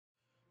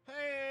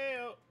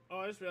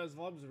just realized the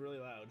volume is really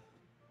loud.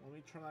 Let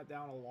me turn that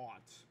down a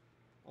lot.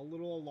 A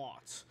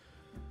lot.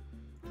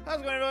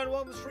 How's it going, everyone?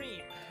 Welcome to the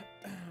stream.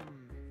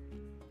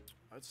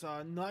 It's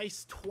a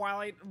nice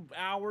Twilight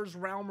Hours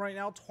realm right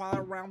now.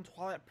 Twilight realm,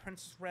 Twilight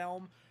Princess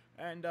realm.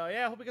 And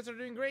yeah, I hope you guys are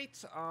doing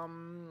great.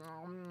 I'm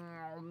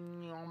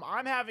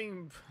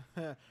having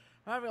I'm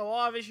having a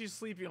lot of issues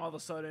sleeping all of a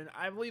sudden.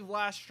 I believe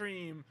last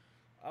stream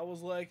I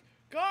was like,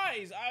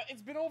 guys,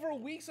 it's been over a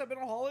week since I've been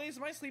on holidays.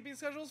 My sleeping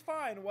schedule is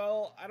fine.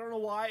 Well, I don't know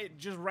why it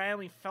just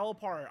randomly fell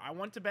apart. I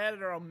went to bed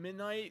at around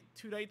midnight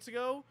 2 nights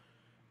ago.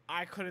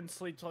 I couldn't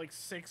sleep till like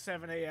 6,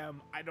 7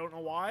 a.m. I don't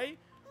know why.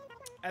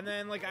 And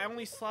then like I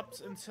only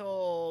slept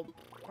until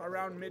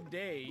around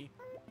midday.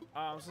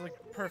 So like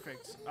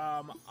perfect.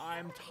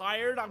 I'm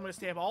tired. I'm gonna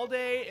stay up all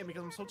day, and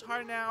because I'm so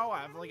tired now,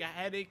 I have like a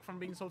headache from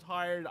being so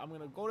tired. I'm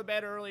gonna go to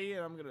bed early,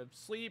 and I'm gonna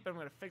sleep. And I'm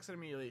gonna fix it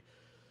immediately.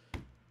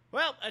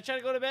 Well, I try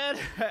to go to bed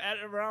at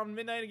around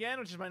midnight again,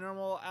 which is my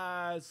normal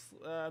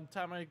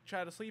time I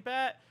try to sleep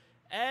at,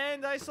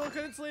 and I still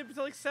couldn't sleep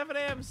until like 7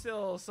 a.m.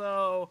 still.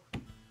 So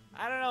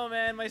I don't know,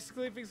 man. My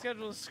sleeping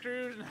schedule is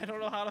screwed, and I don't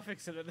know how to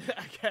fix it.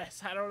 I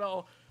guess I don't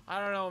know.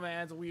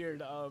 Man. It's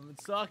weird.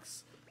 It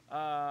sucks.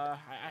 I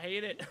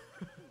hate it.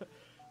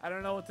 I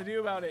don't know what to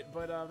do about it,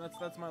 but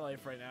that's my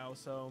life right now.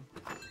 So,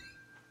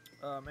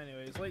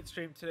 anyways, late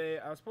stream today.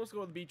 I was supposed to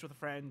go to the beach with a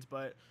friend,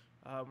 but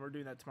we're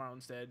doing that tomorrow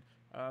instead.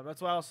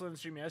 That's why I also didn't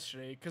stream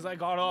yesterday, because I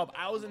got up.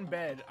 I was in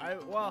bed. I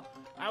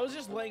was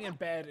just laying in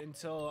bed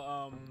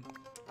until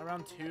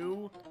around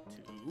 2,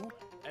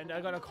 and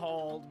I got a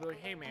call to be like,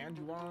 hey man,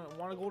 do you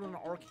want to go to an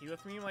arcade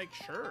with me? I'm like,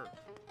 sure.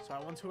 So I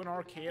went to an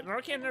arcade I've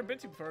never been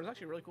to before. It was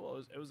actually really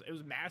cool. It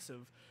was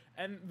massive,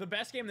 and the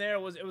best game there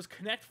was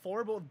Connect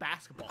 4 but with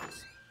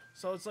basketballs.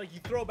 So it's like you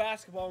throw a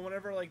basketball, and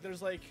whenever like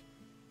there's like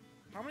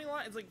how many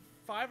lines? It's like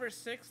 5 or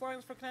 6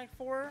 lines for Connect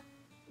 4.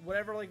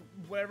 Whatever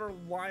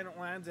line it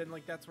lands in,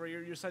 like that's where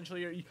you're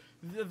essentially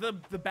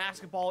the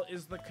basketball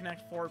is the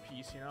Connect 4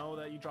 piece, you know,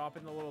 that you drop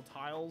in the little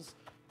tiles.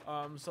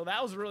 So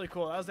that was really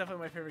cool. That was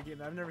definitely my favorite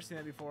game. I've never seen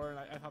that before, and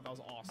I thought that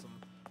was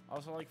awesome. I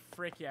was like,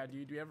 frick yeah,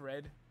 dude. Do we have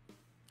red?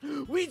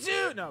 We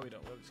do. No, we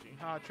don't. I'm just kidding.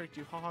 Ha, tricked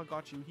you. Haha,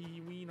 got you.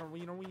 Hee, wiener.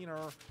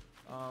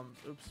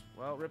 Oops.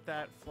 Well, rip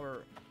that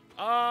flirt.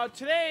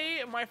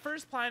 Today my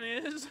first plan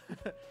is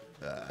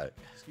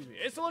excuse me,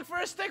 is to look for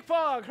a stick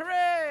pug.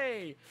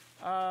 Hooray!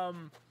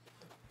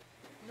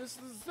 This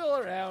is still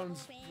around.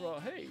 Well,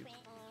 hey,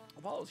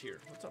 Apollo's here.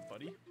 What's up,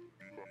 buddy?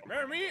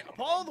 Remember me,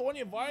 Apollo, the one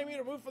you invited me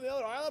to move from the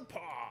other island?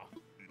 Paw.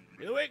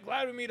 Either way,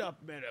 glad we met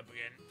up again.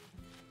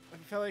 I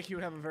felt like he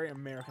would have a very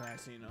American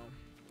accent, you know.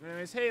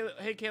 Anyways, hey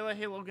Kayla,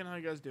 hey Logan, how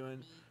you guys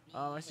doing?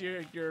 I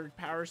see your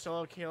power still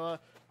out, Kayla.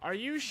 Are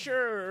you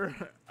sure?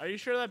 Are you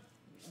sure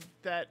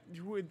that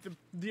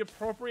the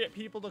appropriate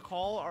people to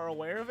call are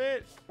aware of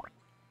it,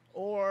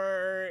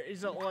 or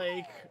is it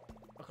like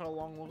look at a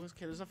long locust?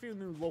 Okay, there's a few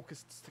new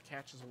locusts to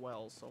catch as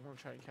well, so I'm gonna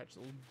try and catch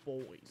those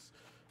boys.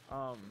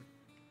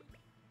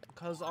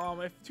 Cause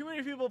if too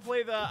many people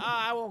play the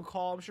I won't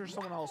call, I'm sure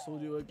someone else will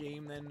do a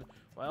game, then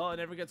well, it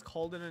never gets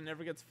called in and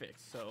never gets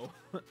fixed. So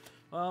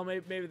well,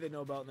 maybe they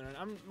know about it.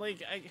 I'm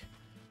like I'm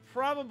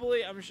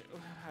sure,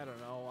 I don't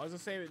know. I was gonna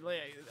say like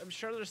I'm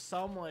sure there's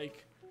some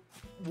like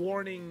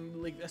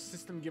warning like a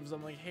system gives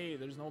them like, hey,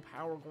 there's no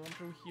power going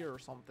through here or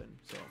something.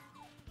 So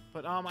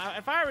but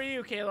if I were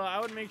you, Kayla, I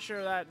would make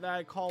sure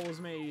that call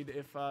was made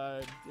if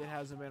it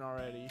hasn't been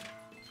already.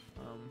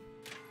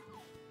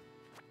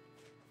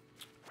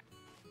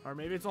 Or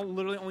maybe it's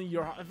literally only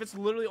your, if it's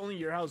literally only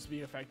your house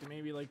being affected,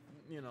 maybe like,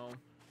 you know,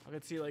 I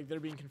could see like there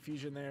being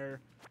confusion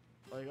there.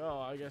 Like, oh,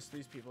 I guess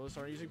these people just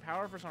aren't using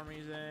power for some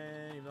reason,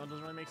 even though it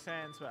doesn't really make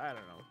sense, but I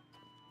don't know.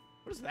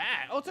 What is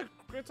that? Oh, it's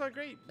a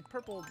great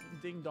purple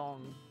ding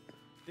dong.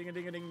 Ding a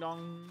ding a ding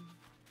dong.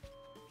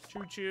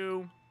 Choo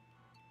choo.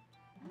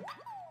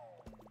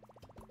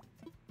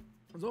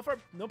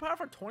 No power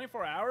for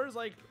 24 hours?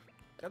 Like,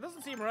 that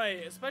doesn't seem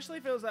right, especially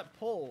if it was that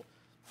poll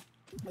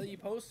that you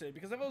posted,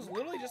 because if it was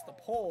literally just the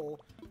poll,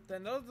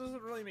 then that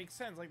doesn't really make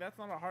sense. Like, that's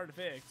not a hard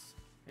fix,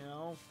 you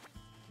know?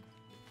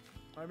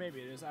 Or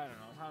maybe it is. I don't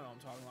know what I'm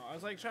talking about. I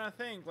was like trying to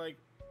think, like,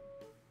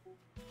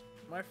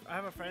 I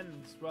have a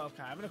friend, well,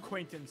 I have an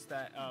acquaintance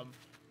that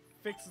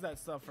fixes that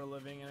stuff for a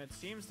living, and it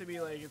seems to be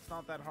like it's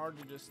not that hard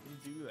to just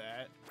do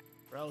that,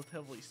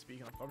 relatively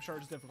speaking. I'm sure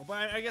it's difficult,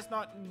 but I guess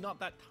not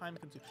that time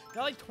consuming.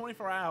 Not like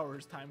 24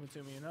 hours time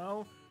consuming, you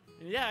know?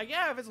 Yeah,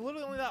 if it's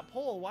literally only that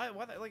pole, why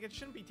like it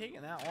shouldn't be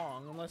taking that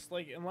long, unless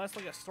like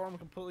a storm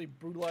completely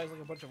brutalized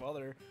like a bunch of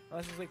other,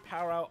 unless it's like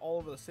power out all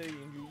over the city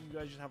and you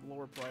guys just have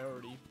lower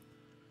priority,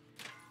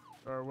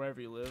 or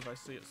wherever you live. I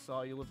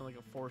saw you live in like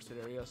a forested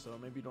area, so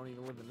maybe you don't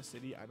even live in the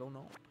city. I don't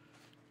know.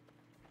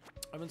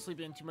 I've been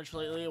sleeping too much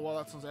lately. Well,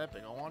 that sounds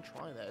epic. I want to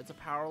try that. It's a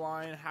power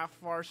line. Half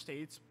of our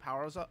state's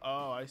powers up.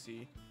 Oh, I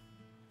see.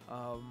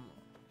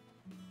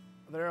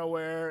 They're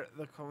aware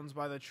the cones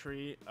by the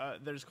tree.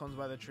 There's cones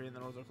by the tree, and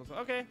then those are close.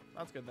 Okay,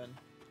 that's good then.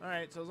 All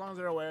right, so as long as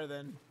they're aware,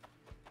 then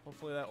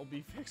hopefully that will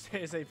be fixed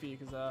ASAP.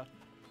 Because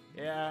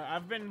Yeah,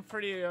 I've been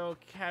pretty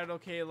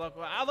okay luck.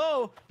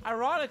 Although,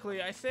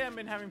 ironically, I say I've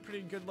been having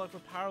pretty good luck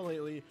with power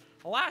lately.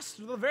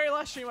 The very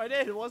last stream I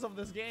did, it was of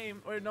this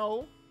game. Or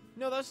no,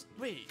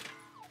 wait.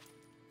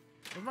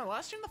 Was my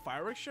last stream the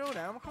fireworks show at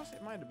Animal Crossing?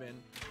 It might have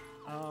been.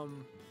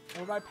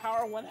 Where my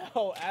power went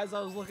out as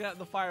I was looking at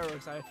the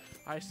fireworks.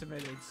 I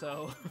submitted,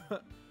 so.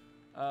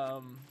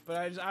 But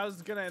I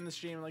was gonna end the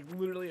stream like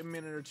literally a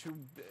minute or two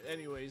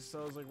anyways.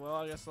 So I was like, well,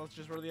 I guess let's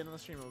just go to the end of the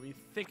stream. It'll be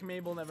Thick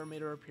Mabel never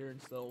made her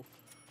appearance though.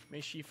 May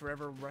she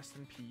forever rest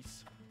in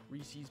peace.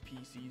 Reese's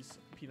Pieces,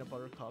 peanut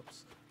butter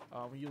cups.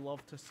 You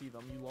love to see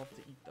them. You love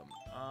to eat them.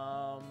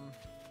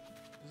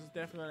 This is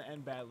definitely gonna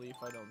end badly if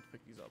I don't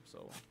pick these up.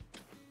 So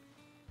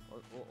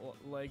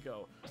let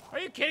go. Are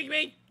you kidding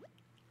me?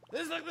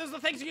 This is the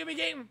things you give me,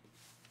 game.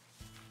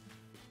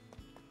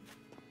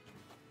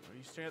 Are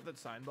you staring at that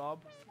sign, Bob?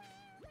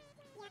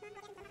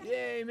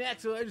 Yay,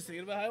 Maxwell! I'm just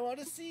thinking about how I want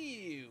to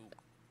see you.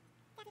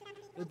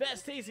 The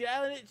best tasty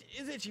island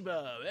is Itchy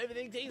Bob.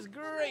 Everything tastes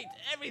great.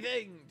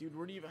 Everything, dude.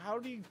 How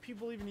do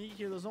people even eat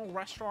here? There's no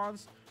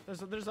restaurants.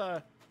 There's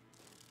a.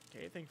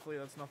 Okay, thankfully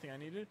that's nothing I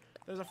needed.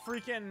 There's a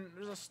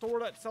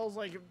store that sells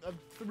like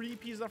 3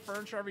 pieces of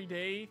furniture every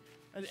day,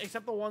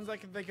 except the ones that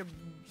they could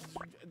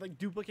like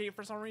duplicate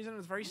for some reason.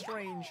 It's very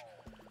strange.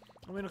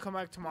 I'm gonna come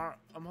back tomorrow.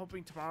 I'm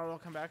hoping tomorrow they'll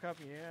come back up.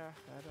 Yeah,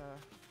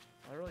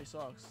 that really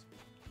sucks.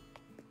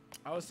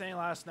 I was saying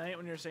last night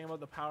when you were saying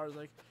about the power,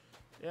 like,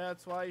 yeah,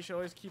 that's why you should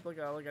always keep like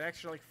an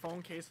extra like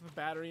phone case with a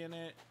battery in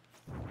it,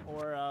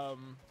 or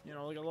you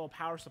know, like a little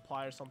power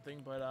supply or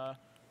something. But I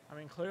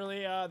mean,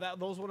 clearly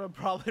those would have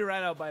probably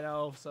ran out by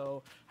now.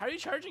 So how are you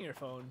charging your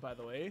phone, by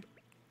the way?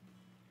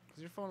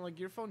 Because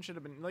your phone should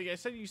have been, like I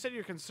said, you said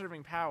you're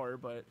conserving power,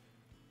 but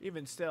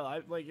even still,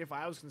 if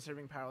I was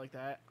conserving power like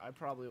that, I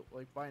probably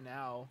like by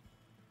now,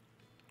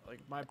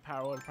 like my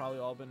power would have probably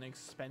all been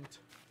spent.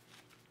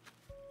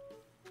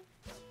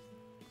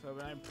 So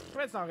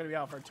it's not gonna be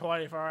out for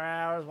 24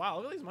 hours. Wow,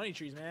 look at these money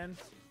trees, man.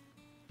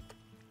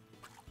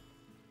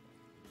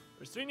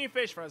 There's 3 new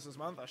fish for us this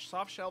month: a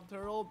soft-shelled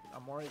turtle, a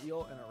moray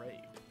eel, and a ray.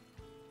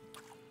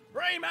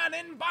 Rayman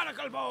and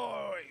Barnacle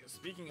Boy!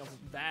 Speaking of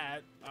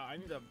that, I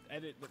need to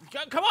edit.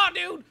 Come on,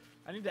 dude!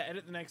 I need to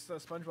edit the next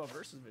SpongeBob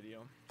Versus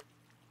video.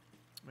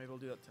 Maybe we'll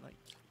do that tonight.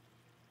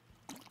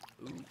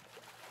 Ooh.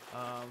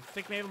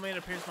 Thick Mabel made an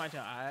appearance in my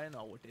town. I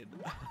know it did.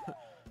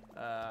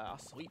 A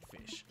sweet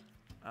fish.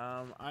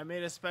 I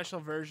made a special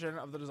version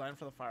of the design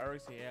for the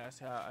fireworks.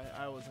 Yes,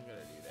 I wasn't gonna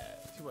do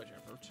that. Too much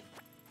effort.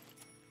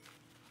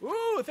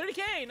 Ooh,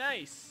 30K,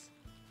 nice.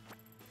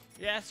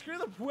 Yeah, screw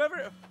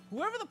whoever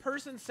the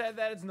person said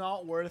that it's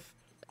not worth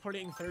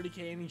putting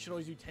 30K in. You should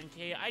always do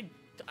 10K.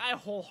 I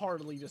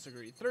wholeheartedly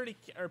disagree. Putting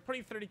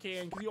 30K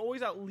in because you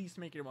always at least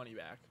make your money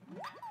back.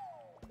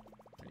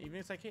 And even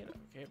a cicada.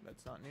 Okay,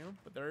 that's not new,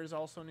 but there is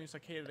also a new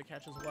cicada to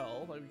catch as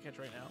well, like we catch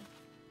right now.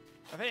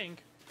 I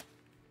think.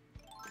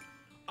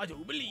 I do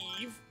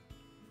believe.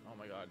 Oh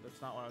my god,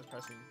 that's not what I was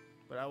pressing.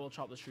 But I will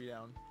chop this tree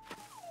down.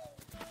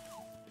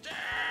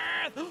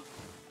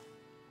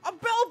 A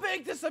bell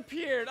bag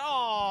disappeared.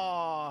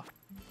 Aww.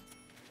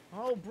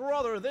 Oh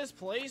brother, this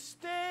place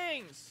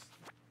stinks.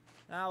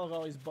 Now look at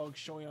all these bugs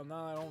showing up.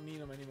 Now I don't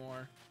need them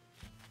anymore.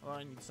 Oh,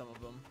 I need some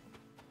of them.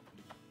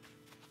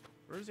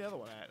 Where's the other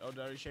one at? Oh, did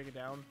I already shake it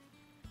down?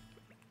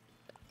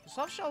 The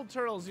soft-shelled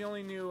turtle is the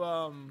only new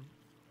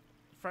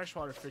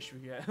freshwater fish we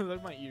get. Look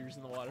at my ears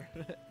in the water.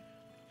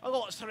 I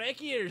got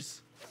Shrek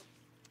ears.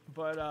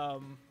 But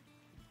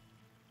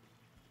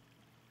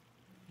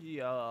he's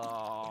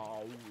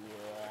a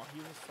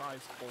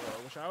size 4,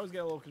 which I always get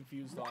a little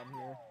confused on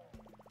here.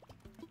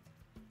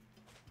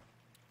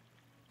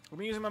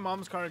 I'm using my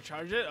mom's car to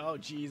charge it. Oh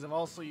geez, I've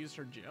also used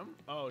her gym.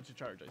 Oh, to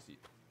charge, I see.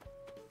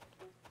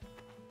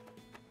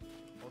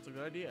 Well, it's a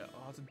good idea.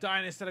 Oh, it's a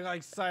dinosaur. I got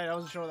excited. I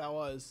wasn't sure what that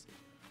was.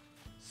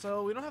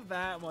 So we don't have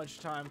that much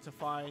time to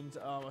find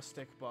a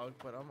stick bug,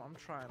 but I'm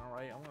trying,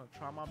 alright? I'm gonna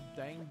try my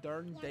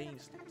darn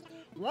dangest.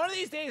 One of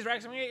these days,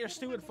 Rex, I'm gonna get your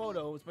stupid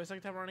photo. It's my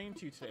second time running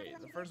into you today.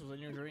 The first was in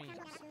your dreams.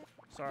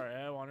 Sorry,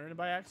 I wandered in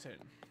by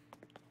accident.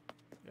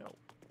 Yo.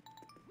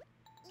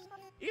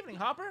 Evening,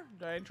 Hopper.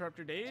 Did I interrupt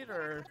your date,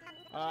 or...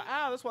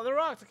 that's why the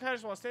rocks. I kind of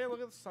just want to stay and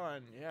look at the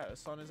sun. Yeah, the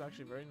sun is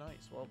actually very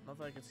nice. Well, not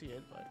that I can see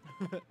it,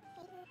 but...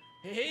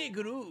 Hey,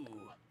 Guru.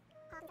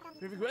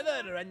 Perfect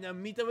weather,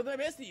 and meet up with my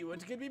bestie.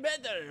 What could be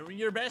better?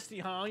 Your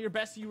bestie, huh? Your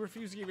bestie you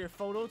refuse to give your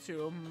photo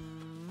to.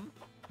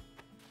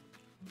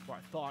 That's what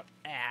I thought,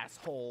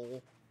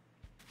 asshole.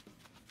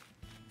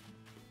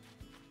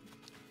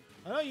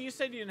 I know you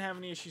said you didn't have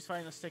any issues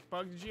finding the stick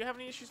bug. Did you have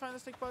any issues finding the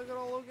stick bug at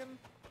all, Logan?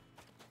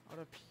 Out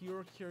of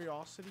pure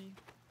curiosity.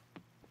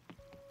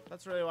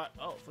 That's really why.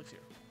 Oh, Flick's here.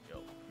 Yo.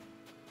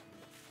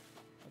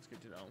 That's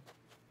good to know.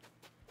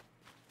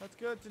 That's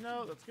good to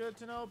know. That's good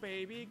to know,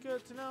 baby.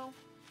 Good to know.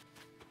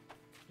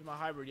 These are my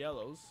hybrid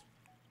yellows.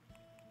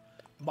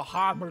 My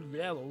hybrid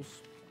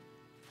yellows.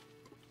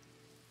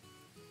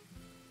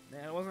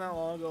 Man, it wasn't that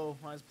long ago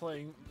when I was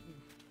playing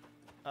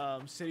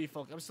City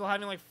Folk. I'm still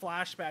having like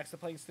flashbacks to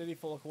playing City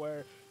Folk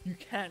where you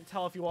can't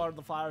tell if you watered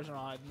the flowers or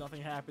not.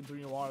 Nothing happens when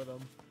you water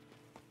them.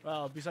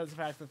 Well, besides the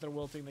fact that they're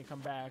wilting, they come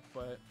back,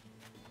 but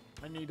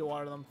I need to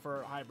water them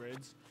for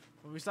hybrids.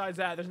 But besides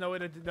that, there's no way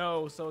to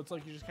know, so it's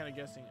like you're just kind of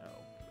guessing.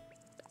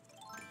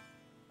 Oh.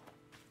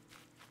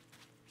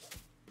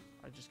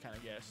 I just kind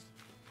of guessed.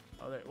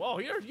 Oh, there. Whoa,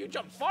 you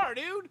jumped far,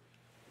 dude!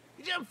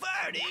 You jumped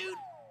far, dude!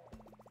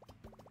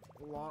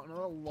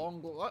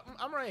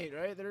 I'm right?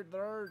 There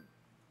are...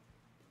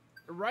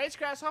 Rice,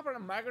 grasshopper, and a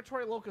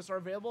migratory locust are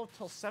available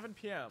till 7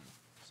 p.m.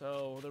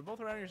 So they're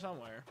both around here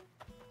somewhere.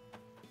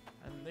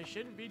 And they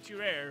shouldn't be too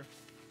rare.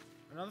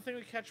 Another thing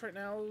we catch right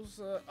now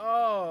is,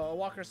 oh, a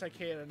walker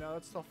cicada. No,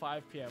 it's still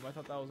 5 p.m. I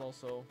thought that was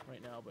also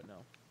right now, but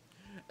no.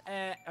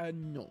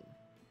 No.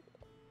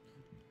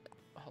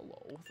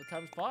 Hello. The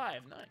time's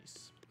 5.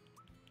 Nice.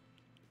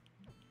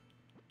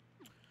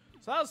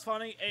 So that was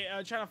funny.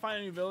 Trying to find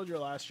a new villager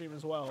last stream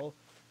as well.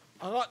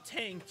 I got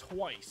tanked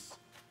twice.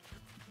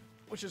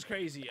 Which is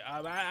crazy.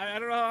 I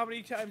don't know how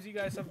many times you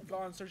guys have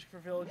gone searching for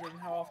villagers and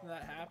how often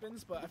that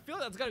happens, but I feel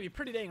that's gotta be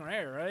pretty dang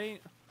rare,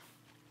 right?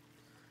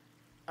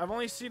 I've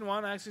only seen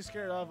one I'm actually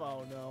scared of.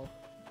 Oh no.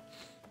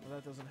 Well,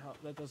 that doesn't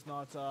help. That does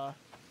not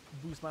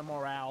boost my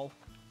morale.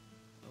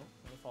 Oh,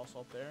 another false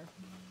up there.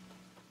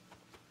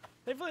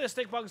 Thankfully the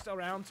stick bug's still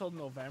around till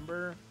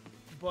November,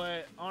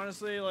 but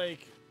honestly,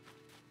 like,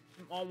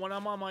 when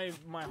I'm on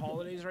my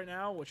holidays right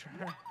now, which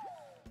are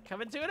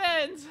coming to an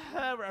end,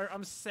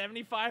 I'm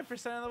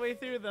 75% of the way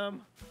through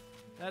them.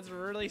 That's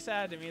really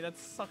sad to me. That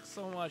sucks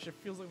so much. It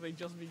feels like they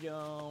just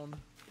begun.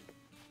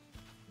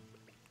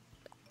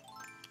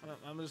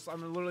 I'm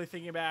literally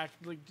thinking back,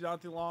 like,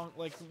 not too long,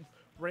 like,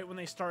 right when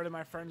they started,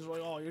 my friends were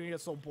like, "Oh, you're gonna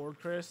get so bored,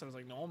 Chris." And I was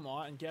like, "No, I'm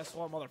not." And guess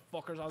what,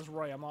 motherfuckers? I was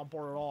right. I'm not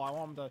bored at all. I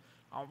want them to.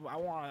 I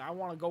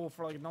want to go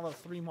for like another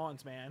 3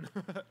 months, man.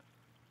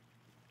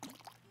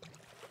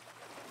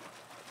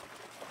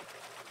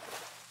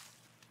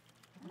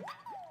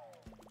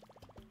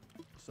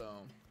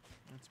 So,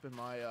 it's been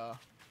my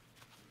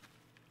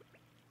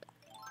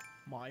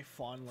my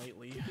fun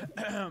lately.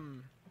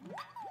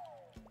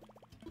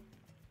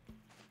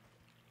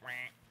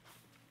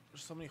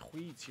 There's so many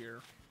wheats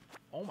here.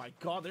 Oh my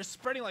god, they're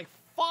spreading like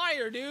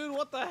fire, dude!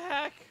 What the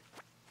heck?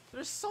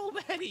 There's so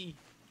many!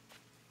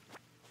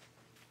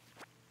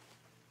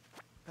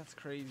 That's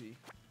crazy.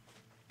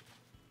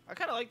 I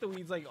kind of like the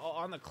weeds like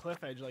on the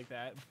cliff edge like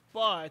that,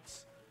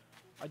 but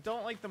I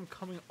don't like them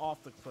coming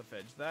off the cliff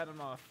edge. That I'm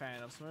not a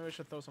fan of, so maybe I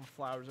should throw some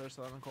flowers there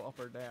so they don't go up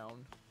or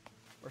down.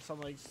 Or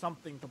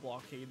something to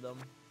blockade them.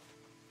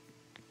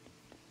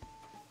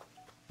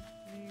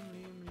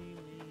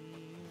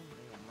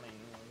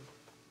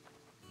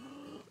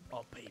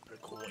 A paper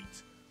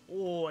quoit.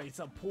 Oh, it's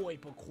a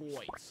paper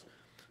quoit.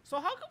 So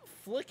how come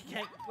Flick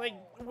can't, like,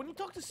 when you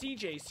talk to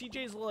CJ,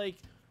 CJ's like,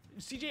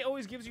 CJ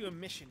always gives you a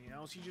mission, you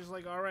know? CJ's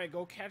like, alright,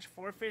 go catch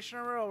 4 fish in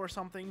a row or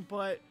something,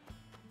 but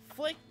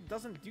Flick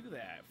doesn't do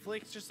that.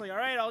 Flick's just like,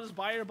 alright, I'll just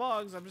buy your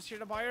bugs. I'm just here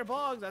to buy your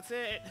bugs, that's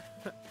it.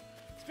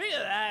 Speaking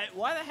of that,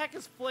 why the heck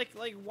is Flick,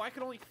 like, why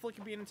could only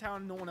Flick be in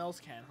town and no one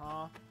else can,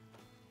 huh?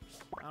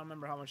 I don't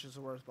remember how much this is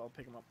worth, but I'll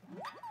pick him up.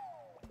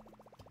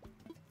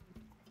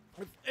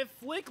 If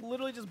Flick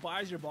literally just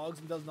buys your bugs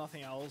and does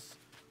nothing else,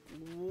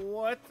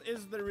 what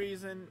is the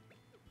reason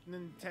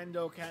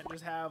Nintendo can't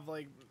just have,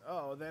 like,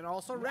 oh, then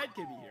also Red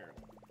could be here?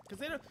 Because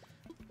they don't...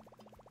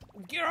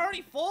 You're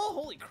already full?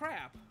 Holy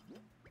crap.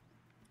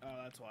 Oh,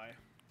 that's why.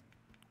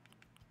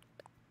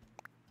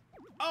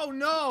 Oh,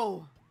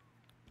 no!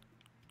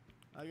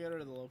 I'll get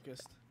rid of the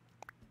locust.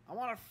 I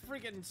want a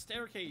freaking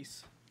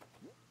staircase.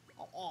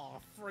 Oh,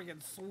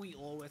 freaking sweet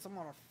locust. I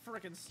want a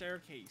freaking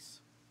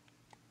staircase.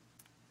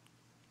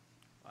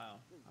 Wow,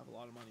 I have a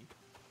lot of money.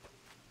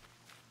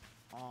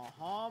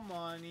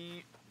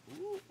 Money.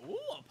 Ooh,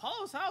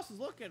 Apollo's house is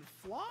looking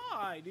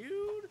fly,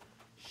 dude.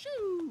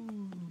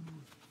 Shoo.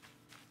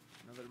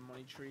 Another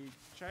money tree.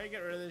 Try to get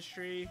rid of this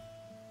tree.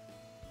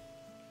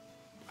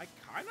 I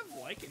kind of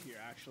like it here,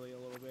 actually, a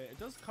little bit. It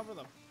does cover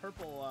the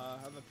purple,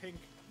 and the pink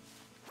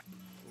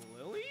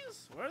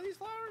lilies? What are these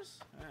flowers?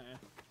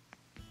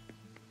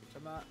 Which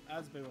I'm not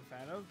as big of a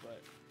fan of,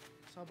 but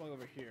I saw a bug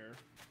over here.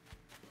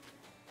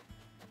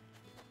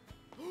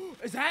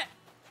 Is that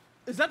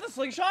the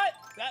slingshot?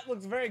 That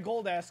looks very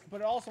gold-esque,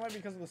 but it also might be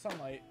because of the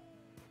sunlight.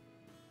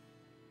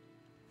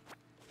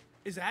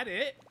 Is that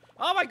it?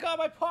 Oh my god,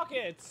 my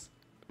pockets!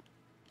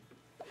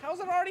 How's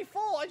it already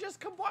full? I just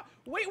combined.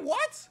 Wait,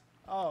 what?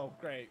 Oh,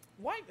 great.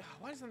 Why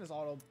isn't this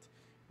auto?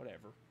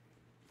 Whatever.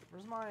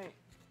 Where's my?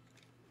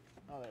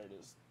 Oh, there it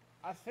is.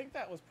 I think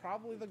that was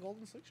probably the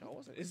golden slingshot,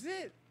 wasn't it? Is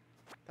it?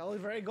 That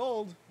looks very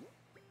gold.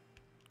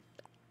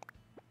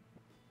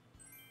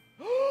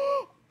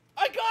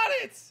 I got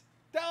it!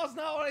 That was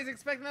not what I was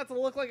expecting that to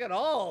look like at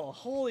all.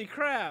 Holy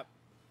crap.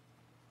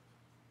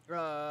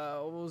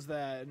 What was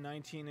that?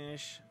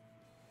 19-ish.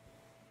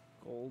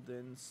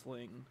 Golden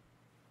sling.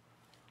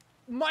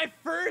 My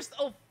first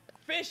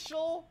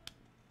official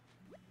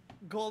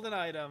golden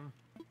item.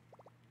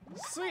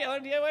 Sweet, I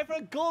learned DIY for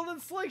a golden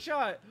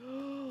slingshot.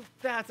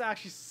 That's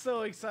actually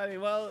so exciting.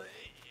 Well,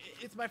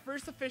 it's my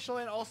first official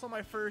and also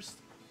my first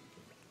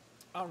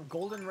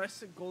Golden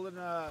recipe, golden,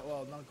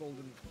 well, not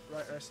golden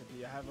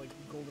recipe. I have like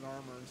golden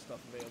armor and stuff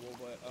available,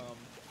 but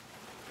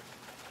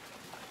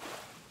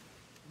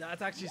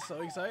that's actually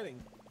so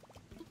exciting.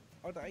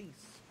 Oh,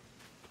 nice.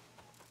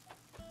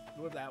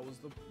 What that was,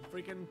 the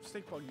freaking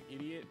stick bug, you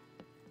idiot.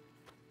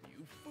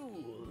 You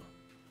fool.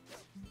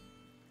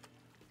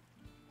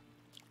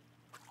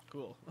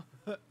 Cool.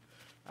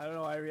 I don't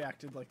know why I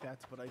reacted like that,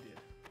 but I did.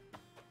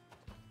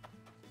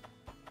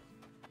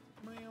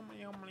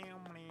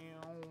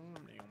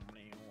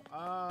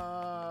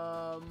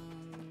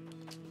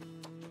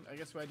 I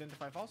guess we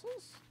identify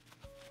fossils?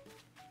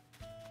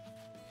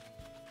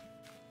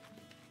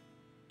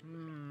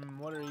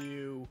 What are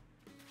you?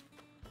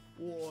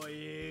 What are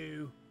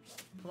you?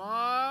 Come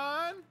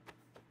on!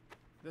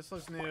 This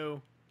looks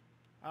new.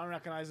 I don't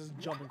recognize this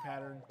jumping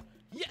pattern.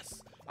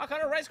 Yes! I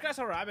caught a rice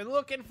grasshopper. I've been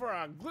looking for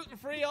a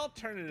gluten-free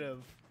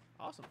alternative.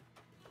 Awesome.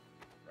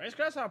 Rice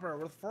grasshopper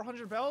worth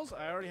 400 bells.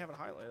 I already have it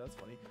highlighted. That's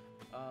funny.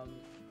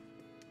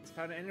 It's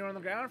found anywhere on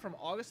the ground from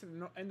August to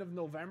the end of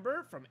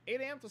November from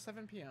 8 a.m. to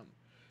 7 p.m.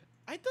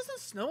 It doesn't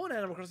snow in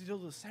Animal Crossing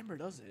until December,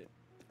 does it?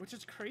 Which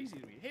is crazy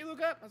to me. Hey,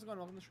 Luca. How's it going?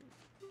 Welcome to the stream.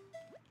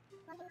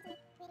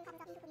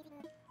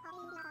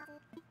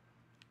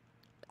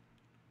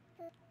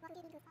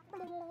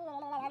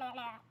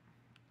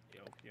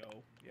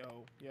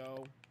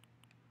 Yo.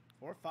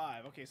 4 or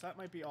 5. Okay, so that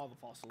might be all the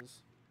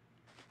fossils.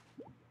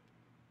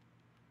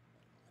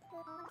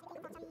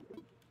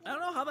 I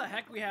don't know how the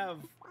heck we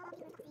have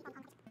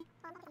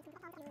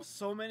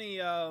so many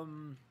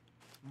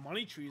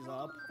money trees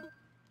up.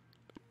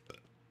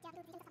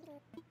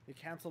 They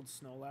canceled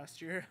snow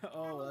last year.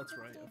 Oh, that's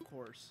right, of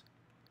course.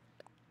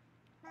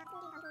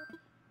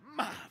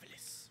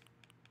 Marvelous.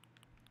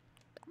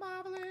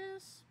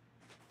 Marvelous.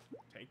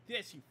 Take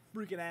this, you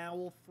freaking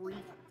owl freak.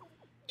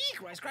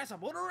 Eek, rice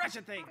grasshopper, what a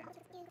wretched thing.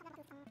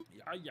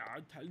 Yeah,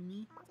 tell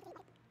me.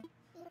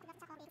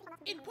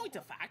 In point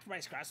of fact,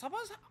 rice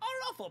grasshoppers are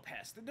an awful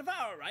pest. They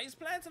devour rice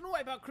plants and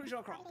wipe out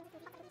crucial crops.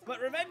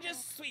 But revenge is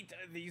sweet.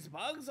 These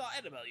bugs are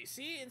edible, you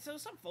see, and so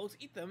some folks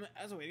eat them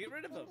as a way to get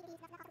rid of them.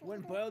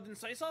 When boiled in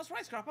soy sauce,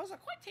 rice grasshoppers are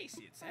quite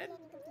tasty, it said.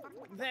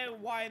 Though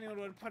why anyone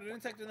would put an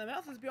insect in their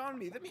mouth is beyond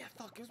me. The mere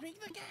thought gives me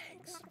the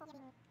gags.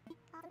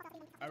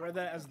 I read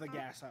that as the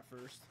gas at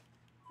first.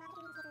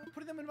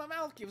 Putting them in my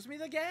mouth gives me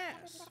the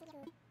gas.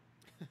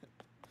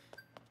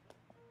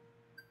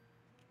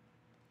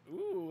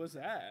 Ooh, what's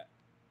that?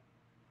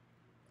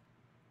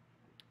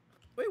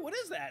 Wait, what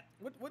is that?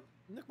 What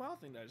Nick Mile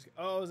thing did I just get?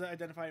 Oh, is that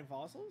identifying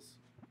fossils?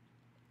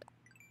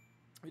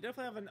 We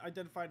definitely haven't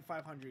identified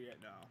 500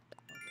 yet, no.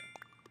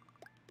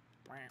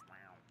 Okay.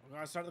 We're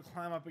gonna start the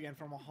climb up again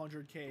from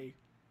 100k.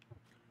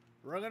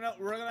 We're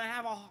gonna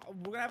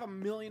have a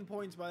million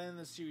points by the end of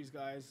the series,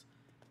 guys.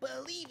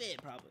 Believe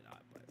it, probably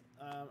not, but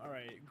all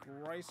right.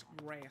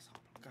 Grasshopper.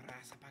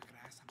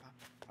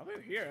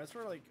 Over here. That's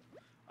where like.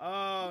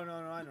 Oh no,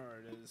 I know where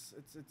it is.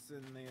 It's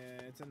in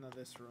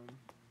this room.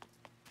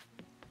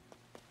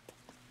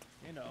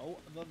 You know,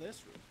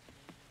 this room.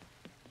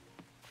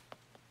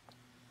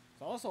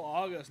 It's also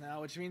August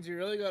now, which means I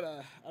really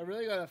gotta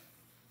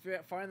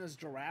find this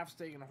giraffe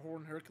steak and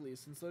horn Hercules,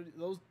 since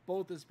those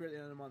both disappear at the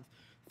end of the month.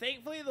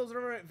 Thankfully, those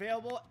are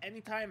available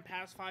anytime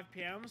past 5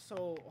 p.m.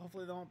 So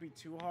hopefully they won't be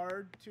too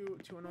hard, too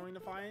annoying to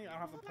find. I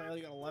don't have to play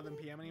like at 11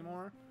 p.m.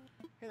 anymore.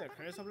 Hey there,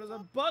 Chris. Hope there's a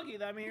buggy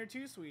that I'm here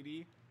too,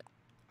 sweetie.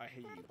 I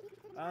hate you.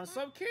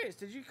 So I'm curious,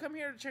 did you come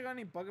here to check out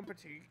any bug in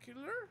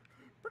particular?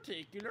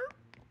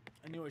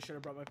 I knew I should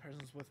have brought my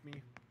presents with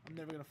me. I'm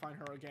never gonna find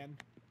her again.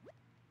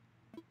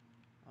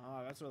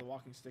 Ah, that's where the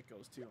walking stick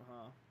goes too,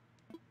 huh?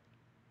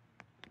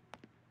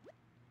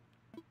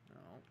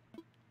 No.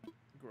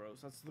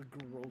 Gross. That's the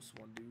gross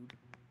one, dude.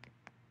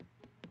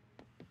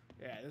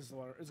 Yeah, this is the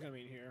one. It's gonna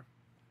be in here.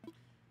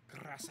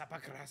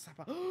 Grasshopper.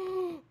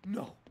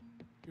 No!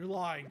 You're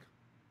lying.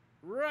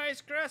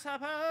 Rice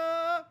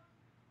grasshopper!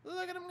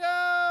 Look at him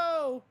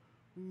go!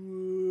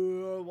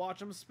 Ooh,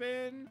 watch him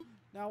spin.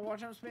 Now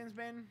watch him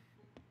spin.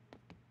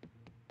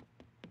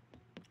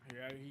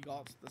 Yeah, he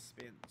got the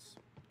spins.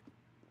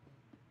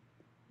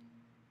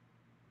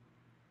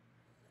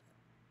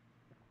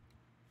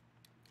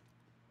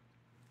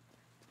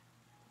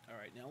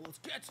 Alright, now let's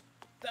get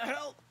the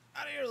hell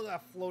out of here. Look at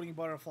that floating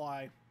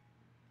butterfly.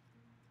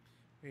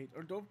 Wait,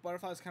 or don't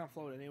butterflies kind of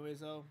float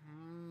anyways, though?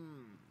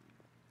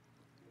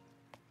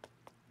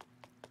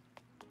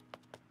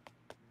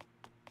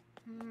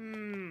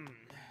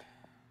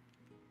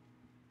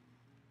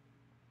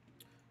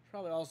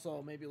 Probably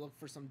also maybe look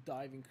for some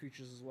diving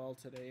creatures as well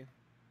today.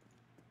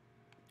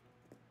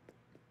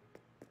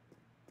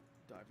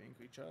 Diving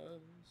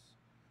creatures.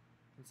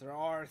 Since there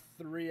are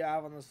 3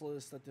 out on this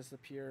list that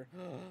disappear.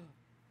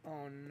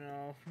 Oh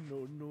no.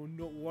 No.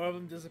 One of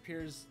them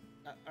disappears.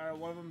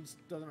 One of them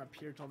doesn't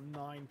appear till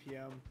 9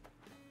 p.m.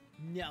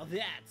 Now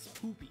that's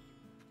poopy.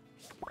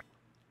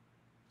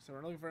 So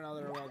we're looking for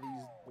another one of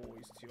these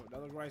boys too.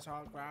 Another rice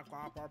hog.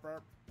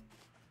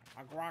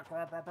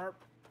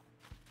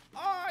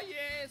 Oh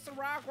yeah, it's a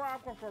rock,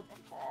 of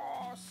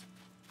course.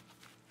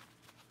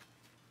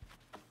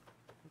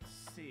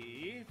 Let's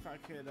see if I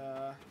could,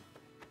 there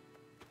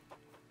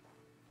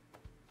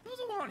was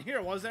a one on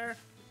here, was there?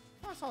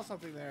 I saw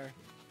something there.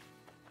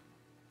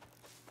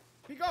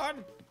 Be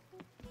gone!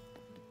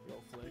 Yo,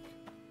 Flick.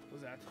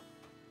 What's that?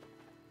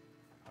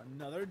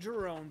 Another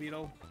drone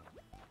beetle.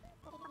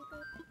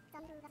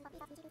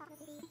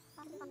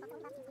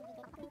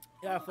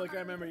 Yeah, Flick, I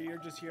remember you're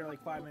just here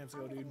like 5 minutes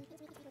ago, dude.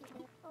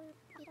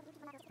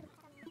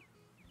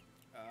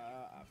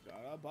 I've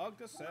got a bug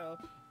to sell.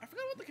 I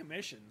forgot about the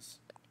commissions.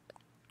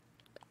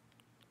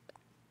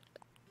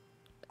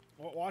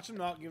 Watch him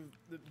not give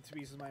the 2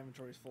 pieces my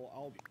inventory's full.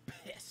 I'll be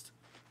pissed.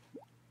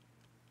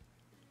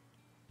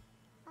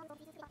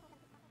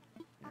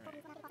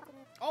 Right.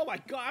 Oh my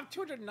god, I have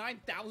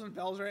 209,000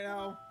 bells right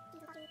now.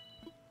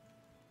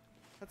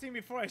 That's even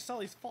before I sell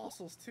these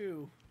fossils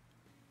too.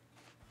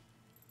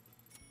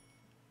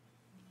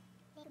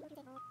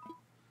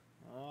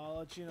 I'll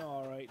let you know,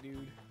 alright,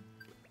 dude.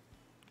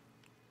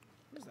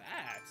 What is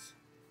that?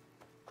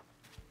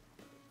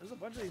 There's a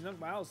bunch of these Nook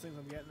Miles things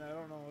I'm getting that I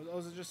don't know. Oh,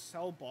 is it just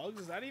sell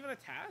bugs? Is that even a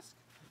task?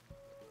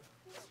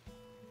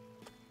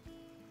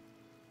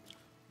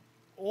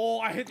 Oh,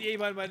 I hit the A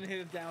button, but I didn't hit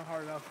it down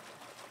hard enough.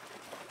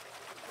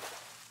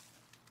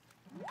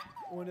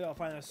 One day I'll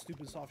find that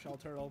stupid soft shell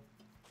turtle.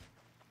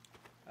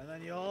 And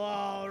then you'll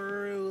all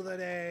rue the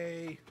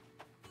day.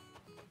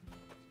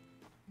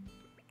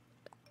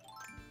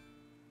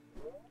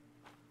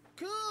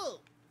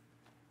 Cool!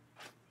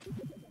 Is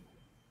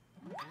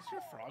this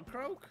your frog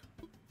croak?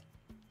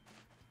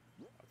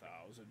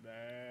 1,000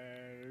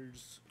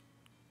 bears.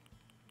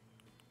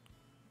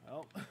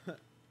 Oh.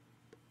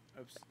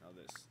 Oops, now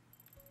this.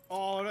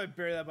 Oh, did I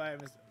bury that by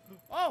mistake?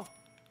 Oh!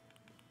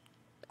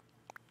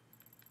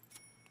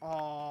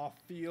 Oh,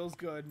 feels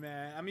good,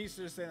 man. I'm used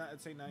to just saying that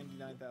I'd say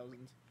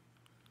 99,000.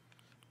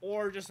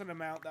 Or just an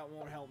amount that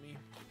won't help me.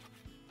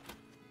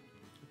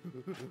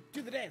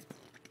 Do the dance!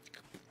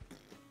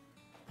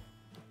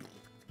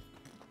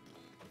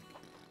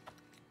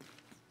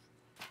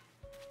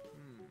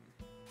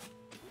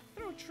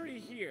 Throw a tree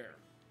here.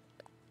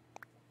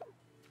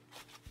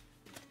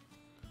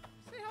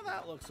 See how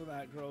that looks when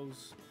that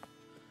grows.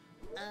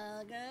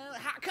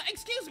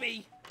 Excuse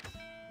me!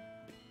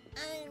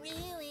 I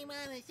really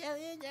want to tell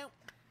you no.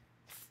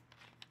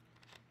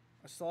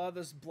 I still have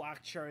this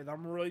black cherry that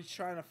I'm really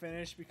trying to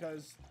finish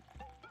because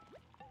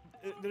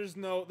there's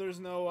no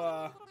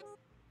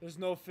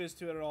fizz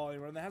to it at all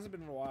anymore, and that hasn't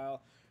been in a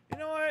while. You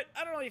know what?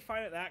 I don't really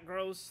find it that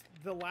gross,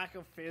 the lack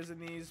of fizz in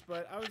these,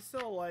 but I would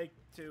still like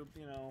to,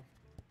 you know,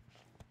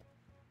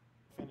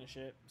 finish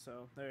it.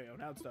 So there you go.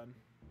 Now it's done.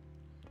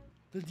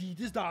 The deed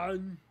is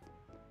done.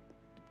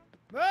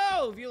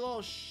 Move, you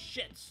little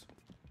shits.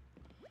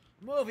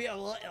 Move, you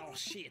little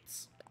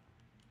shits.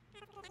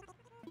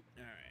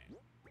 Alright.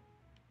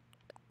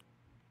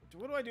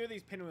 What do I do with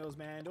these pinwheels,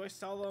 man? Do I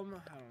sell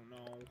them? I don't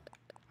know.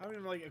 I haven't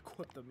even, like,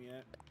 equipped them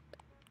yet.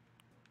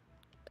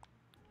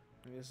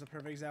 Maybe this is a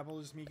perfect example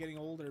of just me getting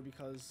older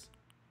because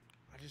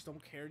I just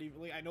don't care to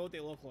even, like, I know what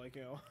they look like,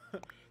 you know.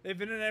 They've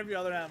been in every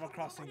other Animal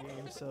Crossing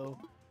game, so.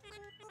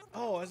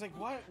 Oh, I was like,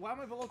 why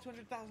am I below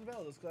 200,000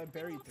 bells? It's because I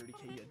buried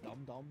 30k, you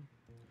dumb.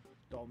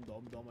 Dumb,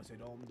 I say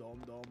dumb,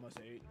 I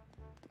say.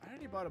 I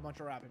already bought a bunch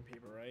of wrapping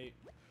paper, right?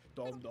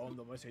 Dumb,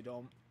 I say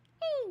dumb.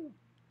 Woo!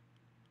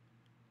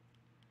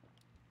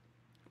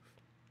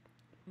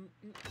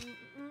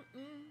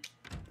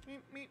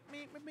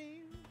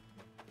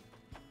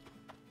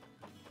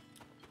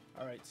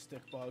 Alright,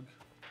 stick bug.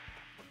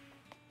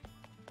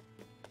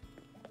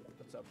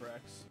 What's up,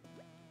 Rex?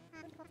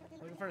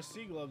 Looking for a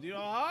sea glove, dude.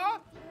 I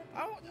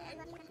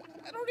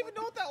don't even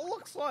know what that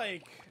looks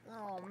like.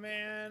 Oh,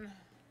 man.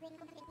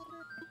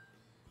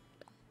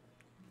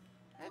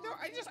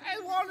 I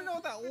want to know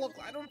what that looked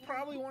like. I don't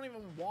probably won't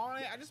even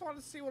want it. I just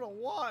wanted to see what it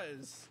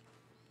was.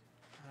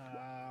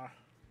 I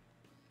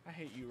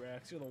hate you,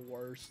 Rex. You're the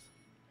worst.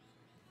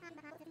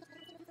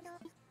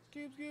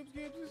 Scoop, scoop,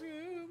 scoop,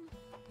 scoop.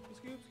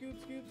 Scoop, scoop,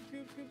 scoop,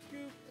 scoop, scoop,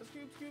 scoop.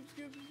 Scoop, scoop,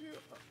 scoop, scoop.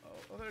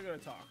 Uh-oh. They're gonna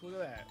talk. Look at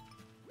that.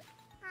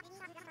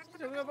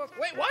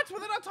 Wait, what? Were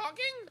they not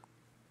talking?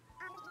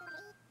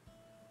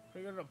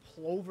 They're gonna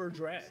plover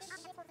dress.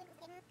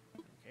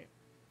 Okay.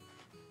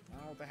 I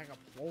don't know what the heck a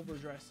plover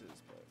dress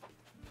is, but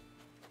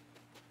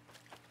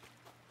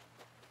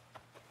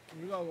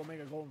you gotta go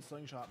make a golden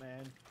slingshot,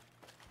 man.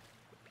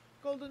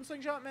 Golden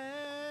slingshot,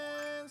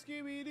 man.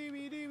 Scooby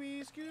dooby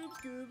dooby. Scoop,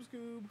 scoop,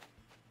 scoop.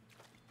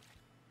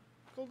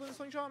 Golden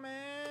slingshot,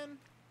 man.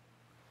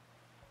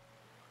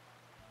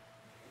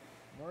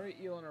 Murray,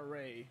 eel, and a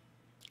ray.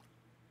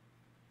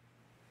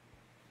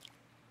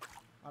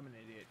 I'm an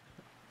idiot.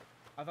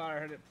 I thought I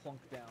heard it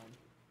plunk down.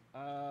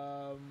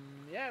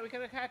 Yeah, we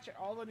gotta catch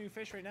all the new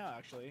fish right now,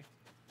 actually.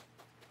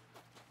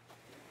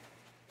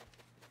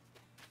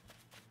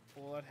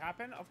 Will it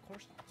happen? Of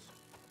course not.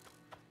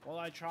 Will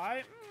I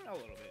try? A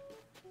little bit.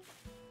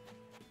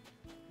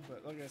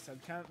 But like I said,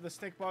 the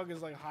stick bug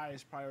is like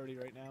highest priority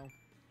right now.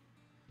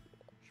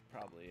 Should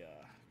probably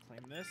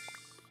claim this.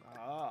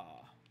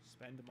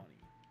 Spend money.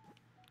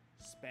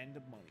 Spend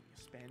money.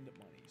 Spend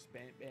money.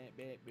 Spend.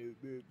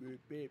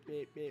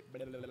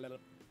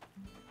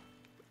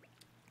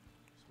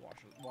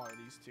 Just water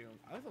these two.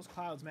 I like those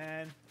clouds,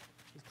 man.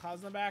 Those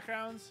clouds in the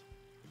backgrounds.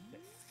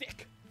 They're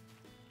thick.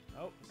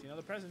 Oh, see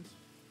another present.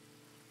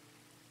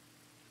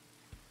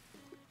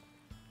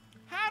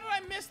 How did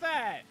I miss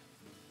that?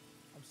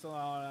 I'm still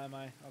on, am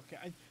I?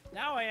 Okay.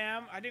 Now I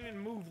am. I didn't even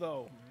move,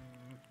 though.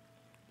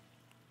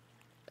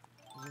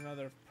 There's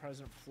another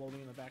present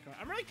floating in the background.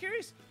 I'm really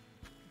curious.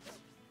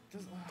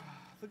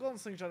 The golden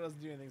slingshot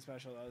doesn't do anything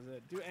special, does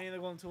it? Do any of the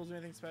golden tools do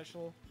anything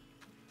special?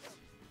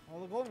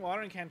 Well, the golden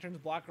watering can turns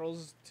black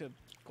roses to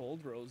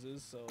gold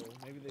roses, so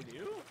maybe they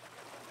do?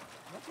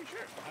 I'm not too sure.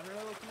 I haven't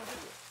really looked into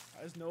it.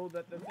 I just know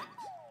that they're things.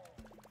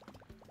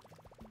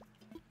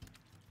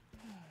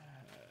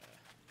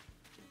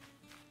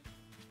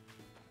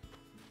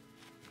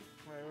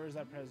 Alright, where's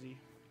that Prezi?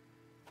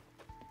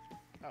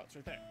 Oh, it's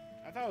right there.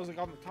 I thought it was like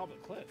on the top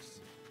of the cliffs.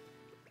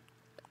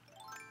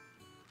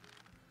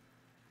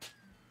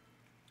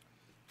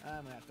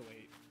 I'm gonna have to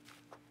wait.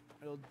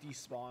 It'll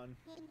despawn.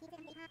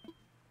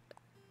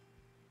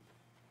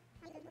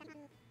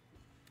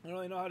 I don't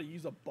really know how to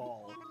use a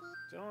ball.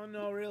 Don't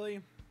know,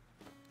 really?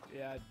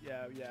 Yeah,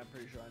 I'm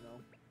pretty sure I know.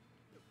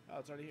 Oh,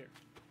 it's already here.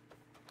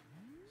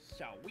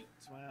 Sweet.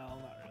 Well,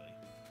 not really.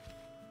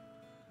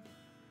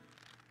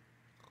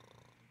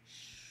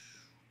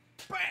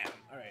 Bam!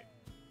 Alright.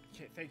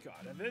 Okay, thank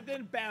God. If it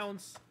didn't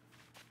bounce,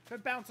 if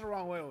it bounced the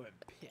wrong way, I would have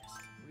been pissed.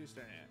 What are you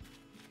staring at?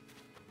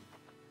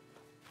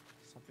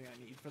 Something I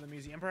need for the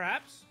museum,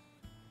 perhaps?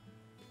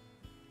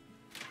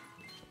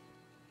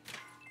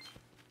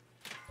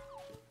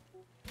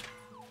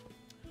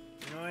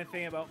 The only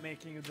thing about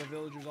making the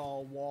villagers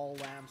all wall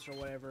lamps or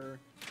whatever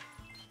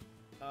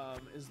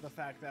is the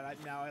fact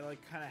that now I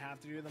like kind of have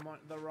to do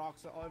the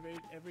rocks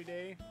every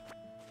day.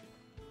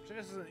 Which I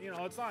guess isn't, you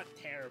know, it's not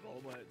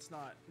terrible, but it's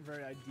not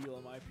very ideal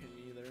in my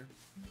opinion either.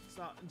 It's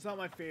not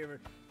my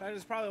favorite. In fact,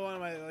 it's probably one of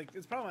my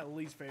it's probably my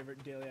least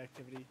favorite daily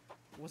activity.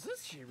 Was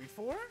this here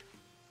before?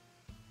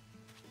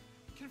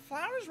 Can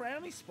flowers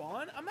randomly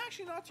spawn? I'm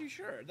actually not too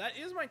sure. That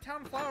is my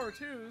town flower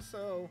too,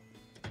 so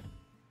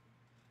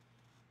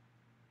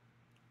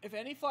if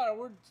any flower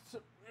were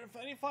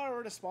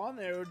to spawn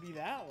there, it would be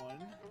that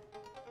one.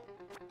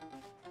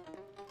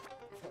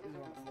 Put these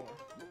on the floor.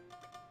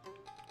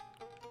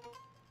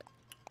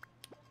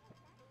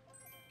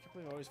 Can't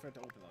believe I always forget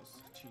to open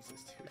those.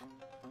 Jesus, dude.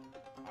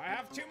 I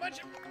have too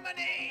much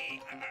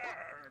money.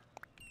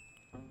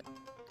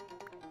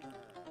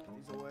 Put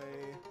these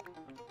away.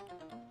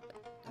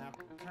 Now,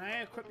 can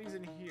I equip these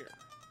in here?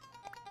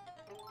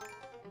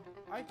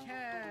 I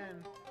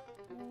can.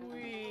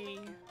 Wee.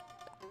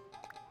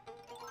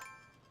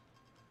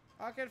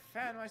 I can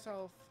fan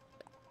myself.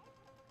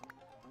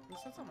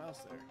 There's something else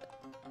there.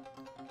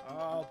 Oh,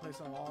 I'll play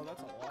some. Oh,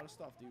 that's a lot of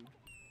stuff, dude.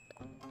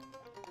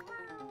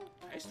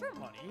 I store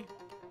money.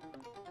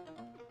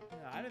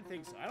 Yeah, I didn't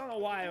think so. I don't know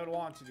why I would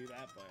want to do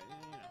that, but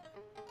you know.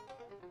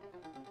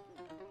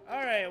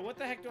 All right, what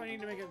the heck do I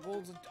need to make a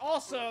gold?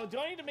 Also, do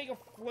I need to make a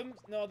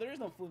No, there is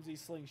no flimsy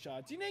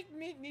slingshot. Do you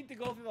need to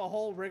go through the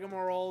whole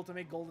rigmarole to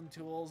make golden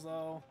tools,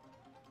 though?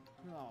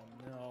 Oh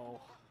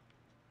no.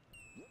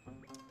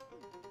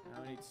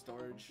 Now we need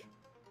storage.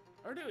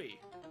 Or do we?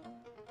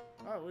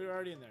 Oh, we were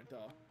already in there.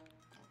 Duh.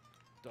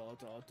 Duh.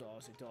 I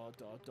say duh.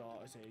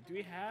 I say, do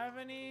we have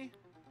any?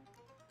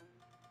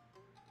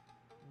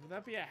 Would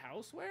that be a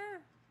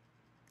houseware?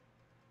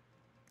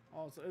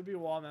 Oh, so it would be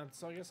walnuts.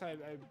 So I guess I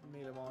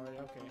made them already.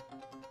 Okay.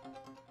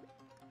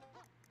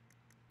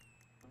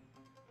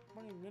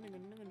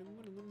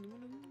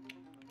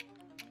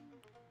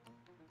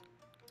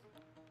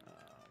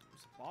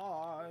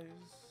 Supplies.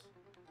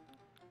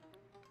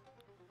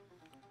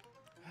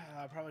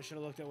 I probably should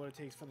have looked at what it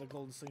takes for the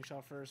golden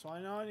slingshot first. Well,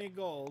 I know I need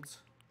golds.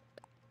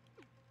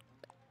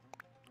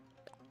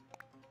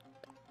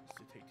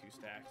 Let's take 2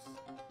 stacks.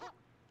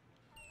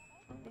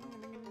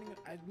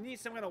 I need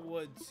some kind of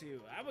wood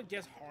too. I would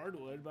guess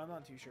hardwood, but I'm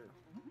not too sure.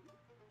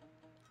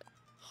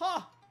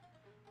 Huh!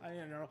 I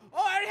didn't know.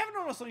 Oh, I already have a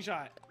normal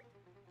slingshot.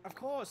 Of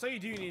course. So you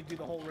do need to do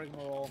the whole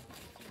rigmarole.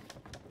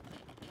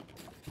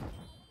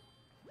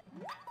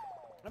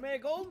 I mean, a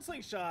golden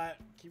slingshot.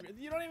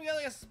 You don't even get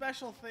like a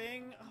special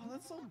thing. Oh,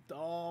 that's so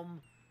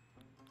dumb.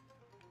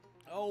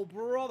 Oh,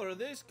 brother,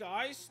 this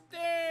guy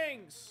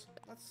stinks.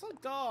 That's so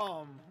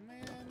dumb,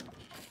 man.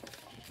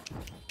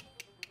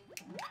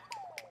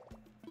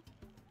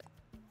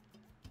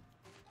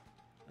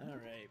 All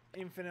right,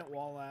 infinite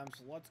wall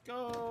lamps. Let's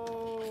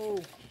go.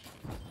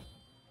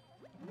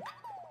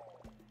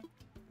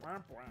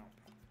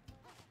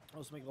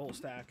 Let's make the whole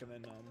stack, and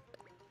then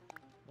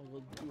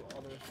we'll do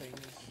other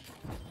things.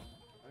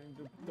 I need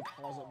to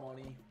deposit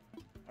money.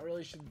 I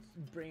really should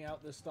bring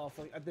out this stuff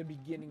like at the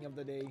beginning of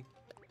the day.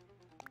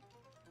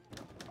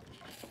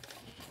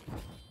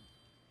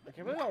 I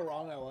can't believe how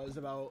wrong I was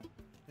about,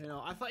 you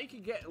know, I thought you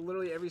could get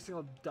literally every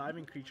single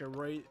diving creature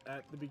right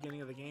at the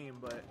beginning of the game,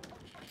 but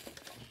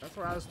that's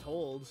what I was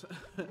told.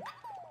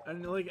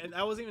 And like, and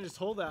I wasn't even just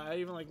told that. I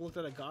even like looked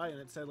at a guide and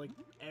it said like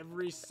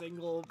every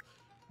single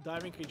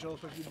diving cage. I was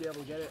supposed to be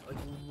able to get it like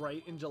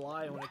right in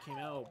July when it came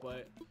out,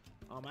 but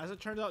as it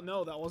turns out,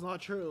 no, that was not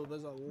true.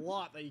 There's a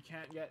lot that you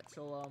can't get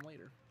till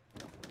later.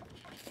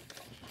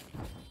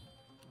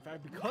 In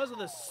fact, because of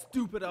this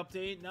stupid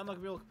update, now I'm not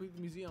gonna be able to complete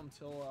the museum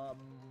till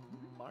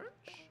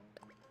March,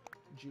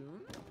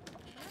 June.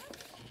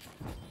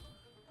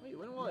 Wait,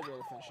 when will I be able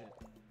to finish it?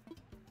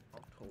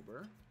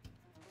 October,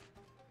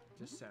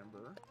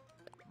 December,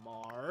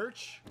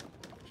 March.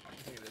 I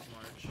think it is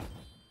March.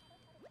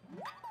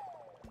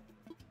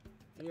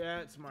 Yeah,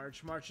 it's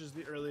March. March is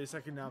the earliest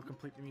I can now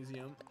complete the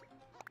museum.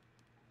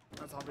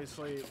 That's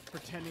obviously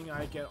pretending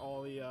I get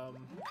all the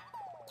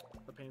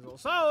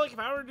paintings. So, like, if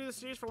I were to do the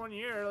series for 1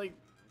 year, like,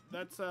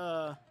 that's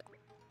that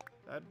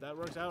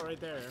works out right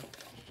there.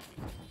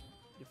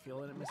 You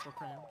feeling it, Mr.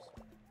 Krams?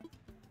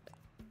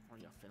 Are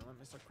you feeling it,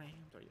 Mr.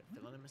 Krams? Are you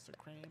feeling it, Mr.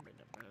 Krams?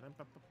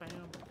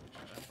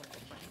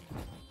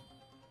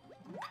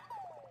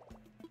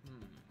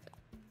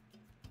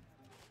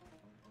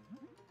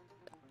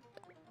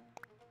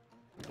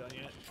 You done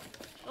yet?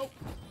 Oh.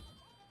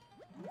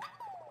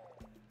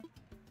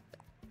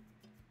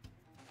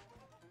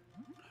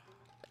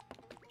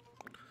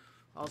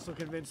 Also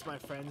convinced my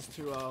friends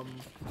to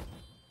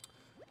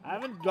I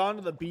haven't gone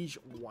to the beach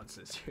once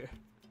this year.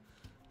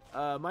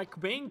 My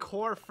main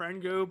core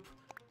friend group,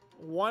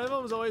 one of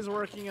them is always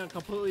working in a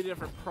completely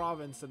different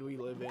province than we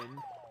live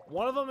in.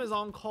 One of them is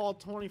on call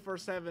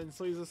 24/7,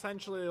 so he's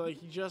essentially like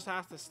he just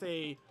has to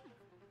stay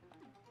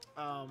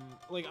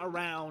like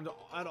around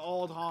at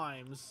all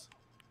times.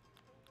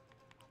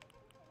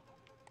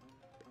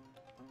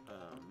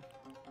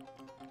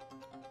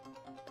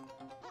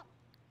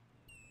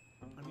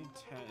 I need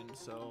 10,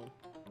 so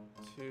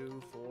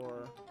 2,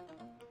 4,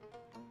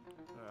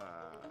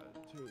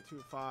 2,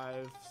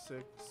 5,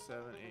 6,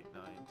 7, 8,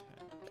 9, 10.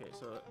 Okay,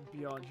 so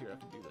beyond here I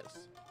can do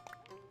this.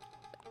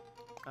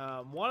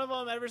 One of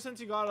them, ever since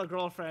he got a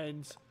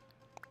girlfriend,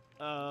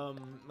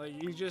 like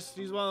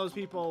he's one of those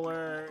people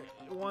where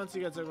once he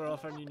gets a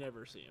girlfriend, you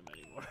never see him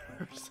anymore.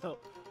 So,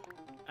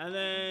 and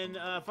then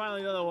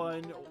finally the other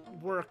one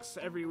works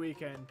every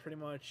weekend, pretty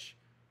much.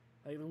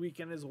 Like the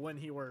weekend is when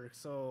he works,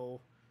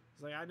 so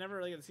it's like I never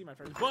really get to see my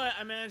friends. But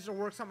I managed to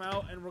work something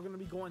out, and we're gonna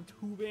be going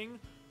tubing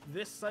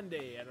this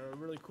Sunday at a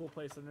really cool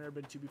place I've never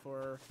been to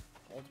before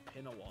called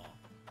Pinawa.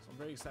 So I'm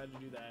very excited to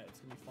do that. It's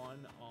gonna be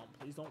fun.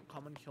 Please don't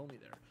come and kill me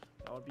there.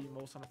 That would be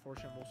most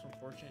unfortunate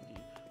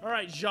indeed. All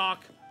right,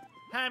 Jacques,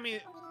 hand me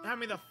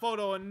the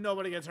photo and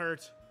nobody gets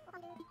hurt.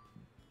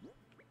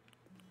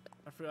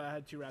 I forgot I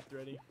had 2 wrapped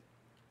already.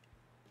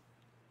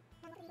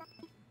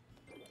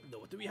 Now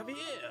what do we have here?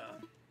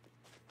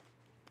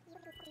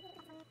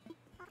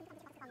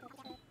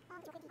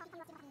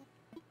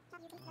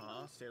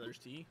 Sailor's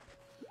tea.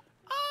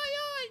 Aye,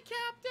 aye,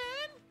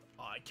 Captain!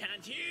 I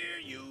can't hear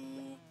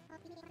you!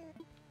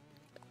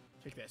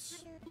 Take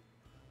this.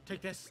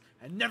 Take this,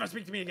 and never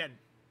speak to me again!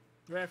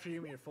 Right after you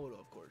give me your photo,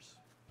 of course.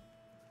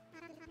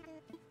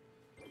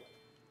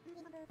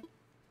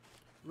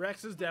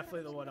 Rex is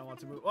definitely the one I want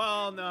to move.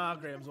 Well, no,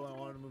 Graham's the one I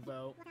wanted to move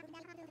out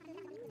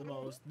the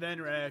most.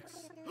 Then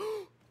Rex.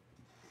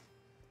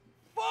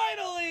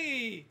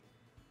 Finally!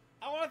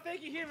 I want to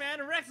thank you here,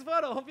 man. Rex's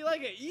photo. Hope you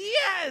like it.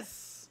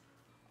 Yes!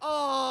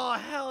 Oh,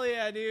 hell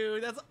yeah,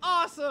 dude. That's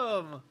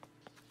awesome.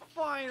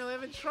 Finally.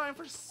 I've been trying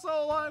for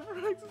so long for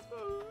Rex's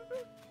photo.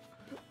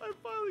 I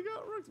finally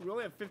got Rex. We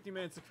only have 50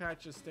 minutes to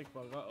catch a stick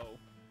bug. Uh-oh.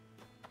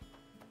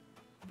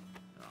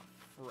 Oh,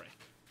 frick.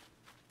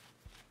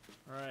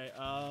 Alright,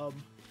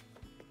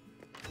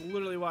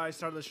 literally why I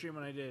started the stream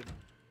when I did.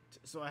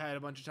 So I had a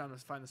bunch of time to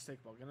find the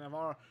stick bug. And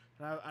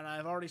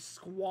I've already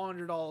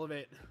squandered all of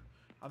it.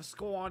 I've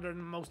squandered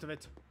most of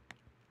it.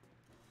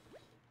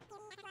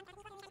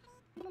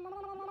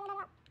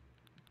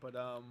 But,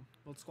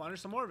 we'll squander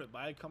some more of it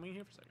by coming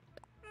here for a second.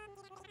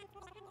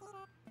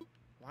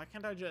 Why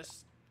can't I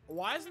just...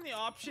 Why isn't the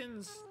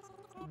options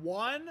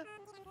 1,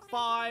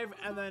 5,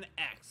 and then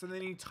X, and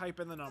then you type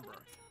in the number?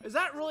 Is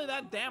that really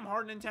that damn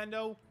hard,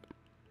 Nintendo?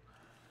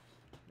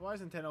 Why is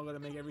Nintendo gonna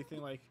make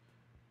everything like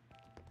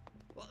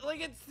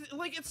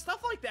it's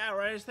stuff like that,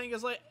 right? I just think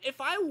is like,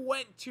 if I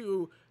went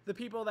to the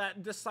people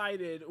that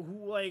decided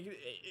who, like,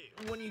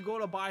 when you go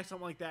to buy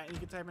something like that and you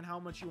can type in how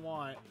much you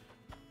want,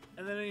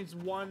 and then it's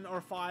 1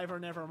 or 5 or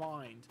never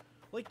mind.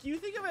 Like, you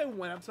think if I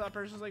went up to that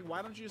person, like,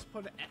 why don't you just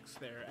put an X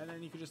there and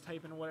then you could just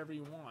type in whatever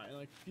you want? And,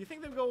 like, do you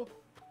think they'd go,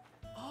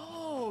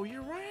 oh,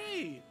 you're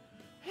right.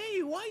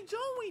 Hey, why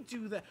don't we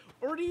do that?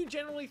 Or do you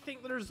generally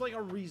think there's, like,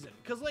 a reason?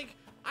 Because, like,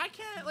 I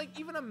can't, like,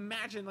 even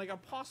imagine, like, a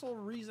possible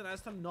reason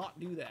as to not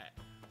do that.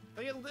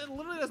 Like, it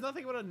literally does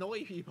nothing but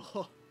annoy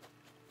people.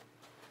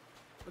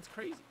 It's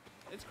crazy.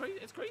 It's crazy.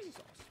 It's crazy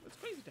sauce. It's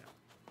crazy town.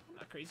 I'm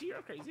not crazy.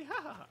 You're crazy.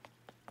 Ha ha ha.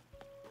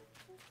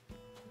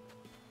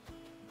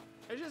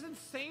 It's just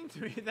insane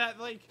to me that,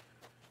 like,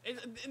 and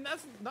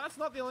that's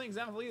not the only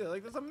example either.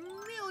 Like, there's a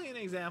million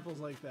examples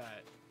like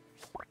that.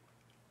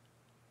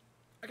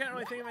 I can't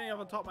really think of any off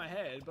the top of my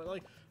head, but,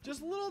 like,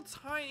 just little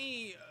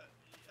tiny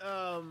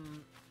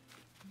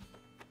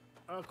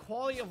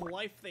quality of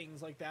life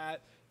things like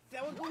that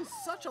that would go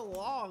such a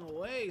long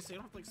way. So you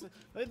don't have to,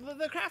 like,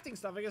 the crafting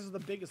stuff, I guess, is the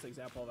biggest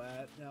example of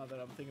that. Now that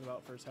I'm thinking about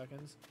it for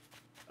seconds,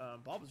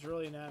 Bob is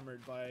really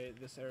enamored by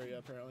this area.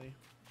 Apparently,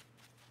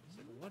 he's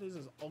like, what is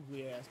this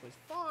ugly ass place?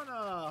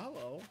 Fauna,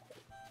 hello.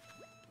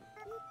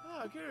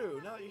 Ah,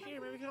 Guru, now that you're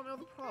here, maybe you can help me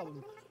with the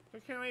problem. I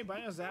can't really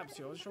buying a zap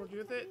seal. I wasn't sure what to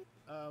do with it.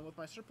 With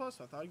my surplus,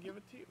 so I thought I'd give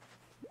it to you.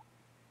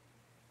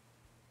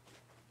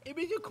 It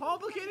made you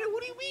complicated?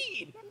 What do you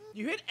mean?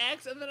 You hit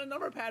X and then a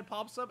number pad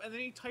pops up and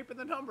then you type in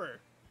the number.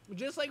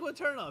 Just like with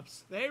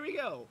turnips. There we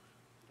go.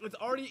 It's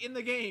already in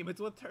the game. It's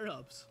with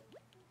turnips.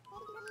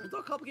 It's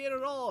not complicated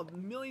at all.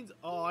 Millions.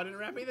 Oh, I didn't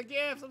wrap any of the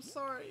gifts. I'm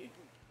sorry.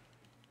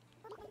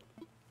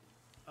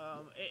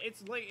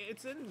 It's like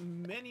it's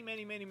in many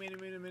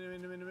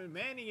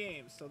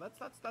games. So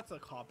that's a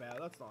cop out.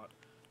 That's not.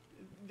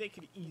 They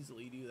could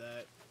easily do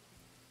that.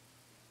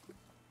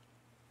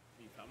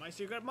 You found my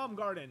secret mom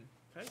garden.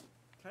 Okay.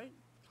 Okay.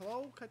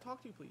 Hello. Can I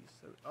talk to you, please?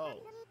 Oh.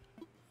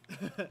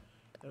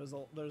 there's a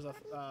oh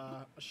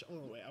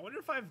wait. I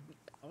wonder how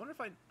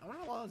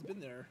long it's been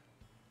there.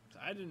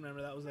 I didn't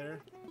remember that was there.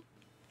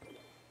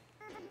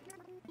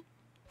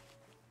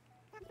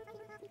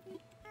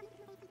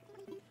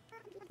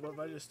 What if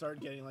I just start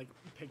getting like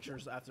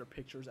pictures after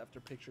pictures after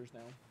pictures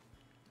now?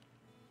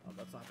 Oh,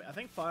 that's not bad. I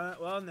think fun.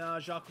 Well, no,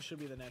 Jacques should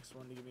be the next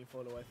one to give me a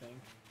photo, I think.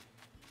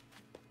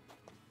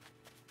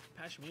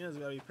 Pashmina's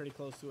gotta be pretty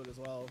close to it as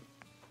well.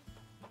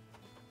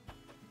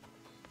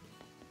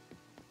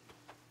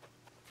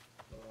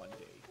 One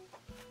day.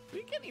 We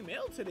didn't get any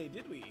mail today,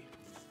 did we?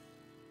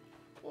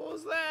 What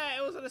was that?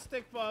 It wasn't a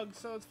stick bug,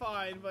 so it's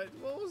fine, but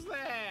what was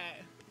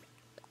that?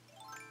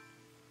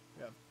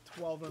 We have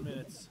 12 more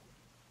minutes.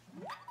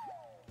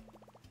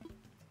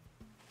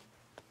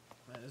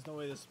 Man, there's no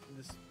way this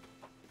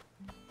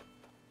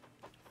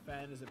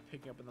fan isn't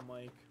picking up in the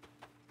mic.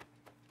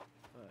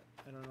 But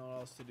I don't know what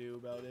else to do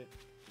about it.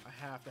 I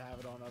have to have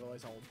it on,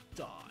 otherwise I'll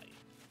die.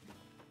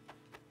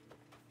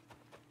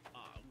 I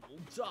will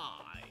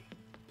die.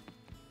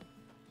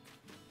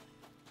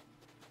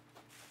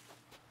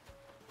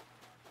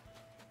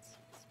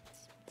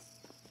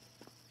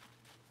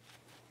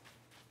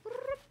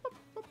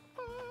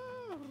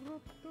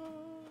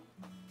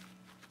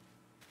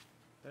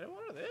 Did I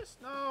want this?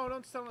 No,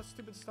 don't stand on that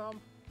stupid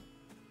stump.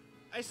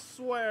 I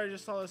swear I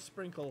just saw a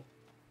sprinkle.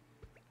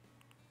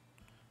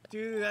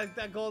 Dude,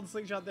 that golden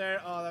slingshot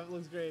there. Oh, that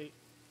looks great.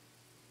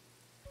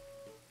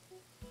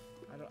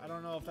 I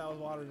don't know if that was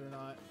watered or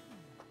not.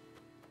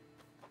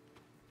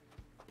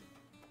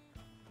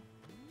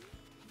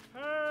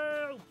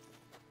 Help!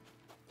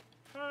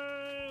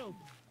 Help!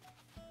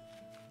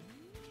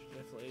 Should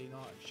definitely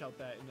not shout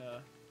that in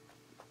the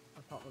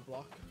apartment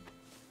block.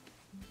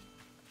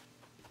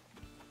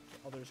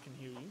 Others can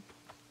hear you.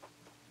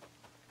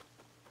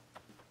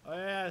 Oh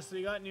yeah, so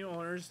we got new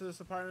owners to this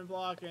apartment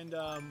block, and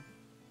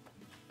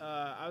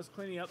I was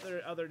cleaning up there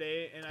the other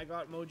day, and I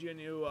got Moji a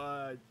new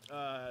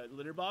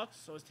litter box.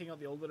 So I was taking out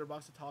the old litter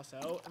box to toss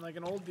out, and like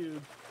an old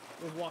dude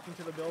was walking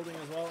to the building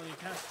as well, and he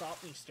kind of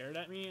stopped and he stared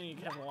at me, and he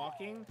kept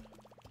walking,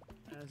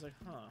 and I was like,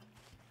 huh.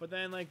 But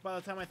then like by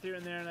the time I threw it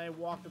in there and I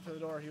walked up to the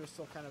door, he was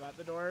still kind of at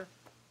the door.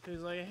 So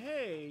he's like,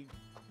 hey,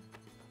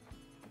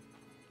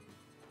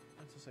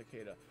 that's a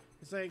cicada.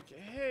 He's like,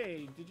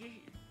 hey, do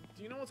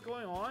you know what's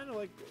going on?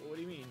 Like, what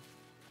do you mean?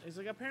 He's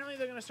like, apparently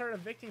they're gonna start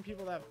evicting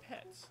people that have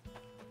pets.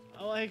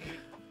 I'm like,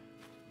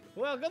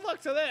 well, good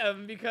luck to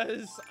them,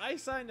 because I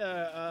signed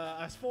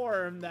a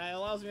form that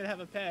allows me to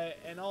have a pet,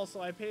 and also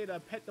I paid a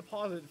pet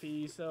deposit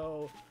fee.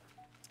 So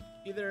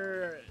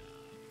either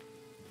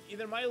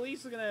my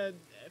lease is gonna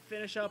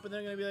finish up and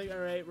they're gonna be like, all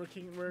right,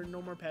 we're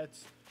no more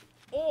pets,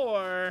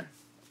 or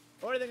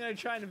they're gonna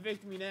try and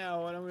evict me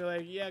now, and I'm gonna be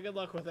like, yeah, good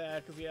luck with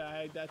that, because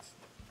yeah,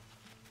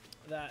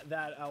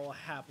 that I will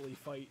happily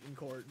fight in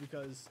court,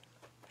 because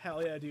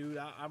hell yeah, dude,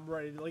 I'm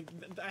ready to, like,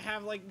 I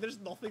have, like, there's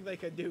nothing they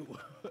can do.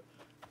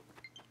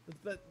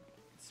 That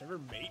server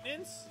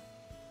maintenance?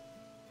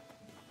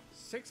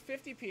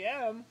 6:50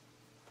 p.m.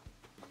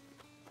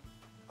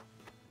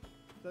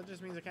 That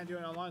just means I can't do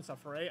any online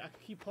stuff, right? I can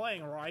keep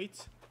playing,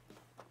 right?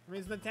 I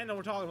mean, it's Nintendo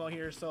we're talking about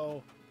here,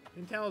 so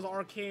Nintendo's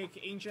archaic,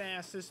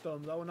 ancient-ass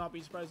systems. I would not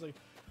be surprised, like,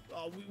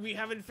 we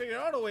haven't figured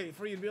out a way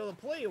for you to be able to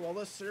play while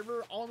the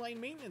server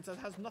online maintenance that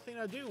has nothing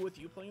to do with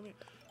you playing.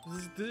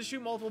 Does it shoot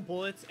multiple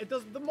bullets? It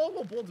does. The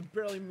multiple bullets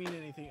barely mean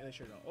anything. They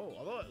sure don't. Oh,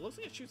 although it looks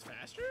like it shoots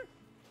faster.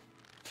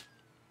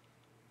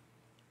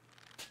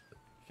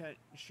 You can't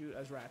shoot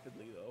as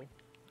rapidly though.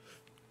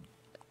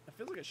 It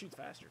feels like it shoots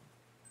faster.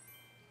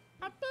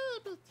 Oh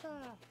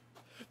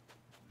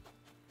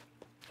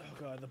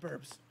god, the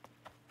burps.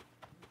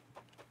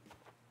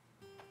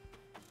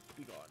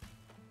 Be gone.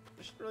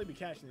 I should really be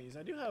catching these.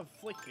 I do have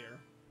Flick here.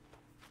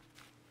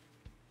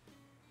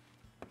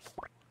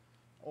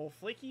 Oh,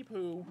 Flicky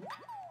poo.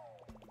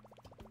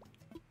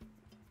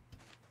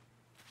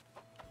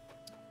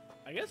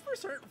 I guess for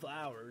certain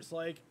flowers,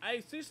 like,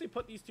 I seriously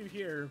put these two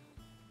here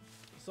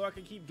so I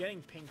can keep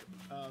getting pink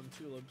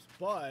tulips,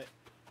 but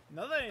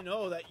Now that I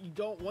know that you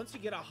don't, once you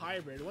get a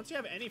hybrid, once you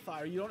have any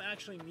flower, you don't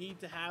actually need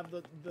to have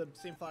the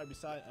same flower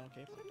beside.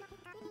 Okay.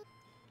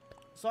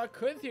 So I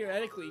could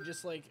theoretically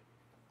just like,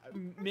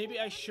 maybe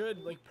I should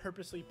like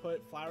purposely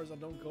put flowers that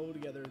don't go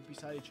together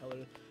beside each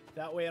other.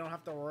 That way I don't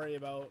have to worry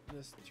about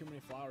this too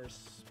many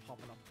flowers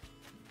popping up.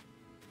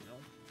 You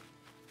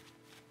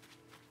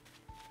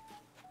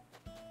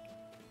know?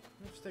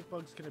 If stick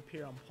bugs can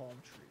appear on palm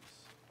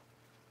trees.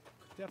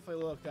 Could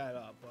definitely look that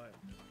up, but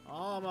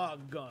I'm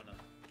not gonna.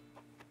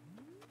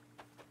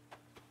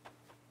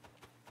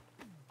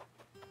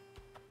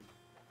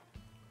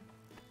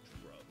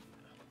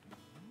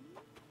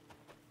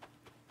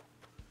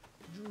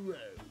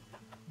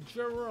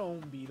 Jerome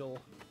beetle.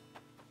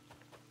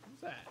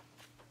 What's that?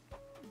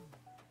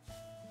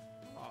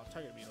 Oh,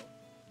 tiger beetle.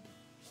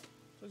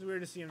 So it's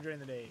weird to see them during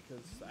the day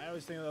because I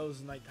always think of those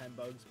as nighttime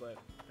bugs, but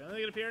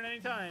apparently they can appear at any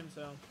time,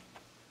 so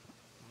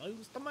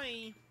news to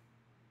me.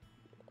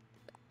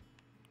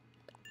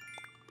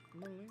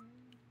 I'm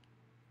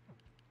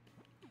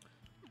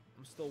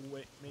still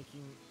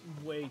making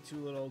way too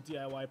little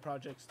DIY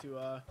projects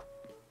to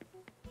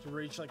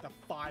reach like the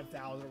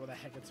 5,000 or what the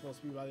heck it's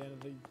supposed to be by the end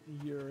of the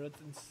year. That's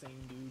insane,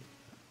 dude.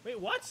 Wait,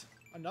 what?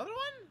 Another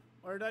one?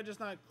 Or did I just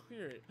not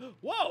clear it?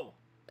 Whoa!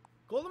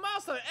 Golden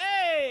milestone!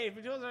 Hey! If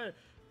your tools are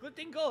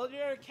glitting gold,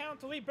 your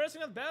account will be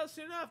bursting with bells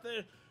soon enough.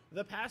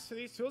 The paths to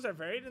these tools are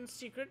varied and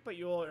secret, but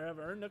you will have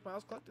earned Nook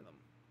Miles collecting them.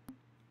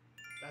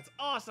 That's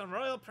awesome!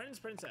 Royal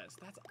Princess.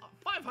 That's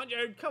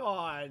 500! Come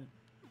on!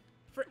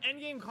 For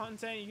endgame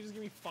content, you can just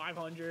give me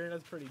 500.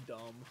 That's pretty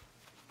dumb.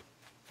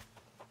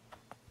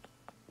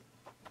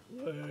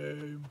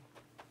 Lame.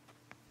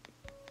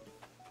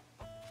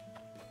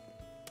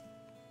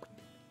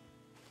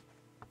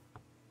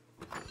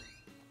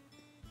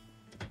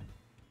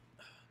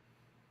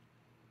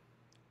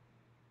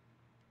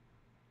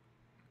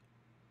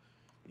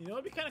 You know,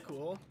 it'd be kind of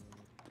cool.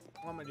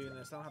 Why am I doing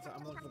this? I don't have to.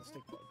 I'm looking for the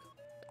stick bug.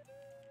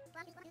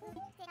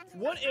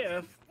 What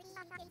if?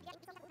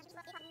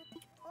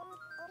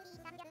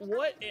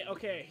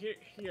 Okay,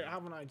 here. I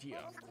have an idea.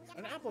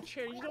 An apple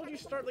cherry. You know, you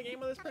start the game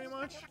with this pretty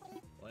much.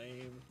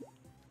 Lame.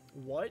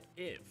 What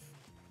if?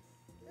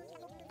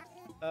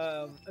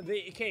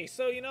 Okay,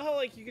 so you know how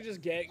like you could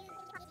just get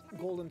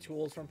golden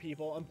tools from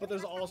people, but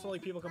there's also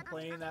like people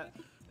complaining that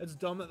it's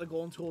dumb that the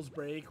golden tools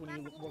break when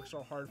you work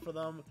so hard for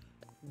them.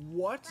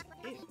 What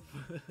if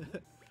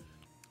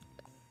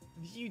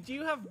you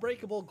do have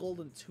breakable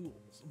golden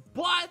tools,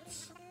 but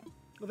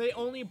they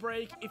only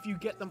break if you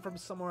get them from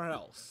somewhere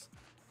else?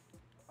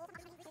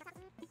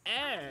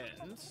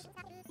 And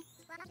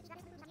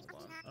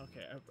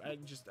okay,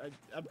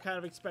 I'm kind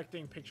of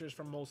expecting pictures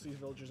from most of these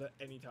villagers at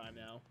any time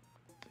now.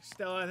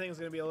 Still, I think it's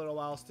gonna be a little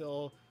while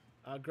still.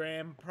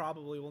 Graham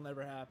probably will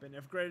never happen.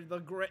 If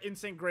the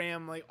instant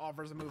Graham like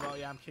offers a move out,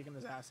 yeah, I'm kicking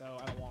his ass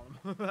out. I don't want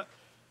him.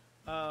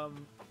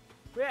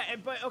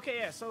 But okay,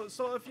 yeah. So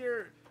if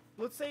you're,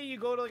 let's say you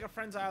go to like a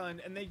friend's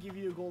island and they give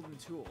you a golden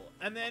tool,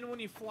 and then when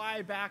you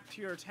fly back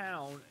to your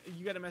town,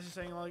 you get a message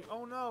saying like,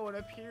 oh no, it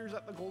appears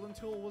that the golden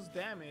tool was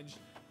damaged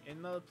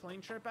in the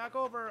plane trip back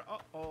over.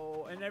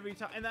 Uh-oh. And every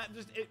time, and that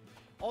just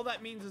all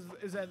that means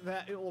is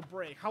that it will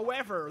break.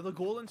 However, the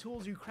golden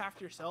tools you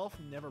craft yourself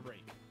never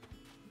break.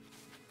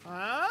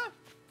 Huh?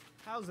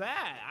 How's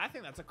that? I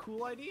think that's a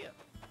cool idea.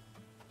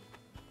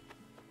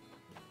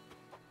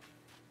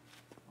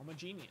 I'm a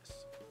genius.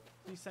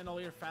 Please send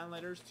all your fan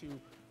letters to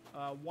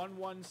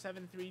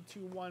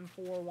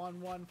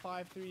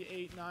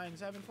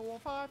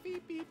 1173214115389745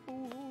 beep beep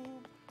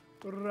boom.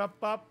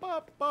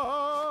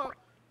 All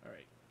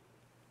right.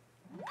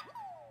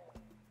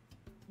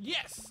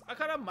 Yes, I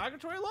caught a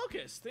migratory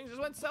locust. Things just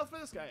went south for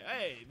this guy.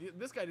 Hey,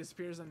 this guy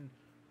disappears in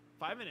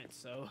 5 minutes.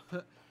 So,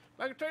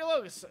 migratory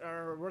locusts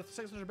are worth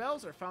 600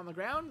 bells. They're found on the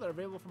ground. They're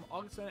available from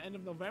August to the end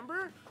of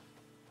November.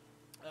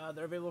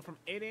 They're available from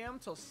 8 a.m.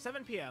 till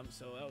 7 p.m.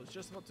 So that was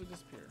just about to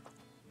disappear.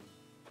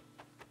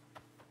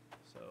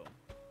 So,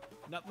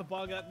 not the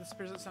bug that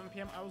disappears at 7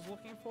 p.m. I was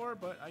looking for,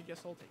 but I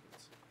guess I'll take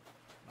it.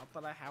 Not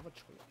that I have a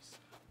choice.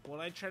 Would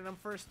I trade them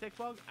for a stick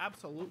bug?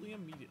 Absolutely,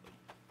 immediately.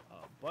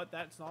 But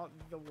that's not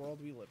the world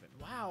we live in.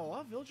 Wow, a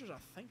lot of villagers are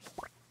thinking.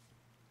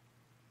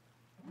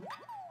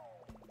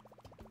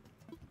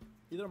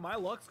 Either my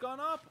luck's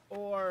gone up,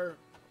 or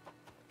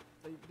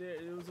it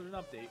was an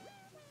update.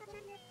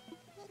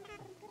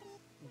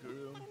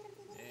 Guru.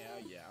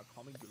 Yeah,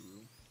 call me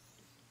Guru.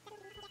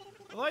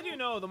 Well, I do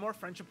know the more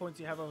friendship points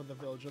you have with the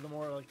villager, the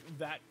more like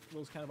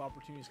those kind of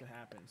opportunities can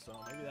happen. So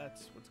maybe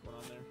that's what's going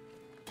on there.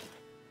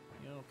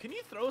 You know, can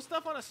you throw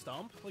stuff on a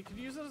stump? Like, could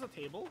you use it as a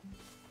table?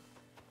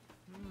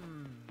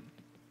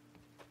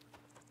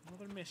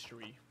 Another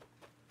mystery.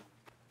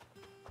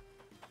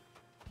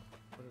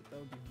 But that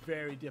would be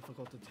very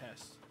difficult to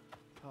test.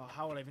 Oh,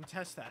 how would I even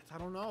test that? I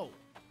don't know.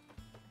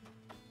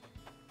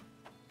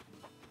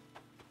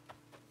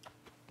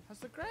 Has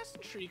the grass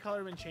and tree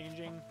color been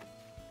changing?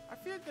 I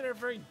feel like they're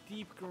very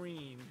deep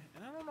green.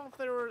 And I don't know if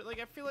they were, like,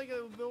 I feel like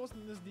it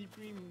wasn't this deep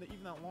green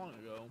even that long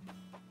ago.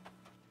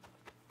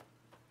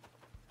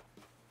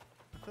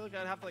 I feel like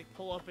I'd have to like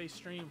pull up a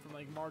stream from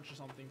like March or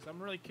something. So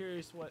I'm really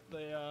curious what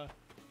they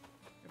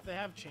if they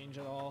have changed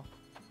at all.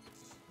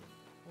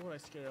 What would I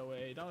scare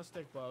away? Not a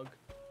stick bug.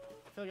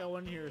 I feel like I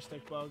wouldn't hear a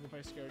stick bug if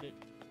I scared it.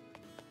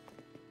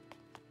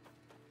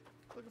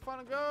 Click a fun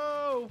and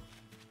go!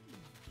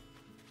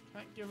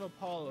 Can't give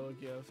Apollo a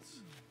gift.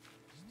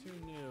 It's too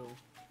new.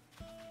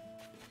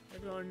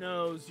 Everyone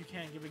knows you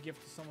can't give a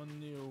gift to someone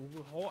new.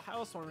 Whole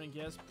housewarming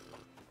gifts.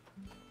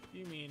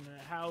 You mean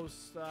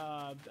house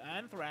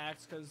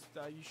anthrax? Because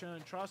you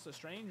shouldn't trust a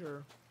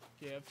stranger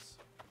gifts.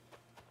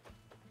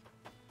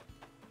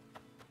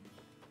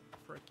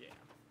 Frick yeah.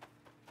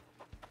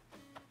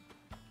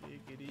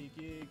 Giggity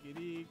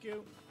giggity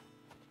goo.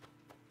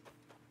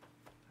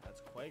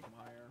 That's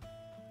Quagmire.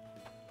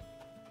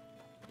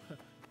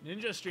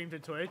 Ninja streamed to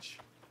Twitch.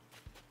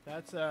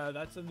 That's a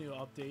new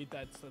update.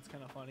 That's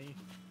kind of funny.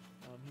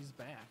 He's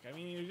back. I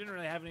mean, he didn't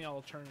really have any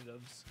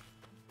alternatives.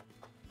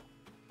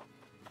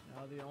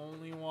 Now the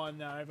only one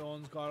that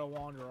everyone's got to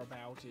wonder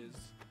about is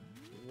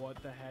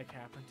what the heck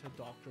happened to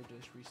Dr.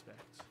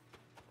 Disrespect.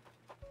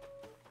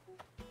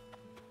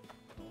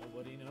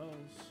 Nobody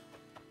knows.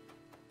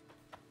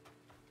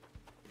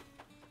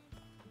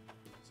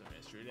 It's a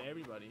mystery to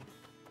everybody,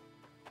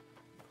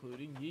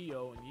 including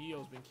Yeo, and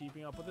Yeo's been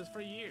keeping up with this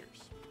for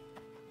years.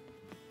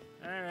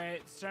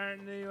 Alright,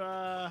 starting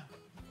to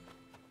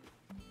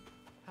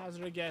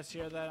hazard a guess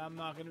here that I'm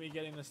not going to be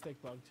getting the stick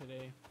bug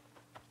today.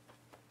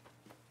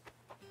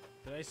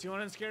 Did I see one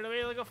and scared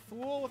away like a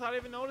fool without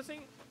even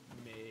noticing?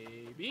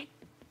 Maybe.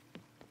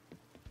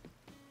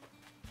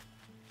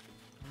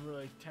 I'm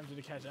really tempted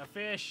to catch that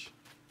fish.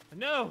 But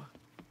no!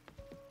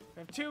 I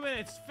have 2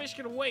 minutes. Fish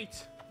can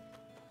wait.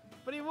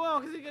 But he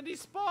won't because he's going to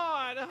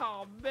despawn.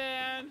 Oh,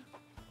 man.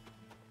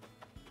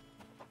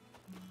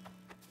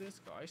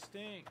 This guy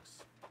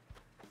stinks.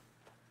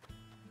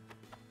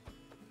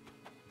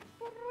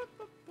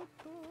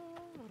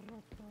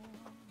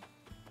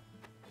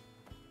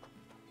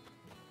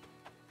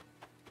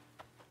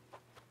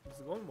 Is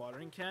the golden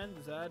watering can?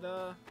 Is that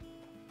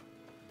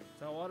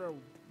water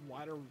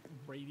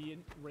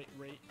radiant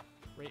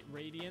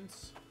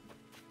radiance?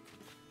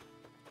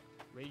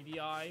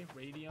 Radii,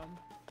 radium,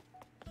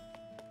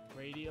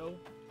 radio.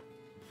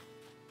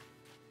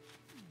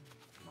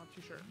 Not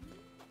too sure.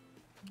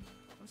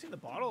 I've seen the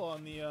bottle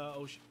on the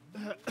ocean.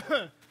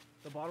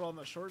 The bottle on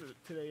the shore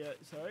today yet.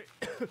 Sorry.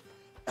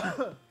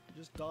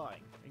 Just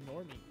dying.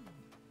 Ignore me.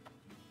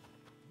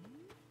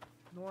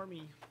 Ignore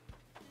me.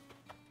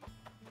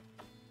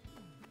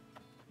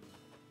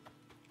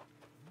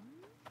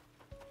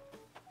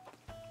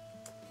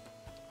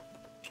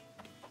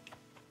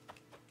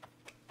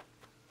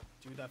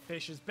 Dude, that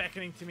fish is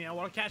beckoning to me. I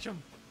want to catch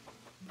him.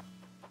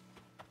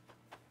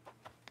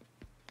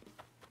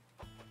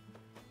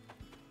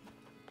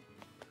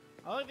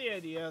 I like the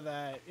idea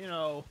that, you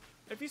know,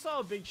 if you saw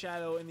a big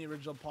shadow in the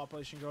original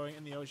population growing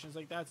in the oceans,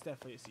 like, that's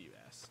definitely a sea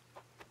bass.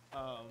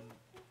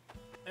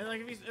 And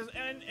like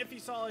if you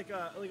saw like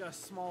a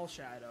small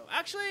shadow,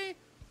 actually,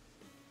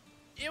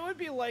 it would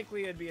be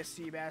likely it'd be a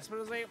sea bass. But it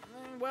was like,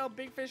 well,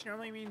 big fish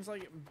normally means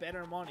like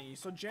better money,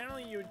 so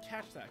generally you would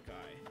catch that guy.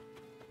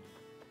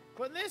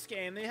 But in this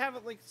game, they have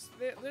it like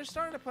they're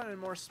starting to put in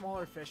more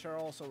smaller fish are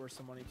also worth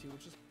some money too,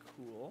 which is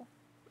cool.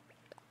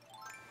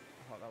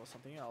 I thought that was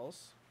something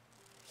else.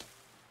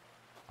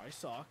 I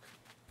suck.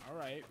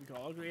 Alright, we can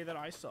all agree that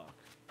I suck.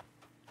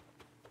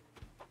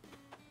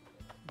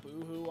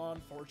 Boo-hoo,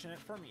 unfortunate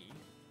for me.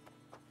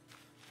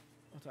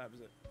 What time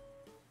is it?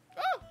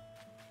 Oh!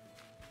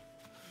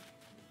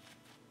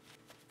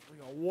 We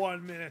got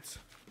 1 minute.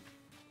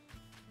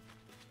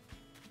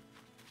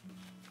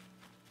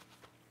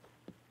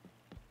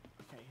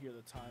 I can't hear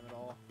the time at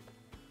all.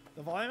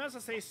 The volume has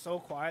to stay so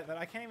quiet that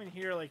I can't even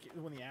hear like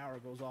when the hour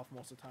goes off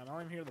most of the time. I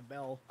don't even hear the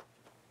bell.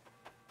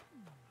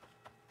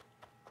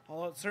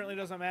 Although it certainly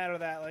doesn't matter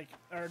that, like,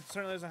 or it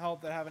certainly doesn't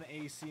help that I have an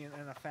AC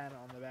and a fan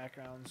on the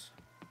backgrounds.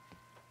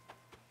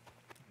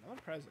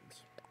 Another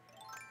present.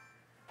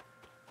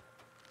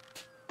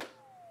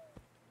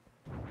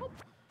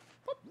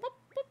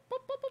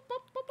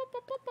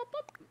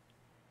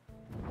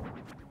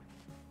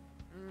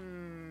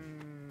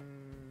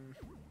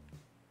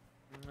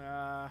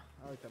 I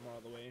like that more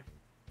all the way.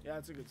 Yeah,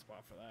 it's a good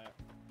spot for that.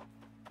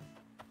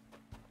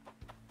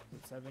 Is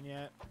it 7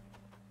 yet?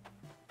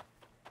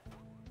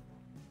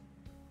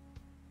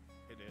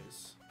 It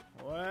is.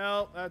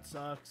 Well, that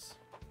sucks.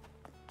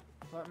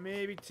 But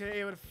maybe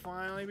today would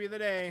finally be the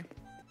day.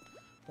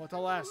 But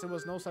alas, there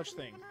was no such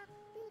thing.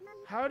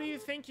 How do you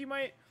think you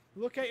might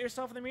look at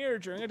yourself in the mirror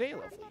during a day,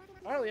 Lovely?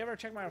 I hardly ever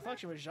check my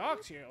reflection with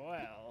Jacques here.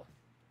 Well,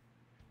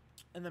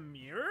 in the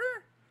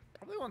mirror?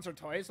 Probably once or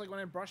twice, like when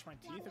I brush my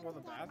teeth or go to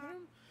the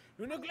bathroom.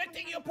 You're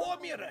neglecting your poor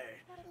mirror.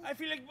 I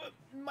feel like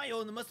my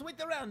own must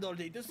wait around all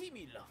day to see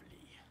me,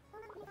 Lovely.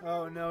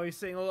 Oh no, he's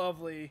saying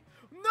Lovely.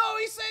 No,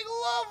 he's saying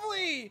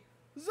Lovely!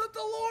 The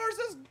Dolores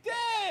is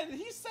dead!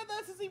 He said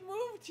that since he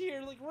moved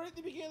here, like right at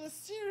the beginning of the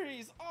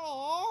series.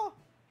 Aww.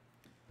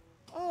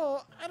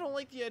 Oh, I don't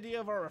like the idea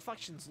of our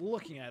reflections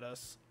looking at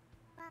us.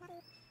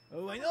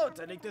 Oh, I know it.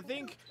 I like to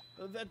think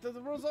that the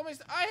world's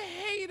almost. I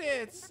hate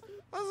it.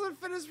 Doesn't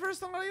fit his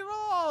personality at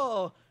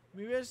all.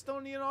 Maybe I just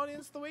don't need an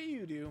audience the way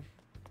you do.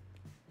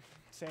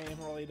 Same,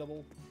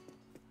 relatable.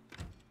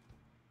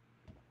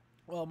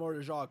 Well, more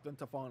to Jacques than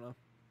to Fauna.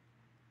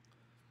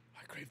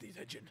 I crave the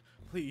attention.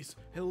 Please,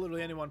 hit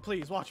literally anyone.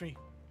 Please, watch me.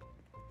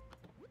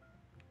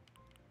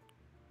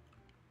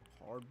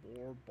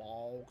 Cardboard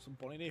box,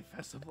 Bunny Day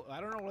Festival.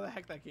 I don't know where the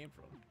heck that came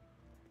from.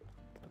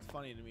 That's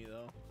funny to me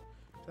though.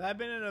 Could that have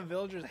been in a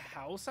villager's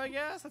house, I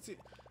guess? Let's see.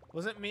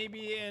 Was it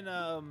maybe in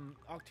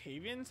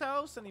Octavian's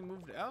house and he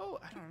moved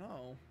out? I don't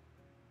know.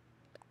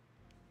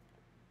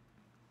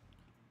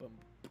 Boom,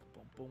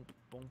 boom, boom,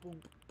 boom,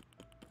 boom.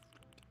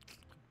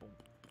 Boom,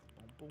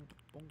 boom, boom,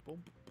 boom,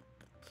 boom.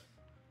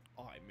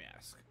 Eye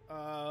mask.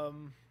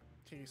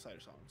 Taking Slider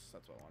songs.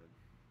 That's what I wanted.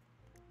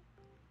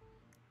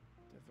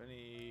 If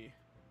any.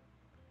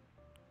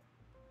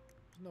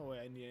 There's no way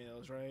I need any of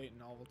those, right?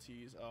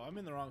 Novelties. Oh, I'm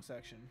in the wrong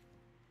section.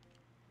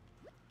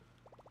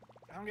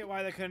 I don't get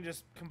why they couldn't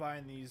just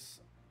combine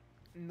these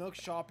Nook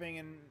shopping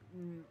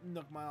and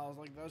Nook miles.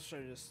 Like those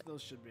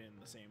should be in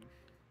the same.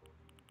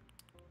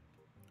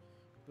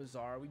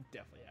 Bizarre. We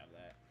definitely have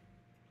that.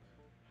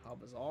 How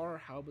bizarre?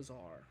 How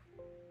bizarre.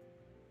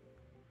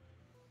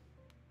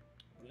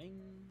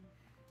 Bling.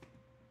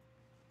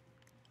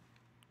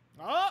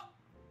 Oh!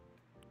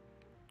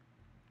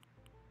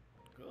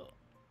 Cool.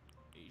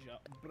 Asia.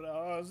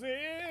 Brazil.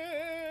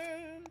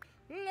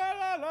 La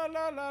la la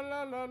la la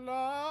la la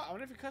la. I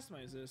wonder if you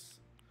customize this.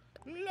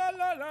 La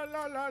la la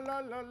la la la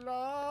la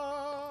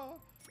la.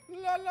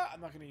 La la.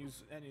 I'm not gonna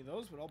use any of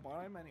those, but I'll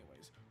buy them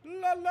anyways.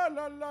 La la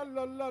la la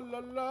la la la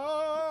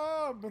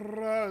la.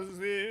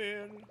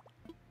 Brazil.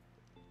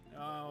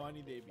 Oh, I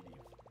need the ABD.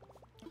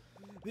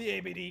 The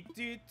ABD.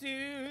 Do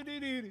do do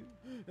do do.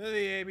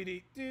 The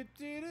ABD. Do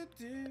do do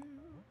do.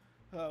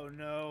 Oh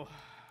no.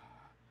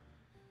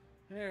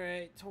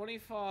 Alright,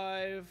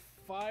 25,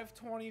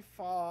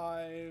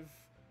 525,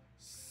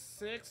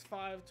 6,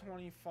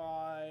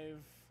 525,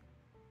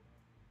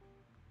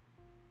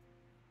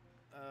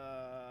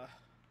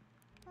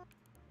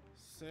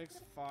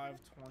 6,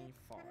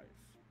 525.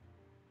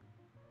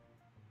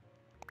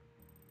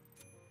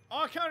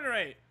 Oh, counter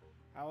rate!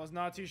 I was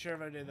not too sure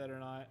if I did that or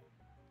not.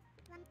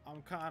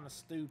 I'm kind of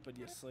stupid,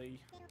 you see.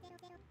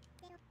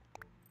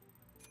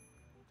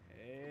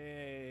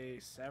 Hey,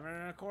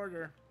 7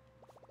 1/4.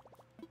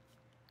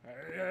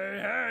 Hey, hey,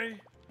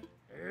 hey!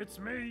 It's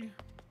me!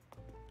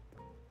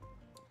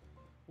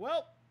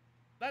 Well,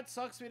 that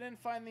sucks we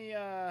didn't find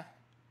the,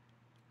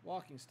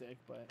 walking stick,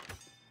 but...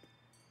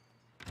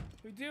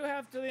 we do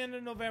have till the end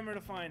of November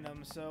to find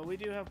them, so we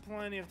do have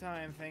plenty of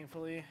time,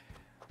 thankfully.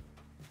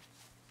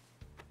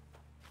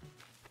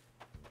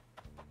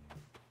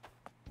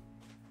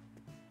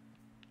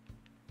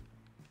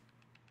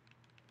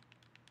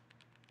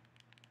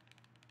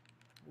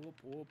 Whoop,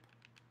 whoop.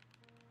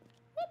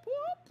 Whoop,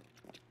 whoop!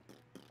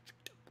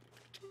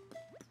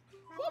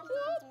 Whoop,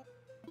 whoop.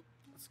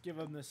 Let's give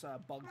him this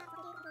bug,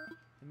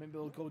 and maybe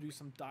we'll go do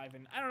some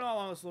diving. I don't know how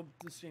long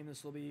this stream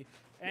will be,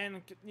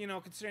 and you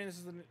know, considering this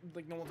is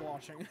like no one's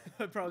watching,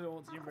 I probably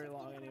won't stream very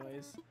long,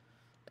 anyways.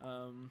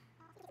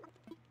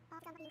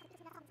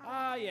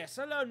 Yes,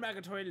 hello,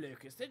 migratory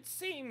locust. It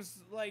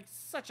seems like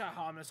such a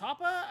harmless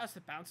hopper as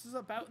it bounces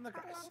about in the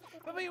grass.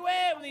 But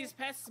beware, when these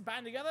pests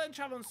band together and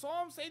travel in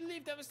swarms, they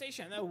leave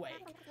devastation in their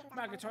wake.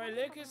 Migratory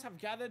locusts have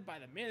gathered by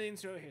the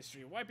millions throughout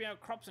history, wiping out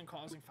crops and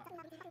causing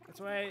famine. That's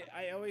why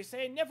I always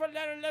say, never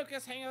let a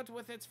locust hang out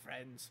with its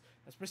friends.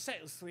 That's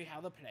precisely how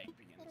the plague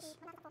begins.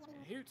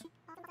 Hoot.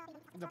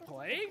 The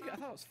plague? I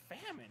thought it was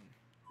famine.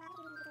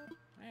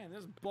 Man,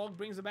 this bug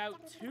brings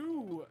about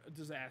 2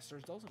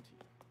 disasters, doesn't he?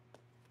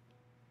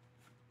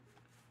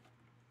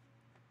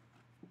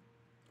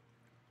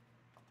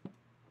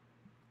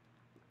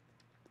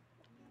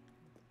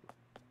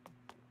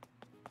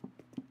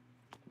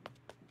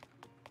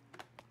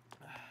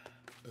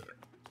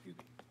 Excuse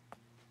me.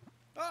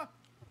 Ah!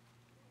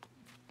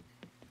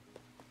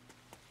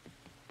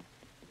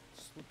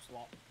 Slip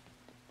slop.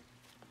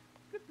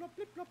 Blip blop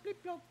blip blop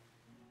blip blop.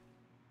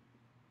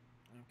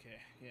 Okay,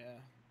 yeah.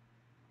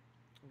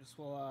 I guess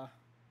we'll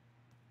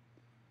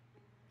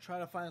try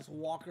to find this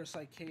Walker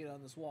Cicada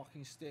on this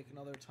walking stick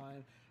another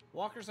time.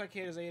 Walker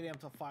Cicada is 8 AM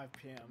till 5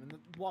 PM, and the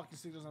walking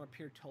stick doesn't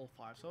appear till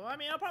 5. So I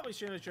mean, I'll probably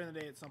stream this during the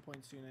day at some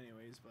point soon,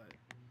 anyways. But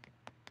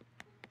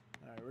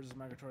all right, where's this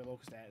migratory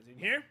locust at? Is he in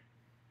here?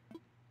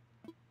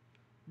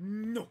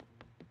 No.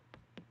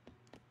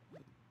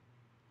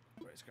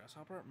 Where's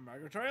grasshopper?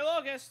 Migratory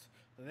locust.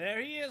 There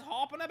he is,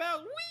 hopping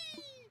about.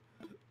 Whee!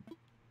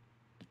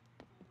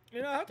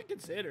 You know, I have to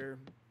consider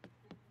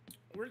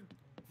we're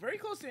very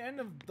close to the end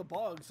of the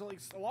bug, so like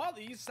a lot of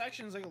these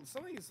sections, like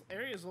some of these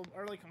areas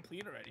are like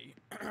complete already.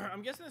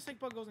 I'm guessing the snake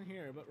bug goes in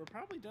here, but we're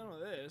probably done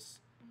with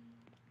this,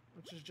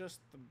 which is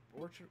just the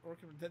orchid,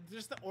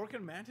 just the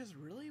orchid mantis.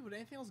 Really? Would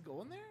anything else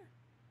go in there?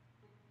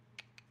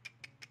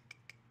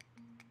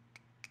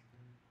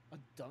 A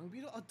dung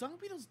beetle? A dung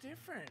beetle's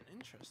different.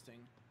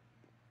 Interesting.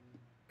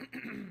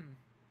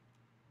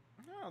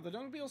 No, the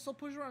dung beetle still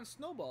pushes around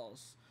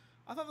snowballs.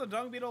 I thought the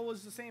dung beetle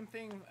was the same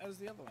thing as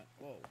the other one.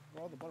 Whoa,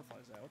 where are all the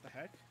butterflies at? What the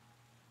heck?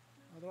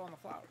 Oh, they're on the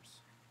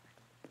flowers.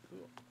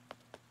 Cool.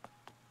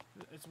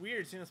 It's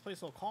weird seeing this place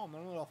so calm.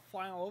 They're all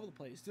flying all over the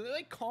place. Do they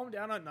like calm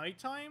down at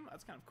nighttime?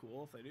 That's kind of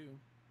cool if they do.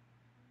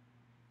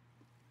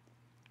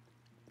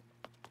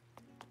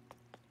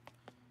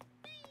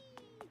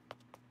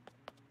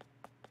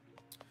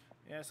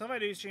 Yeah, so if I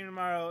do stream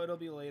tomorrow, it'll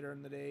be later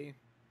in the day.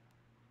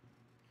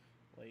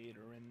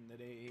 Later in the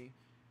day.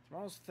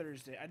 Tomorrow's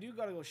Thursday. I do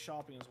gotta go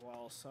shopping as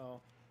well,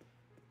 so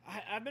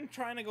I've been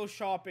trying to go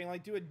shopping,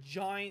 like do a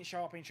giant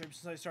shopping trip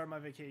since I started my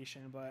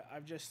vacation, but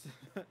I've just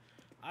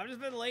I've just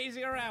been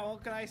lazing around.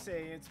 What can I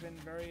say? It's been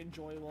very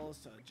enjoyable.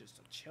 It's just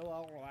a chill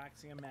out,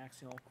 relaxing, and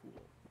maxing, all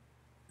cool.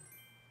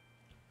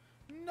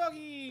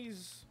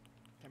 Nuggies.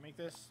 Can I make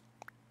this?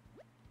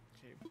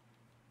 Okay.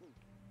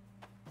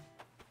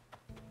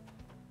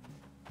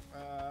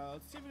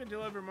 Let's see if we can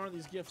deliver more of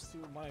these gifts to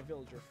my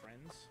villager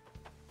friends.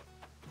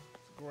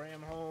 It's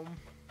Graham home.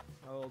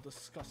 A little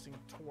disgusting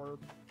twerp.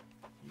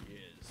 He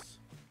is.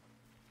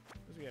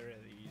 Let's get rid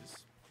of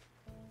these.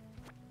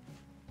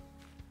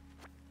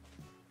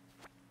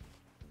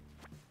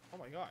 Oh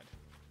my god.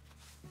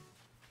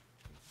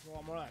 There's a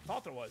lot more than I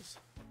thought there was.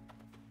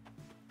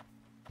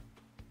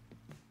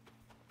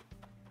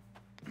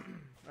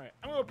 Alright,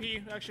 I'm gonna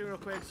pee actually real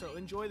quick, so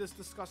enjoy this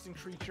disgusting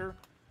creature.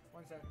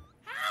 One second.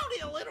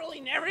 Howdy,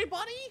 literally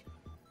everybody?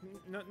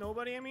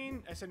 Nobody, I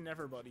mean? I said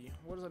neverbody.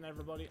 What is a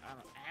neverbody? I don't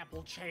know.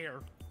 Apple chair.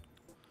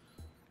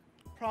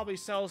 Probably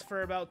sells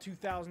for about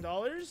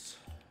 $2,000.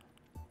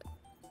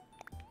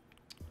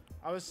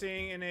 I was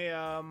seeing in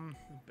a,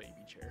 baby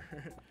chair.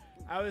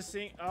 I was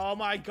seeing, oh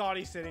my god,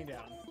 he's sitting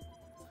down.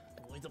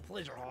 Well, it's a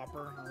pleasure,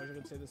 Hopper. I wish I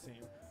could say the same.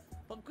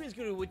 But Quiz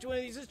Guru, which one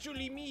of these is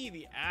truly me?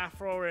 The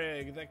Afro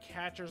rig, the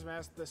catcher's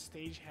mask, the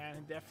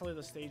stagehand, definitely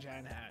the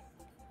stagehand hat.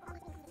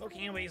 Okay,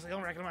 anyways, I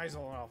don't recognize it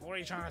enough. What are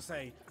you trying to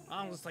say?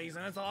 I'm just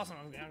teasing. It's awesome.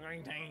 I'm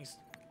getting taste.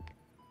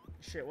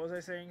 Shit, what was I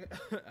saying?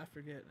 I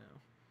forget now.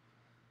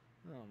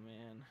 Oh,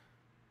 man.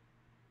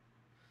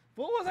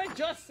 What was I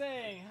just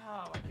saying?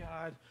 Oh, my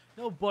God.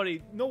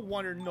 No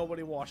wonder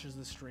nobody watches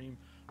this stream.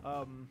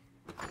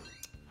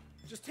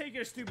 Just take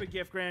your stupid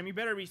gift, Graham. You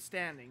better be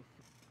standing.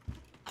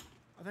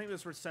 I think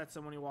this resets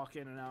them when you walk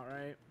in and out,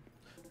 right?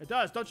 It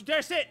does. Don't you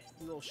dare sit,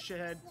 you little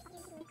shithead.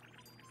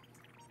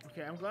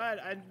 Okay, I'm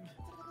glad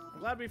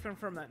we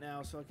confirmed that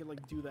now, so I could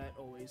like do that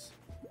always.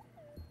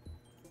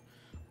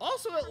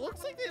 Also, it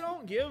looks like they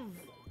don't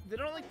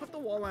like put the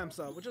wall lamps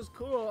up, which is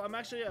cool. I'm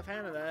actually a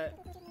fan of that.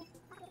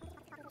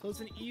 So it's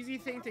an easy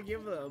thing to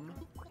give them.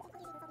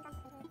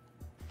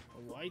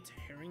 A white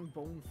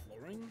herringbone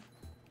flooring?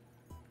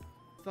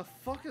 The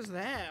fuck is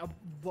that? A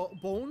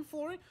bone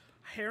flooring?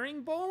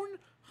 Herringbone?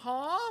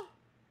 Huh?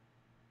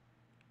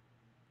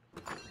 I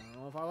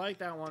don't know if I like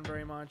that one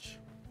very much.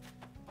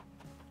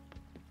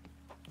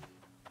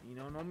 You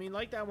know me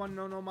like that one,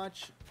 no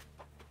much.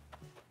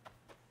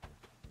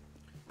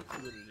 See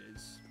what it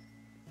is.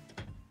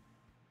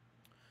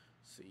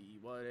 See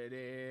what it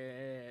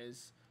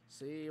is.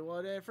 See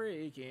what it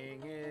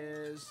freaking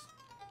is.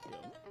 Yo.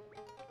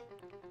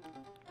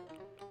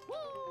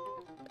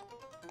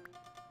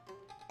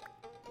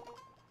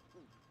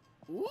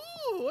 Woo!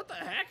 Ooh, what the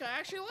heck? I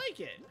actually like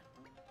it.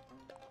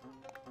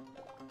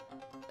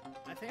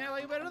 I think I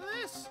like it better than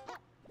this.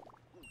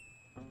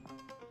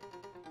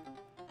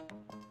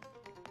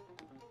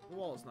 The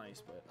wall is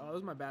nice, but oh, this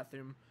is my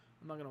bathroom.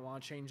 I'm not gonna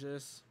want to change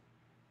this.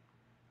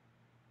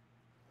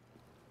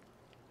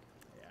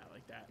 Yeah, I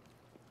like that.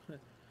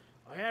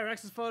 Oh yeah,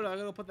 Rex's photo. I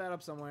gotta put that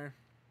up somewhere.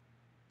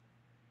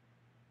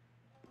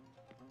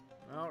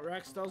 Well,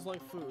 Rex does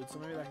like food, so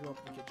maybe that can go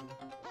up in the kitchen.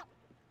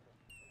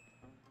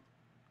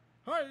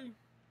 Hi.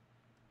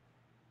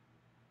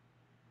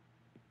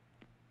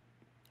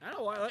 I don't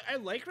know why. I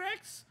like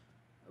Rex,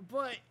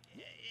 but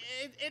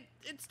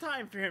it's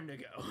time for him to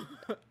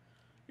go.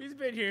 He's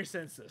been here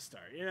since the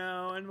start, you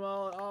know, and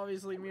well,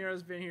 obviously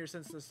Mira's been here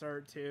since the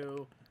start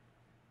too.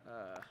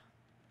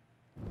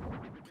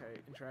 Okay,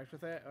 interact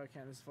with that. Oh, I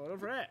can't. This photo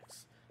of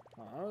Rex.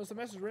 Oh, there's a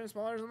message written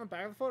smaller on the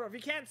back of the photo. If you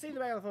can't see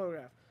the back of the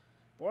photograph,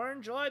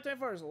 born July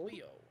 21st,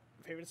 Leo.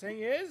 Favorite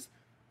saying is,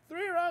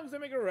 3 wrongs don't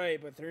make a right,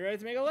 but 3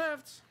 rights make a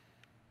left.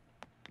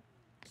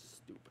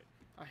 Stupid.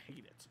 I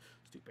hate it.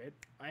 Stupid.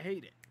 I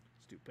hate it.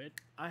 Stupid.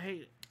 I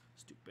hate it.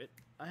 Stupid.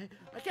 I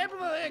can't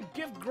believe that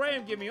gift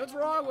Graham gave me. What's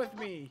wrong with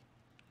me?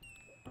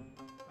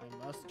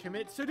 I must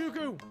commit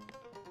Sudoku.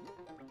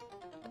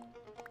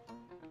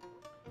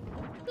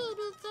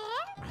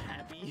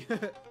 Happy.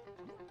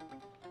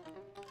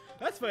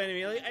 That's funny to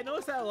me. Like, I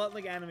noticed that a lot in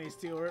like animes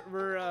too,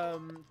 where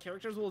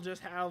characters will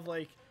just have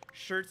like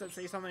shirts that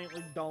say something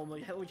like dumb,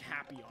 like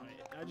happy on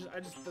it. I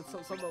just that's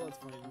something that's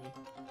funny to me.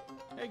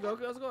 Hey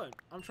Goku, how's it going?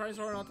 I'm trying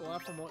so hard not to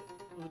laugh from what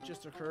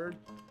just occurred.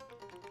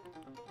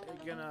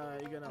 You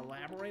gonna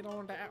elaborate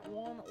on that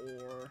one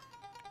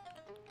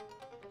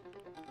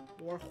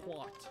or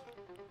what?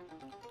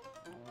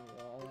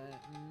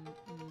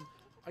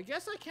 I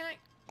guess I can't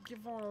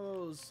give one of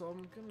those, so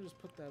I'm gonna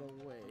just put that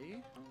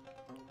away.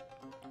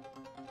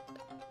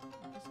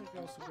 I guess I can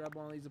also grab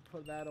one of these and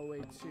put that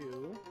away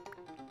too.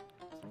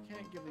 So I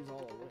can't give these all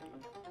away.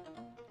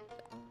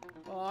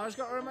 Oh, I just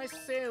got rid of my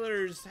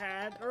sailor's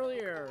hat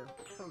earlier.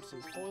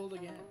 Curses, foiled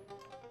again.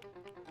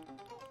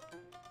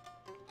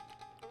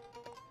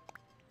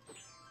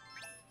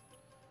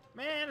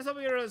 Man, let's hope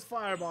we get rid of this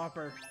flyer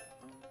bopper.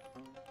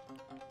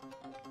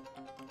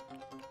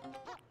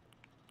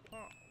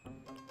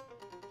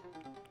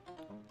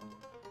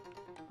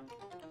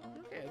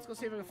 Okay, let's go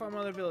see if we can find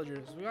other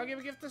villagers. We gotta give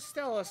a gift to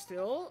Stella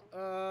still.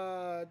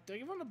 Did I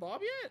give one to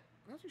Bob yet?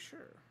 I'm not too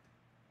sure.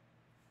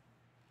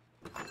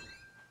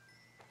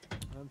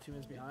 I'm 2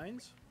 minutes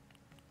behind.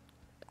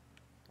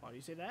 Why do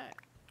you say that?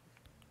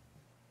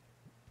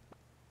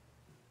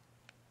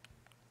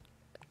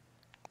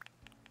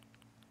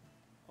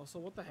 Also,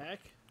 what the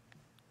heck?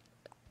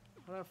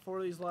 I have 4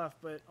 of these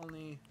left, but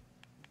only...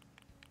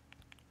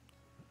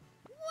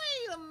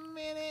 Wait a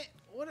minute!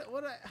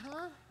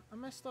 Huh? I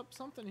messed up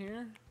something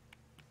here.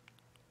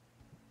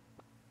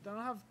 Don't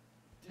I have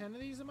 10 of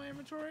these in my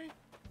inventory?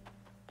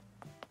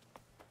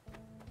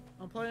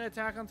 I'm playing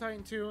Attack on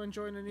Titan 2 and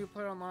joined a new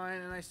player online,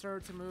 and I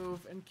started to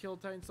move and kill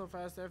Titan so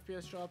fast the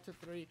FPS dropped to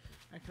 3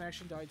 and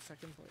connection died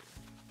seconds later.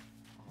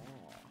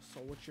 Oh,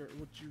 so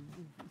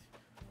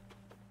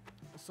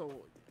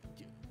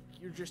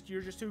you're just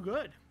too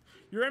good.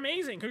 You're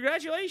amazing.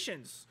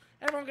 Congratulations.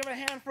 Everyone give a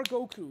hand for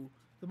Goku,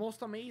 the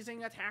most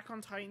amazing Attack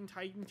on Titan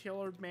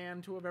tailored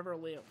man to have ever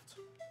lived.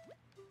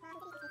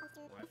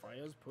 Wi-Fi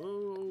is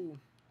poo.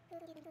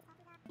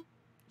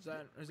 Is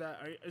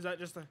that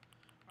just a...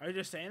 Are you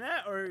just saying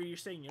that, or are you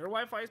saying your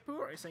Wi-Fi is poo,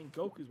 or are you saying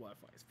Goku's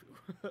Wi-Fi is poo?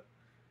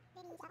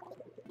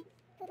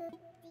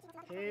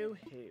 Hoo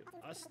hoo.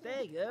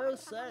 Ostego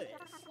service.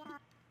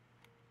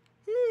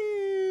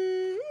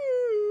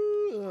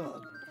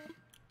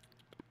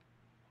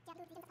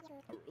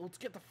 Let's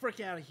get the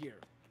frick out of here.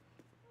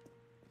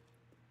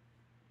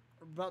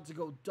 We're about to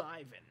go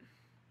diving.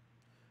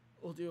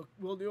 We'll do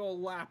a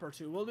lap or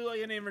two. We'll do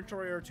like an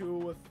inventory or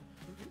two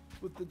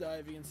with the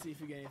diving and see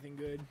if we get anything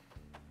good.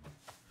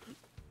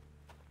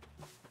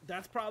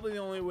 That's probably the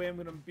only way I'm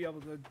gonna be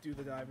able to do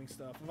the diving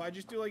stuff. If I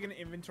just do like an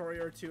inventory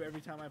or two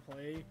every time I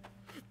play,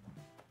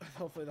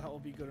 hopefully that will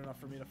be good enough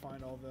for me to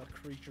find all the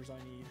creatures I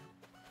need.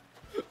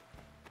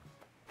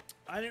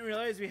 I didn't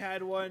realize we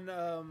had one.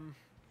 I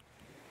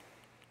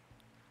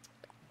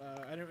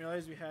didn't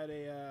realize we had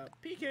a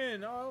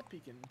pecan. Oh,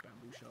 pecan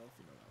bamboo shelf.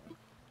 You know that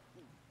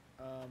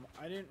one.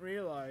 I didn't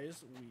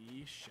realize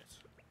we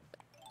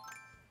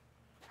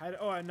had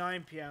at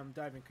 9 p.m.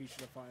 diving creature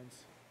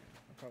defines.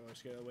 I probably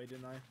scared away,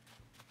 didn't I?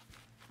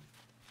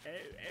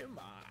 Oh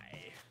my.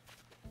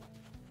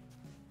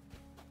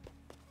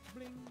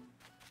 Bling.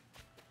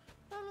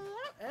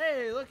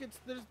 Hey, look,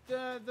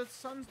 the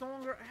sun's no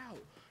longer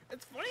out.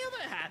 It's funny how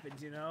that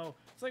happens, you know?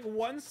 It's like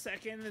 1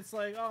 second, it's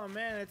like, oh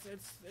man,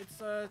 it's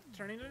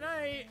turning to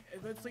night.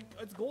 It's like,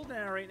 it's golden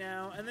hour right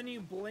now, and then you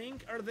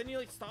blink, or then you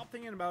like stop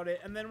thinking about it,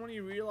 and then when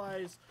you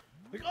realize,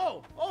 like,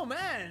 oh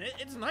man,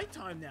 it's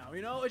nighttime now,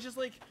 you know? It's just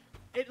like,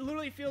 it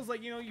literally feels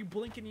like, you know, you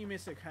blink and you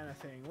miss it kind of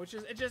thing, which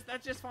is,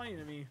 that's just funny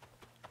to me.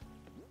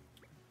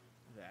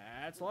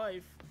 That's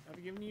life. Have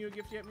I given you a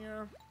gift yet,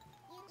 Mira?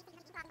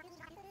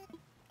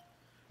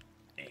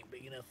 Ain't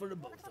big enough for the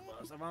both of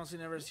us. I've honestly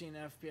never seen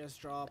FPS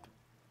drop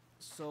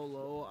so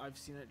low. I've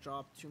seen it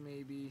drop to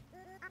maybe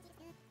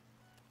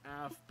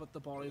F, but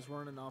the bodies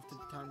weren't enough to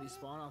time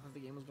despawn. I thought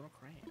the game was gonna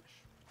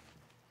crash.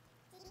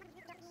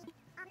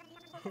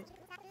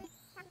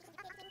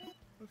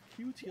 A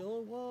cute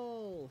yellow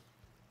wall.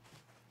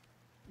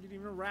 You didn't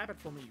even wrap it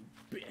for me, you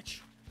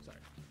bitch. Sorry.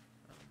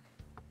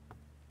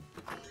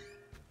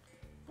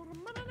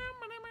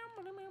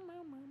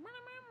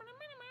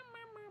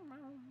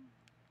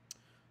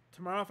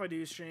 Tomorrow if I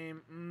do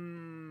stream,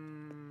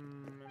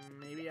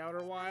 maybe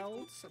Outer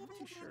Wilds? I'm not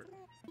too sure.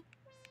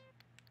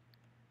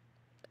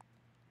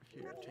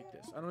 Here, take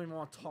this. I don't even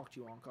want to talk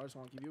to you, Uncle. I just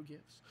want to give you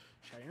gifts.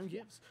 Share your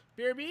gifts.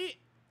 BRB,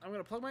 I'm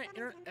going to plug my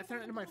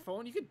Ethernet into my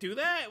phone. You could do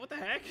that? What the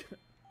heck?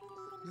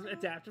 There's an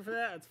adapter for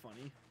that? That's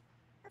funny.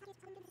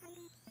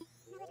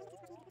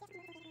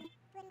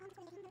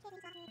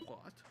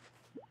 What?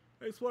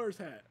 Explorer's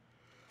hat.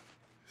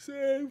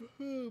 Same.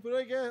 But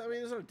I guess, I mean,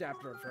 there's an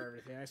adapter for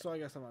everything. So I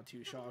guess I'm not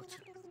too shocked.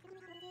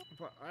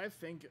 But I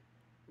think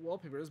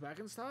wallpaper is back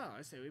in style.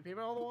 I say we paper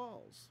all the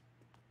walls.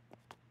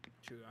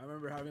 True. I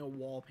remember having a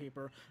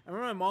wallpaper. I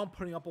remember my mom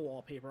putting up a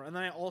wallpaper, and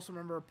then I also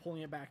remember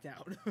pulling it back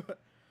down.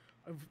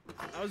 I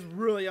was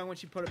really young when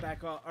she put it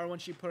back up, or when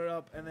she put it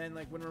up, and then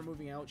like when we were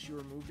moving out, she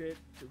removed it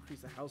to increase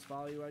the house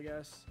value, I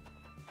guess.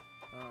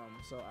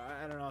 So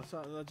I don't know.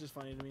 So that's just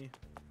funny to me.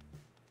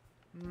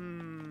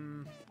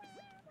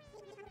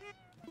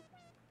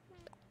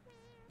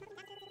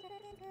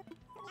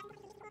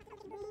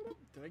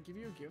 Did I give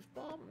you a gift,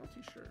 Bob? I'm not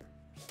too sure.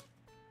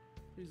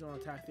 Please don't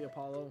attack the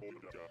Apollo.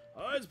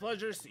 Oh, it's a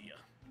pleasure to see you.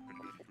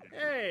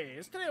 Hey,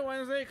 is today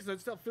Wednesday? Because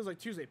it still feels like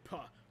Tuesday.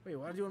 Puh. Wait,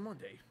 what do I do on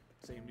Monday?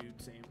 Same, dude,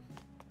 same.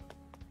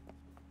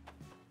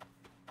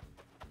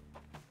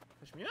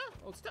 Pashmina?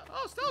 Oh,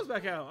 Stella's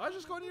back out. I was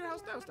just going to your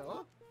house now,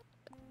 Stella.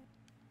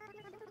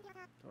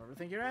 Don't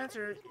overthink your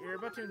answer. You're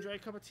about to enjoy a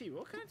cup of tea.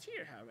 What kind of tea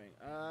you're having?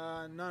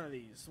 None of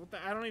these. What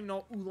the? I don't even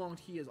know what oolong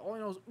tea is. All I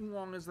know is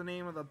oolong is the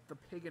name of the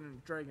pig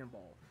in Dragon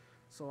Ball.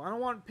 So I don't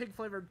want pig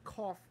flavored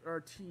coffee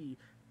or tea.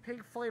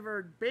 Pig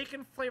flavored,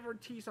 bacon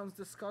flavored tea sounds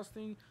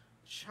disgusting.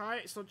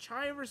 Chai. So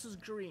chai versus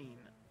green.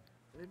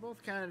 They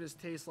both kind of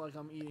just taste like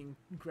I'm eating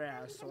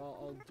grass. So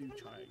I'll do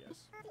chai, I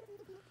guess.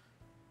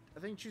 I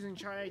think choosing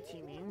chai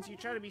tea means you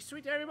try to be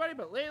sweet to everybody,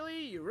 but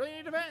lately you really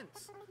need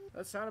events.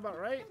 That sound about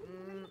right?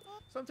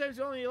 Sometimes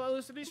you only allow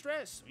us to be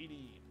stressed,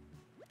 sweetie.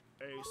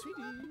 Hey,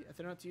 sweetie.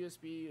 Ethernet to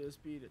USB,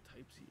 USB to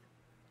Type-C.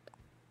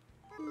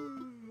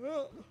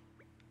 Well,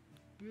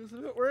 if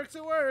it works,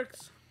 it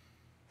works.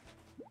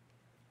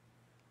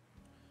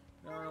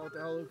 I don't know what the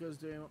hell Luca's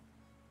doing.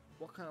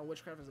 What kind of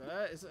witchcraft is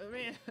that? I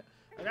mean,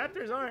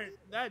 adapters aren't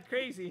that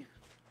crazy.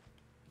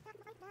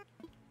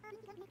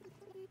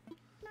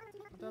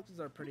 Adapters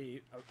are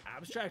pretty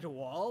abstract. A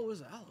wall? What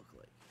does that look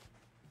like?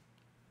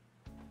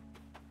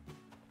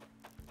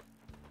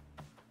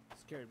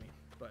 Scared me,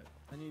 but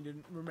I need to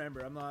remember.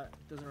 I'm not.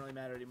 It doesn't really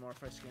matter anymore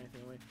if I scare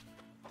anything away.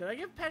 Did I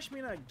give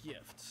Pashmina a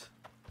gift?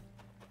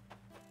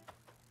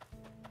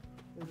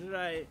 Or did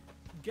I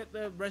get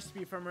the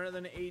recipe from her and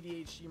then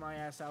ADHD my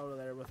ass out of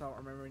there without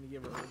remembering to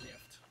give her a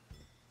gift?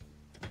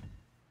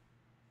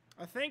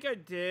 I think I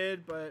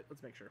did, but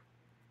let's make sure.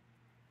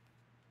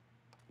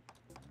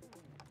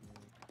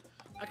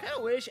 I kind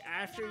of wish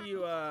after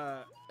you,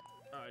 oh,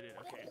 I did,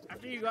 okay.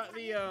 After you got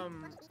the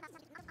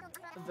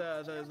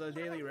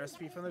daily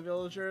recipe from the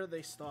villager,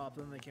 they stopped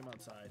and they came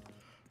outside.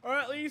 Or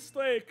at least,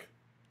 like,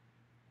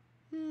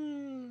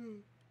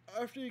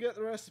 after you get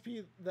the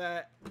recipe,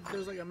 that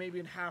there's like maybe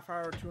a half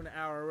hour to an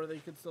hour where they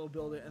could still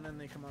build it and then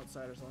they come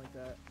outside or something like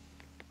that.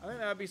 I think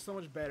that would be so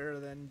much better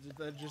than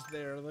just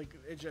there. Like,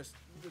 it's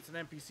an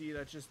NPC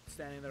that's just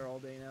standing there all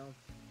day now.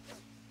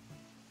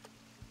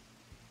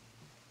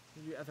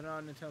 Did you Ethernet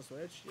on Nintendo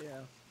Switch?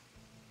 Yeah.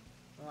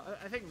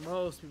 I think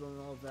most people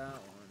know that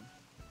one.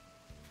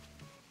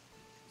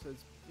 So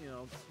it's, you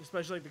know,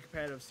 especially like the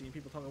competitive scene,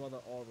 people talk about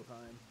that all the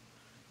time.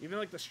 Even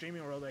like the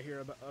streaming world, I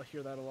hear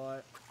that a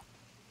lot.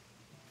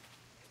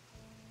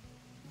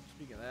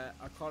 Speaking of that,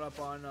 I caught up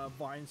on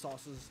Vine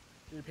Sauce's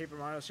new Paper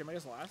Mario stream, I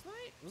guess last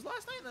night? It was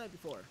last night or the night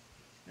before?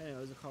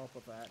 Anyways, I caught up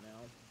with that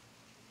now.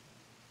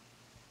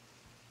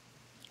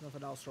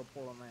 Nothing else to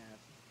report on that.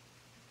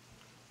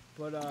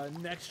 But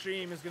next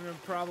stream is going to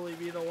probably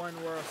be the one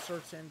where a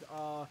certain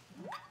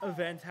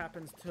event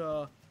happens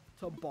to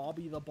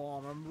Bobby the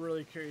Bomb. I'm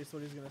really curious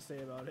what he's going to say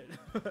about it.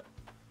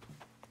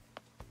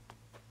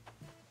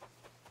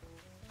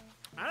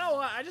 I don't know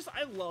what,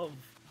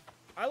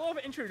 I love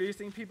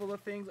introducing people to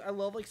things. I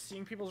love like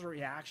seeing people's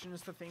reactions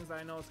to things that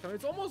I know is coming.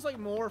 It's almost like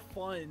more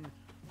fun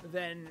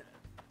than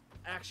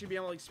actually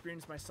being able to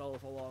experience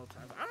myself a lot of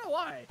times. I don't know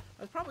why.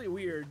 That's probably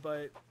weird,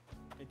 but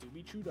it do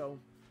be true though.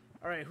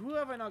 Alright, who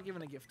have I not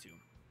given a gift to?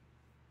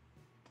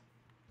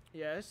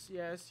 Yes,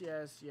 yes,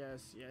 yes,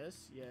 yes,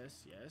 yes,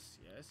 yes, yes,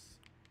 yes.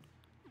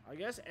 I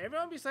guess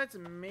everyone besides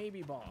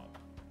maybe Bob.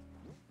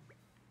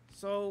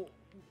 So,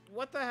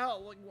 what the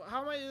hell? Like,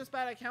 how am I this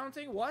bad at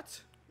counting? What?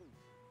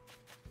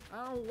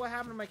 I don't know what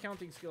happened to my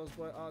counting skills,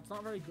 but it's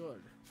not very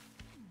good.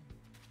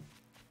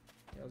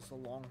 Yeah, it's a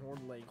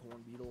longhorn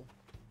leghorn beetle.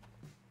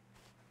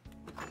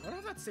 I wonder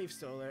if that's safe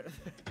still there.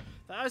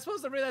 I was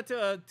supposed to bring that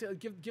to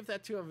give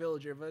that to a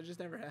villager, but it just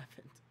never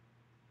happened.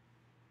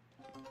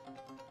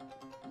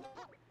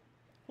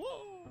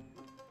 Whoa!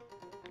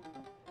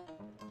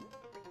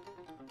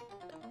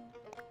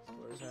 So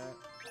where's that?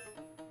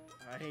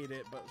 I hate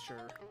it, but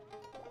sure.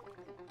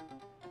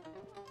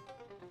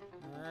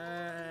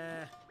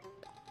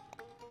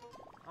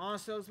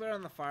 Honestly, it looks better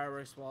on the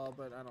fireworks wall,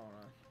 but I don't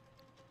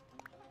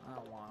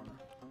want them.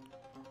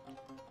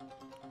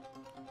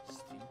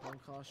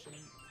 Steampunk costume.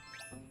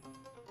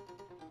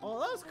 Oh,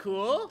 that was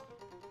cool.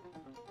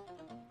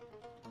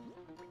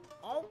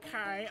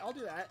 Okay, I'll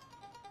do that.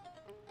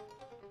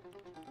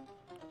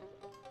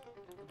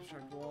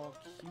 Abstract wall,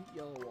 cute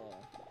yellow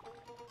wall.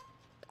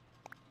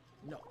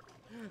 No.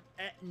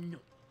 No.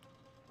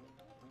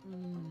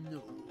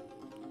 No.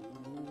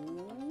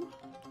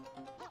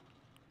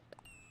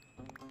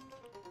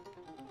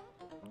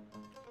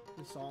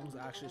 The song's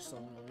actually so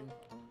annoying.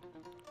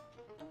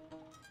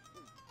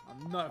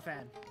 I'm not a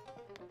fan.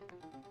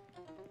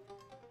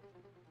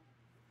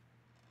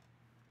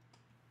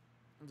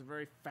 It's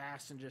very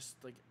fast and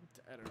just like,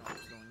 I don't know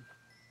what's going.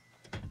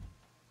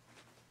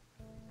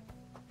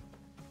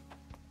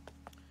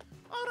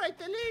 Alright,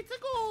 then let's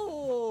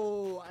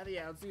go!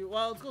 Yeah,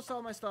 let's go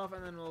sell my stuff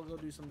and then we'll go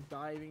do some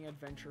diving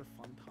adventure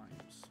fun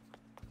times.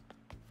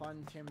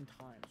 Fun Tim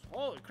times.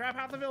 Holy crap,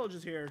 half the village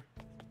is here.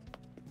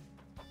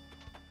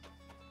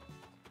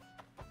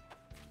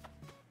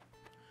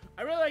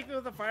 I really like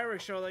the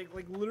fireworks show, like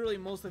literally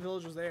most of the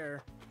village was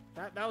there.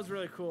 That was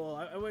really cool.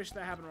 I wish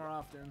that happened more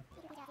often.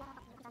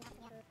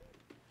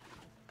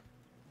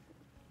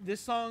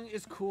 This song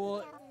is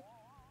cool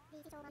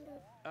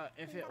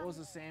if it was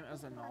the same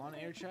as a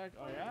non-air check.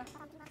 Oh yeah?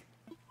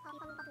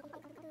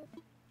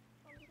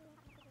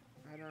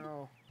 I don't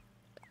know.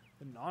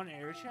 The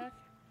non-air check?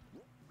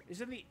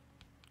 Isn't the...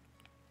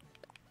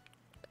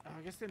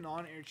 I guess the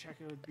non-air check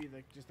would be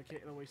like just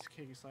the way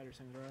kicking slider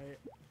things, right?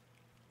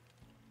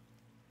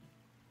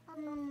 I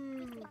don't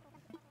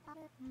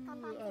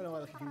know why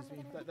that confused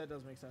me. That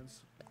does make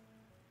sense.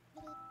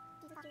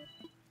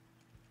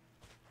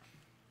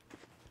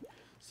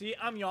 See,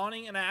 I'm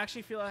yawning and I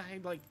actually feel like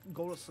I'd like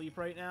go to sleep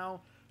right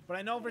now. But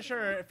I know for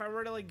sure if I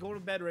were to like go to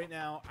bed right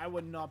now, I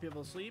would not be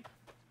able to sleep.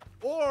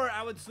 Or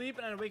I would sleep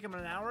and I'd wake up in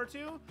an hour or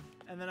two,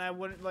 and then I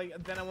wouldn't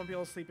then I wouldn't be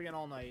able to sleep again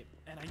all night.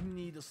 And I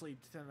need to sleep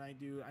tonight,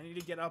 dude. I need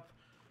to get up.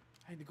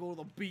 I need to go to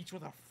the beach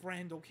with a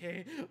friend,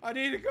 okay? I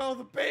need to go to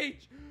the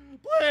beach!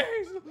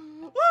 Please! Let me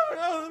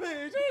go to the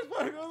beach! I just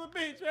want to go to the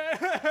beach, man!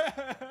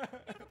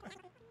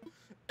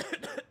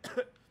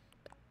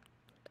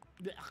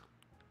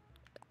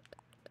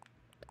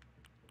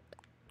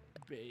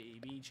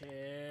 Baby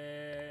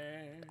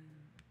chair.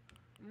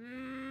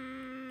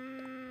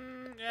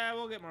 Yeah,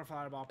 we'll get more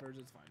fire boppers.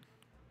 It's fine.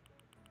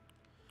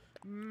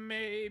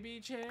 Maybe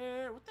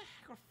chair. What the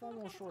heck are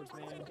formal shorts,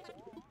 man?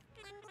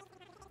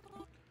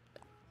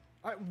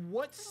 Alright,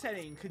 what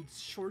setting could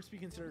shorts be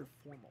considered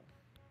formal?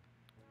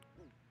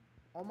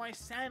 Are my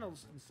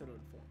sandals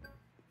considered formal?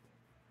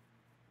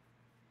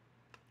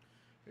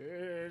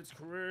 It's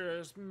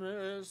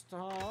Christmas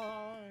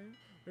time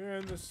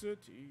in the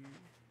city.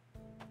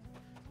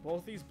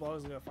 Both these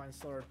bugs I'm gonna find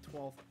still are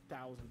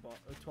 12,000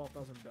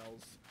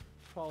 bells.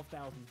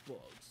 12,000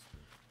 bugs.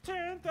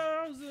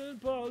 10,000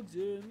 bugs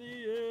in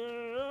the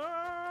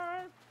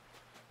air.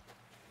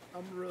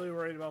 I'm really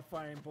worried about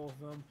finding both of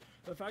them.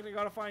 The fact I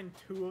gotta find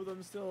 2 of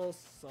them still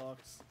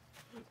sucks.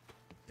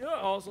 You know what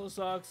also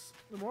sucks?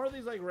 The more of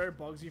these like rare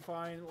bugs you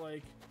find,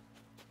 like,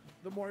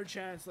 the more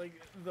chance like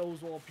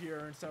those will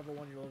appear instead of the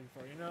one you're looking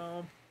for, you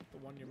know? The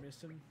one you're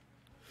missing.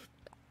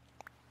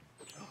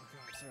 Oh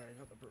god, sorry, I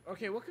got the burp.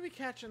 Okay, what can we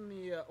catch in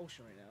the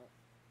ocean right now?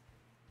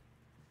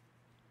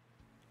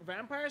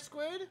 Vampire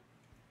squid?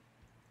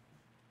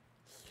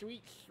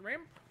 Sweet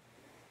shrimp?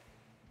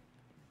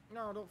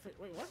 No, don't fit.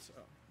 Wait, what?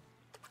 Oh.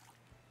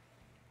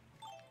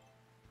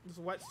 This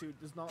wetsuit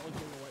does not look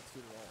like a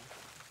wetsuit at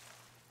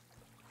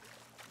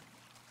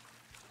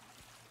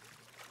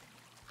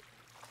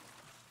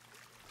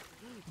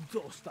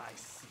all. Dost I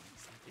see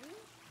something?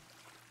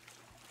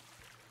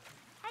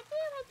 I do.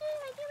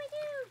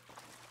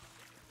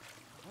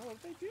 Oh,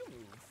 they do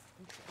move.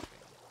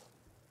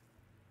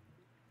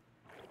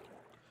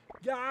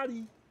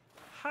 Gotti.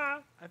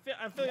 Ha! I feel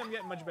like I'm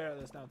getting much better at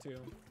this now too.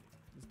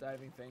 This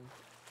diving thing.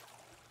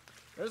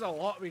 There's a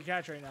lot we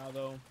catch right now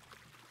though.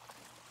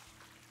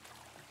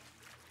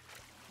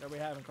 That we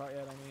haven't caught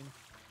yet, I mean.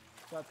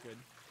 So that's good.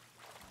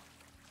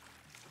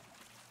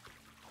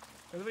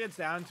 Because if it gets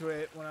down to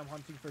it, when I'm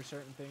hunting for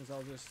certain things,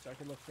 I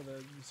can look for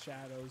the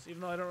shadows. Even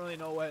though I don't really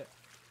know what,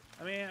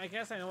 I mean, I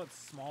guess I know what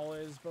small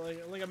is,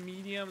 but like a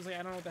medium is like,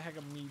 I don't know what the heck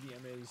a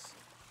medium is.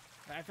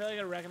 I feel like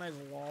I recognize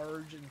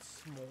large and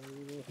small.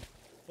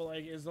 But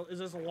like, is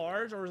this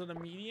large or is it a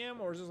medium?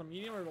 Or is this a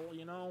medium or,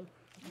 you know?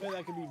 I feel like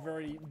that could be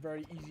very,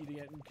 very easy to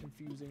get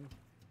confusing.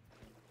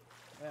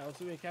 Yeah, let's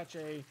see if we catch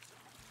a,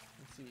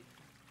 let's see.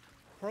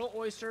 Pearl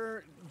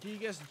oyster,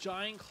 gigas,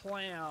 giant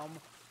clam,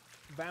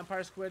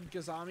 vampire squid,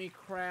 gazami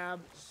crab,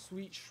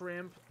 sweet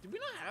shrimp. Did we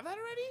not have that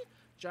already?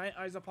 Giant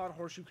isopod,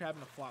 horseshoe crab,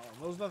 and a flatworm.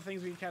 Those are the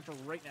things we can catch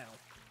right now.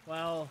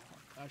 Well,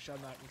 actually,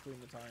 I'm not including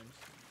the times.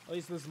 At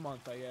least this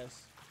month, I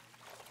guess.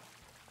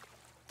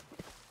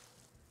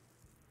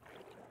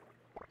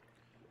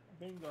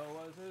 Bingo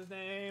was his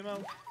name.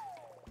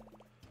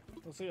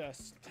 Let's see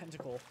this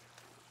tentacle.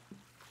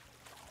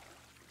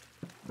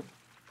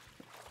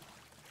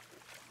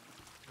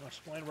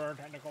 Squidward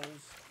tentacles.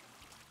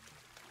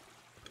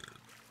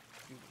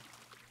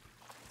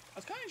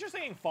 It's kind of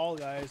interesting in Fall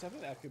Guys. I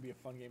think that could be a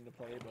fun game to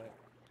play, but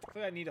I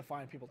think I need to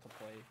find people to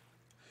play.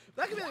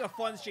 That could be like a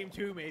fun stream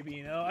too, maybe,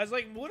 you know? I was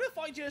like, what if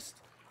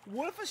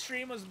a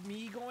stream was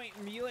me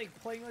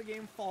like playing the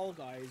game Fall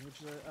Guys,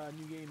 which is a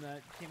new game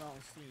that came out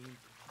on Steam.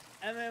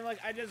 And then like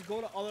I just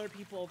go to other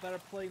people that are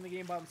playing the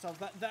game by themselves.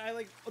 That I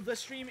like the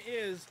stream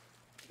is.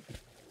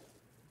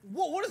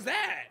 Whoa, what is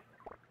that?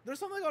 There's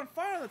something on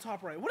fire on the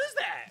top right. What is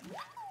that?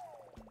 What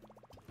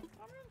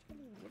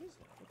is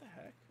that? What the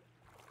heck?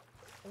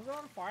 Is it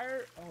on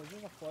fire? Oh, is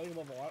it a flag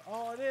above water?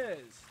 Oh, it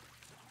is.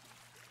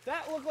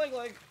 That looked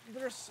like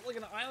there's like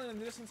an island in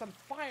the distance on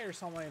fire or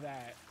something like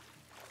that.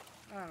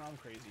 I don't know, I'm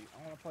crazy.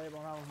 I want to play it,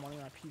 but I don't have money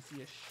on my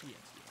PC as shit.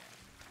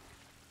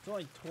 Yeah. It's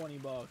only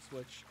 $20,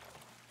 which,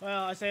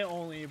 well, I say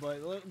only,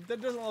 but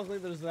that doesn't look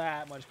like there's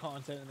that much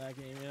content in that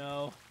game, you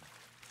know?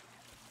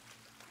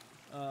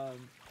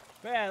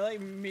 But yeah,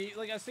 like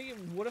I was thinking,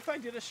 what if I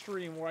did a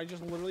stream where I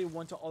just literally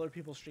went to other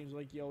people's streams,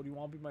 like, yo, do you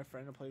want to be my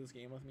friend and play this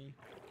game with me?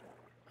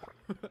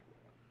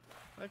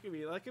 That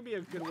could be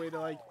a good way to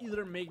like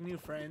either make new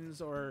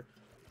friends or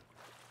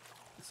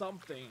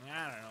something.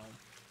 I don't know.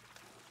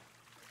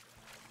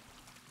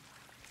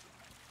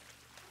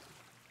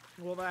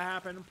 Will that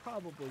happen?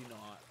 Probably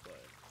not,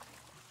 but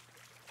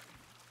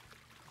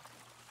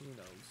who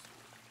knows?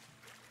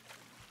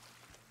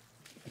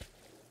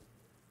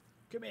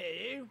 Come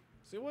here.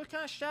 See what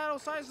kind of shadow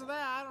size is that?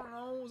 I don't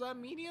know. Was that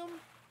medium?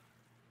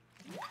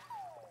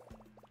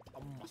 A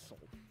muscle.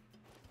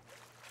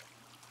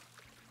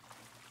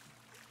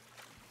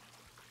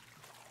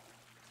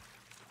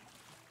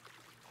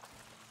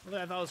 One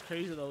thing I thought was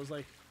crazy though was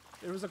like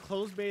there was a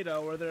closed beta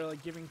where they're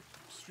like giving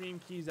stream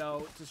keys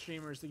out to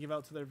streamers to give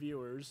out to their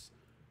viewers,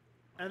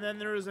 and then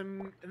there was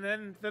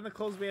then the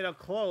closed beta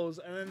closed,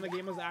 and then the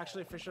game was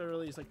actually officially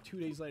released like 2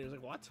 days later. It was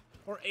like what?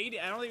 Or 8?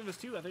 I don't think it was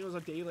 2. I think it was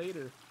a day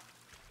later.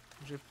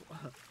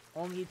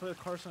 OMG play with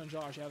Carson and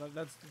Josh. Yeah,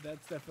 that's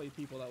definitely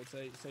people that would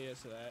say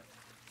yes to that.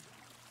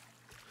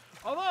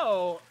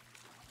 Although,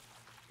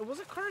 was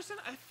it Carson?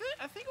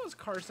 I think it was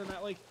Carson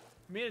that like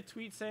made a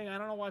tweet saying, I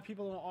don't know why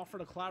people don't offer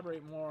to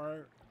collaborate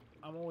more.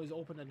 I'm always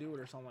open to do it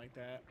or something like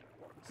that.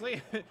 It's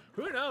like,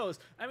 who knows?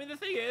 I mean, the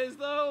thing is,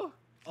 though...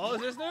 Oh,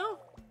 is this new?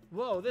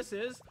 Whoa, this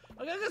is...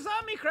 A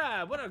Gazami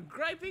crab! What a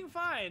griping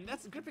find!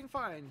 That's a gripping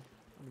find.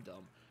 I'm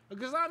dumb. A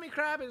Gazami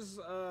crab is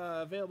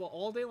available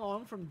all day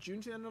long from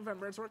June to the end of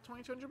November. It's worth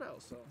 2,200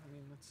 bells, so, I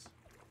mean, that's...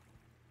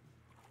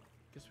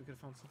 Guess we could have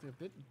found something a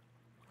bit...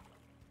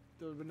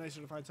 It would have been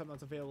nicer to find something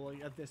that's available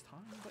like, at this time,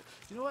 but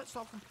you know what?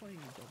 Stop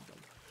complaining, dumb.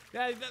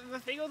 Yeah, the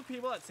thing with the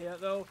people that say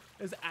that though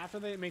is after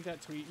they make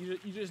that tweet, you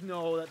just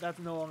know that that's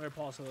no longer a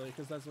possibility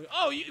because that's like,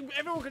 oh,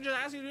 everyone can just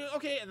ask you to do it,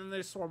 okay, and then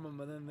they swarm them,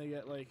 and then they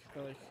get like,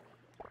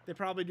 they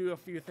probably do a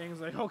few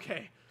things like,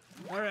 okay,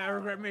 all right, I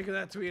regret making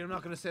that tweet, I'm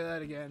not gonna say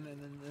that again,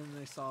 and then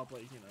they stop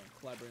like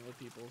collaborating with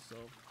people.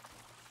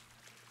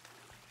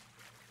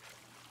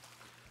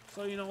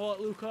 So you know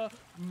what, Luca?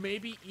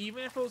 Maybe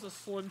even if it was a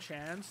slim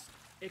chance,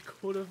 it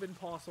could have been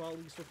possible at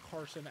least with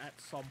Carson at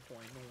some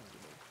point. No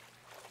wonder.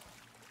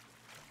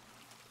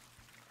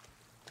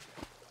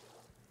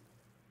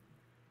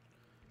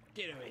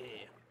 Get over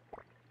here.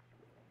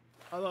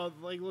 Although,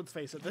 like, let's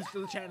face it,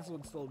 the chance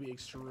would still be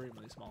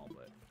extremely small,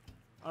 but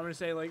I'm gonna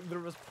say, like, there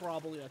was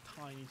probably a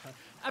tiny,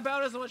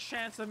 about as much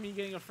chance of me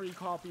getting a free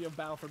copy of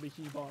Battle for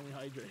Bikini Bottom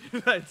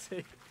Hydrated, I'd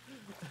say.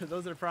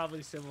 Those are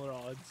probably similar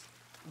odds.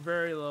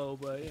 Very low,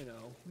 but, you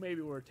know,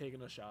 maybe we're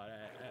taking a shot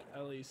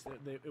at least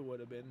it would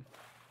have been.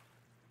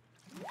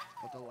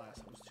 But the last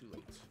one was too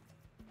late.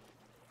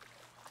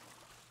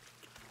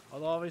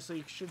 Although, obviously,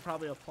 you should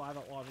probably apply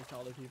that logic to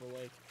other people,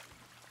 like,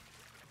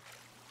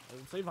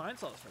 let's say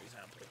Vinesauce, for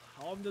example.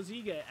 How often does he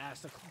get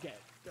asked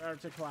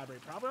to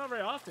collaborate? Probably not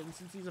very often,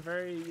 since he's a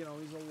very, he's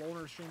a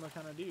loner streamer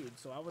kind of dude.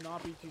 So I would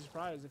not be too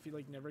surprised if he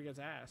like never gets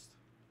asked.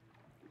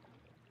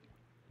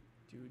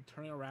 Dude,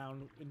 turning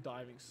around and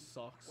diving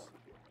sucks.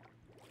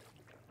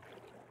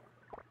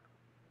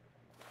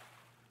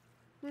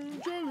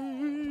 Moon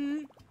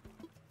jelly.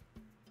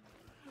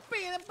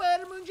 Peanut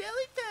butter moon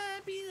jelly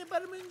time. Peanut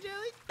butter moon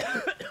jelly.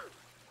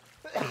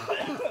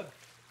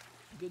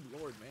 Good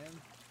lord, man.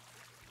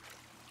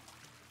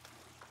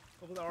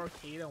 Over the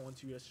arcade I went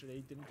to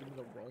yesterday didn't give me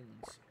the roams.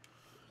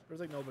 There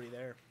was like nobody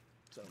there,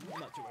 so I'm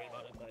not too worried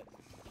about it, but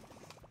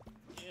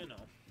you know.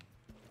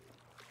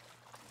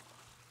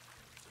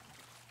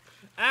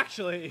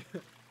 Actually,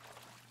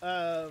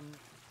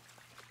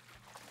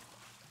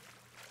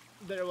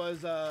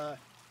 there's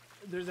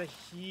a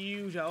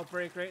huge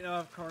outbreak right now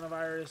of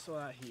coronavirus. Well,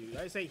 not huge.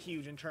 I say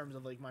huge in terms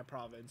of like my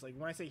province. Like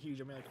when I say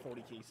huge, I mean like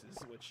 40 cases,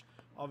 which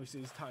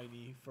obviously is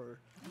tiny for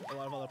a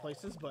lot of other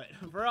places, but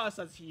for us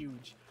that's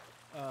huge.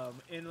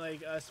 In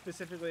like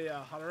specifically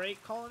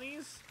Hunterite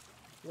colonies,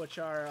 which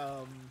are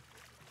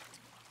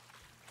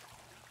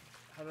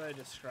how do I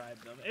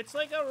describe them? It's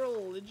like a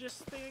religious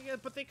thing, I guess,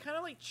 but they kind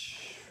of like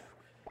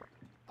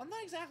I'm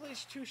not exactly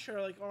too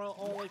sure like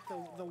all like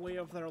the way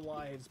of their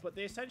lives, but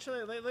they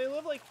essentially they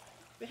live like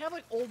they have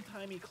like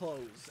old-timey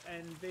clothes,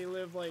 and they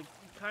live like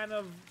kind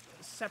of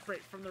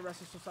separate from the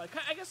rest of society.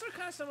 I guess they're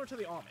kind of similar to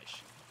the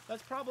Amish.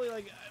 That's probably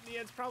like, I mean,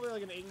 it's probably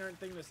like an ignorant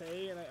thing to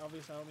say, and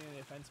obviously I don't mean any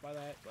offense by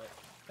that, but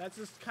that's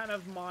just kind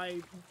of my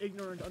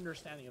ignorant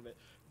understanding of it.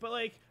 But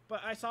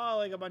I saw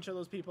like a bunch of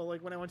those people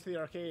like when I went to the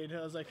arcade, and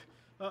I was like,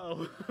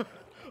 uh-oh,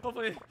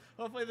 hopefully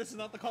this is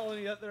not the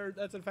colony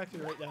that's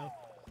infected right now.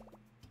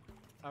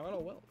 I got a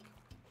Welk.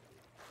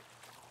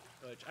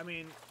 Which, I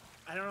mean,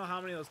 I don't know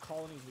how many of those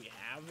colonies we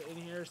have in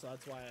here, so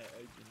that's why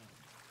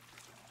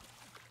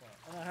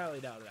well, I highly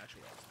doubt it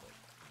actually was, but,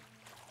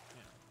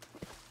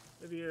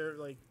 if you're,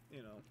 like,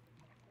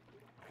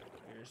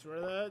 here's where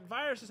the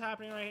virus is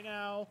happening right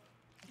now,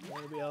 I'm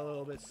going to be a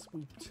little bit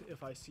spooked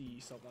if I see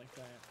something like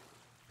that.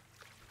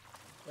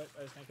 But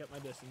I just can't get my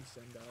distance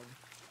and,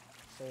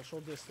 social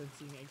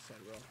distancing, etc.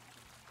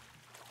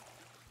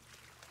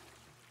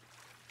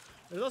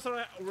 It's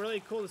also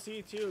really cool to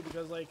see, too,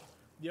 because, like,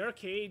 the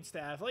arcade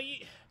staff, like,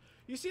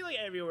 you see, like,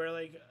 everywhere,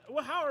 like,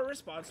 well, how our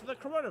response to the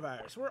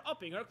coronavirus? We're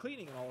upping our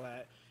cleaning and all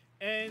that.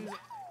 And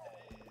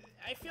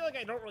I feel like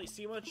I don't really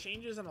see much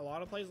changes in a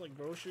lot of places, like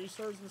grocery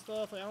stores and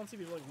stuff. Like, I don't see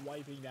people, like,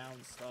 wiping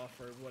down stuff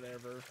or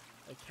whatever,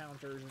 like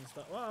counters and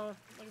stuff. Well,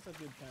 I guess I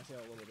did kind of say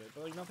that a little bit,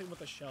 but, like, nothing with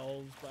the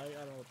shelves. But I don't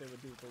know what they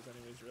would do with those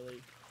anyways,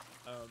 really.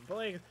 But,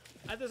 like,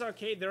 at this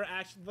arcade, there are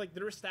actually, like,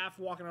 there are staff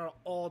walking around at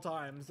all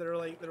times. They're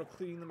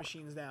cleaning the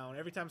machines down.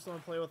 Every time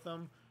someone play with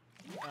them,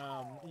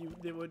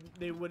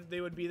 they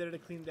would be there to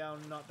clean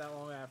down not that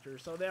long after.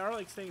 So they are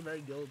like staying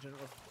very diligent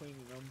with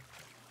cleaning them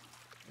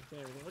and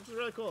everything, which is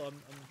really cool.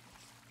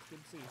 It's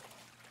good to see.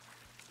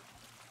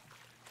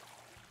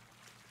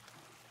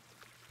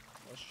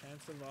 Less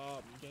chance of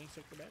getting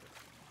sick, the better.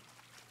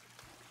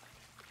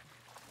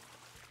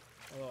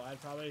 Although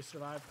I'd probably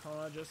survive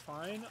Corona just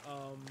fine.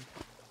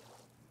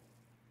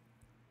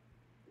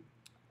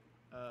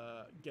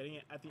 Getting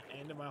it at the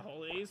end of my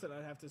holidays, and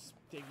I'd have to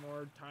take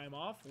more time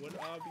off would be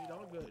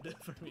not good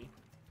for me.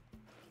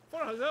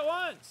 4 hugs at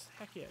once!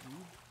 Heck yeah,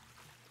 dude.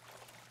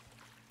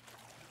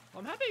 Well,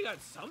 I'm happy I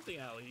got something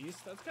at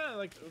least. That's kind of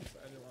like, oops,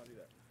 I didn't want to do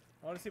that.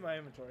 I want to see my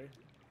inventory.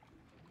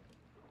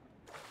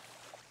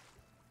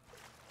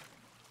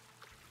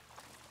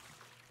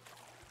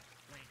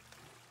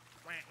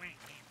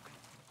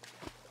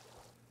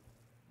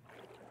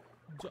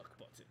 Duck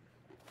button.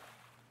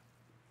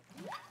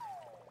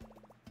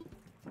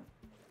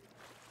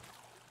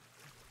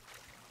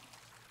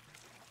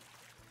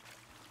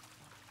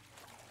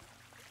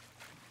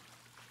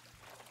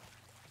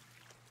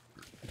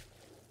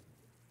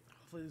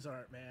 Hopefully these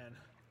aren't, man.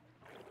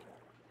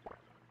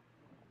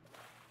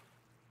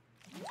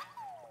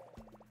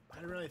 I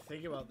didn't really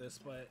think about this,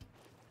 but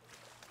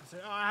it's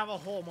like, oh, I have a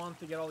whole month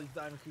to get all these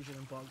diamond creatures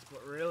and bugs,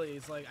 but really,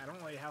 it's like I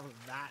don't really have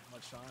that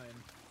much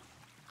time.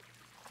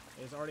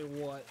 It's already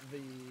what, the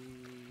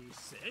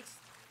 6th?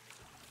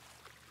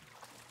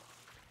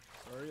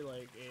 It's already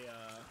like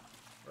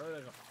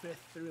a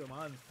 5th through the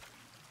month.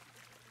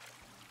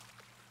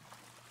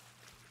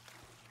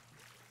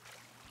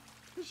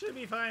 It should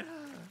be fine.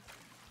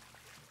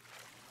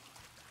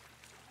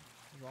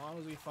 As long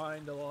as we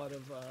find a lot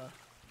of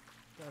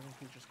diamond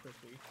creatures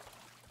quickly.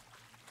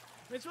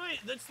 It's really,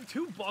 that's the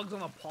 2 bugs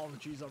on the palm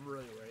trees I'm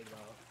really worried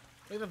about.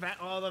 Like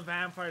the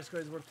vampire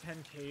squid is worth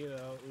 10k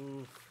though.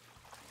 Oof.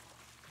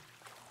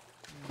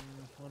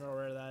 Wonder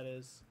where that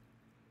is.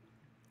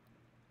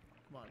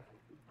 Come on.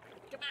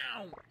 Come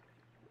on!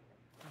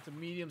 It's a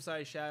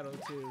medium-sized shadow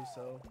too,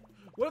 so.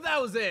 What if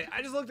that was it?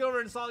 I just looked over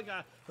and saw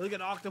like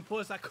an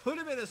octopus. That could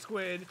have been a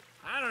squid.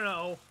 I don't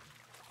know.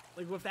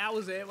 Like if that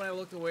was it when I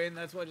looked away, and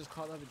that's what I just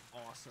caught. That'd be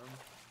awesome.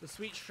 The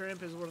sweet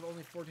shrimp is worth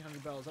only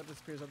 1,400 bells. That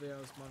disappears at the end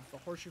of this month. The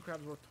horseshoe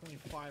crab is worth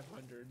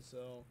 2,500.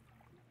 So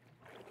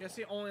I guess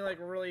the only like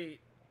really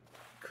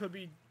could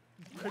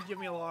give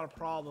me a lot of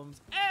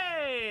problems.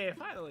 Hey,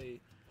 finally!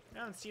 I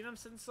haven't seen him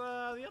since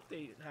the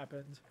update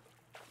happened.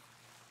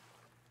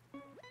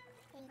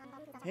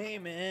 Hey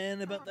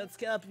man, about that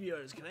scalp of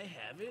yours, can I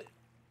have it?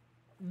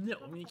 No,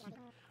 I'm gonna keep.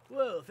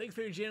 Whoa, thanks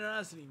for your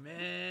generosity,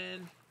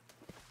 man.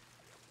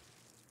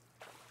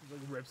 It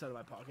like rips out of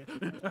my pocket.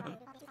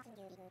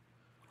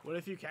 What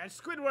if you catch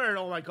Squidward?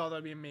 Oh my god,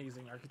 that'd be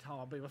amazing. I can tell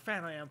how big of a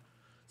fan I am.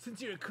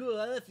 Since you're cool,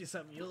 I left you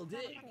something you'll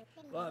dig.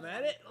 While I'm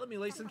at it, let me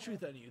lay some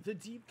truth on you, the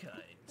deep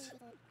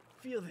kind.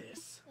 Feel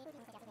this.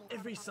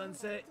 Every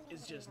sunset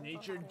is just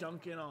nature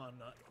dunking on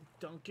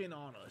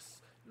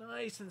us.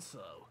 Nice and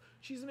slow.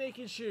 She's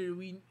making sure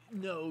we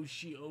know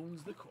she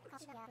owns the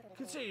courts.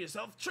 Consider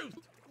yourself truth.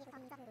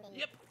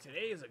 Yep,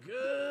 today is a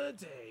good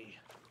day.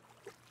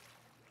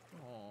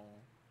 Aww.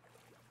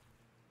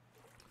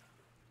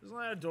 Isn't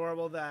that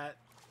adorable that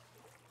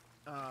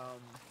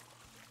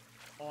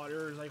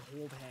otters like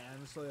hold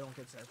hands so they don't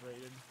get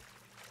separated?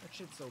 That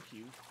shit's so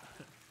cute.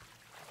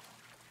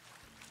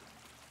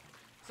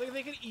 It's like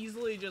they could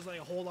easily just like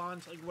hold on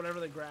to like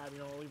whatever they grab, you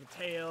know, like the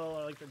tail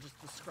or like just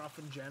the scruff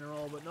in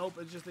general, but nope,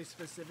 it's just they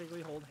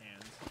specifically hold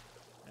hands.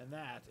 And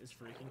that is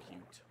freaking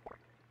cute.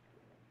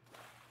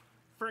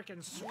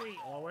 Freaking sweet,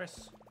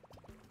 Lois.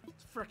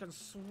 It's freaking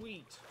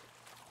sweet.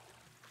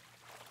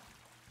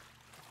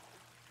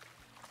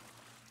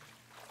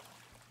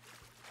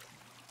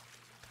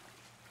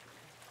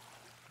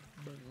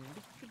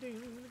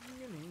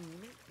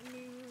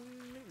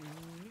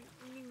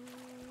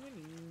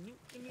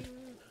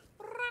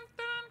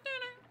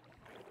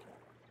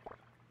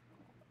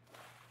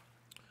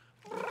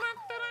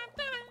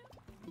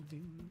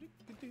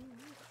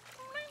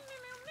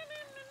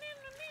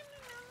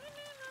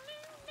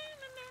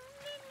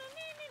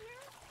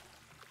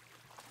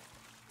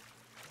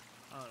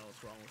 I don't know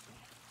what's wrong with me.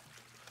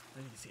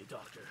 I need to see a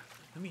doctor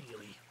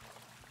immediately.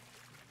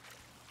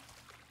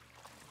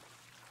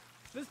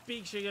 This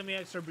beak should give me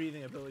extra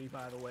breathing ability,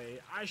 by the way.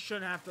 I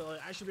shouldn't have to,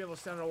 like, I should be able to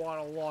stand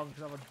underwater long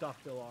because I'm a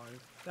duck-along.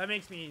 That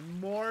makes me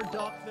more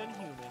duck than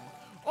human.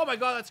 Oh my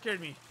god, that scared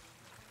me.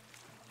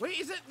 Wait,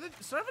 is it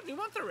the start of a new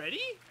month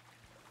already?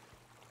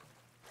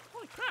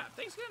 Holy crap,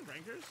 thanks again,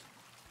 Brankers.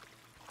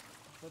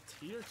 Well,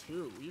 tier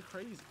 2, you're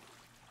crazy.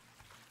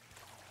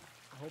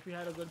 I hope you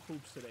had a good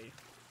poops today.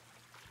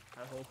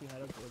 I hope you had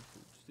a good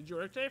poops. Did you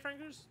work today,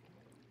 Frankers?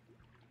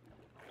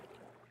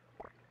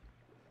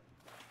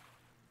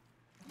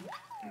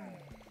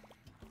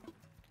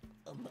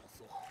 A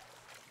muscle.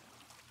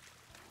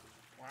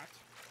 What?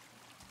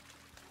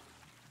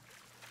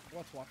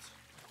 What?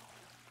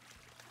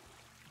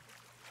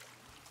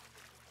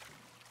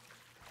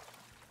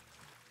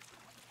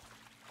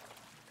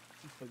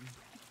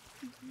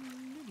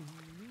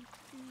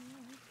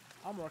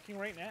 I'm working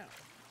right now.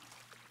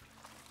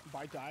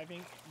 By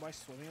diving, by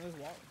swimming in his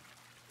water.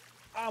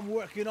 I'm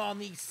working on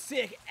these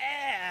sick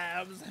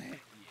abs.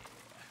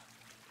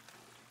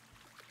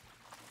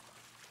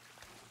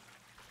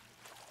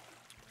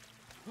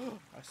 Yeah.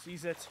 I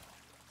sees it.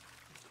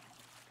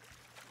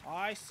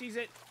 I sees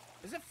it.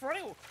 Is it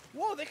running?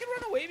 Whoa, they can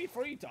run away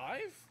before you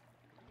dive?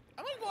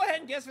 I'm gonna go ahead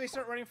and guess if they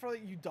start running before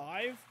you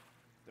dive.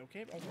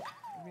 Okay, that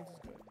means it's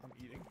good. I'm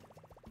eating.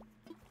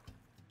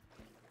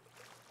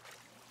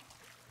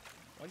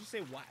 Why'd you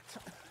say what?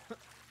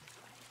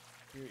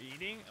 You're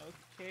eating?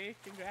 Okay,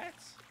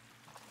 congrats.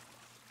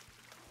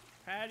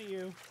 Proud of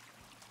you.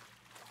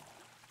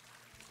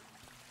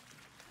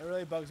 It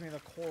really bugs me the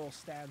coral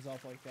stands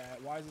up like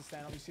that. Why does it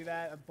stand up? You see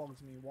that? It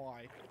bugs me.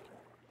 Why?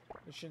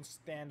 It shouldn't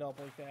stand up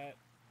like that.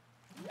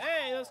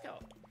 Hey, let's go.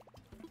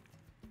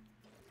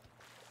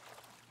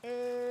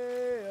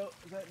 Hey, oh,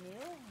 is that new?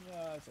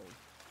 No, it's old.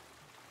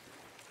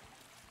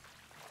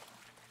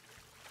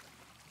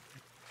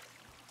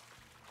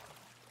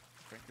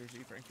 Franker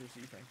Z, Franker Z,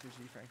 Franker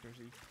Z, Franker Z.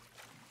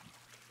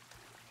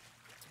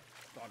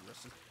 God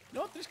rest his.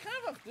 No, there's kind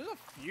of there's a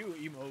few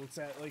emotes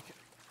that like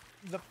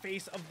the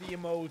face of the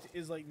emote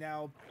is like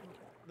now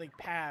like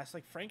past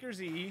like Franker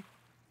Z,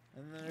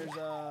 and then there's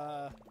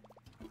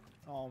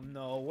oh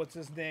no, what's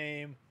his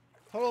name?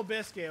 Total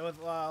Biscuit with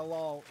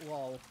lol the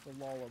lol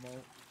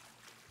emote.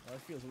 Oh,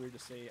 it feels weird to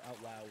say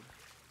out loud.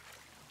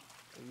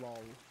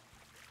 Lol.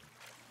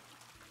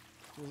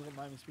 I'm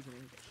not even speaking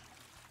English.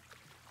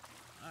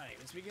 I ain't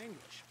even speaking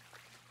English.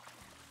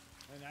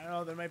 And I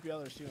know there might be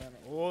others too.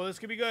 Oh, this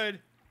could be good.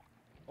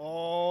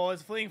 Oh,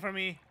 it's fleeing from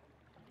me.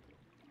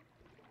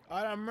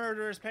 At a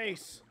murderous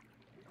pace.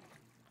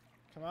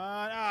 Come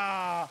on.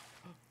 Ah!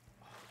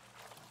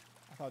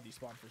 I thought it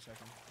despawned for a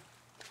second.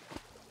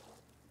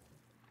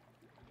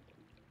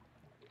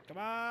 Come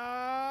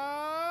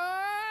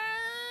on!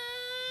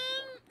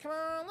 Come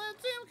on,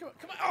 let's do. Come on,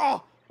 come on!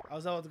 Oh! I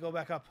was able to go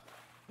back up.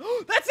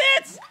 That's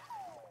it!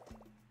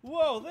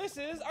 Whoa, this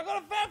is. I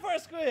got a vampire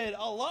squid.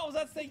 A lot was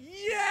that thing?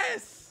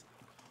 Yes!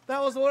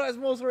 That was what I was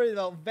most worried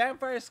about.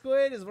 Vampire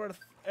squid is worth.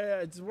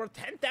 It's worth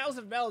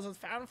 10,000 bells. It's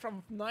found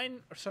from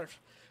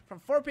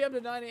 4 p.m.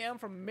 to 9 a.m.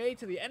 from May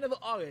to the end of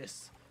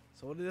August.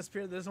 So what did this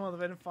period this month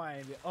I didn't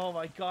find? Oh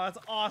my god,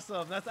 that's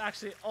awesome. That's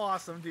actually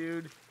awesome,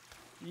 dude.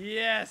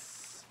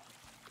 Yes.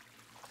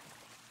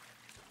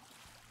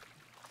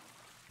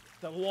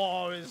 The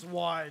war is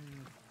won.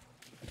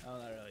 Oh,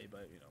 not really,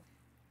 but you know.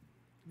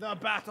 The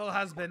battle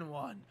has been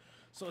won.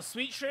 So a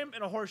sweet shrimp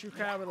and a horseshoe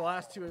crab are the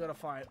last two we gotta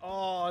find.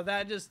 Oh,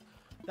 that just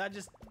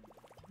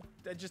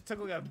took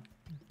like a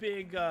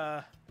big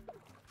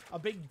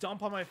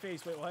dump on my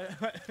face. Wait, what?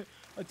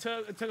 it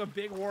took a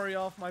big worry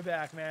off my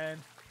back, man.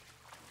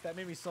 That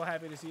made me so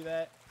happy to see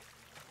that.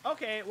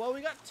 Okay, well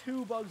we got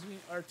two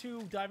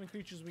diving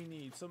creatures we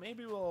need, so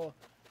maybe we'll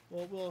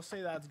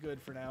say that's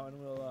good for now, and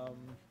we'll oh,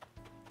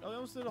 we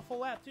almost did a full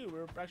lap too.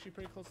 We're actually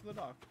pretty close to the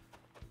dock.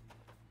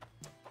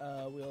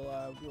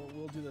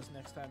 We'll do this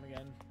next time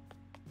again.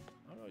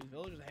 Oh no, these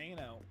villagers are hanging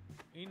out,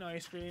 eating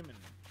ice cream and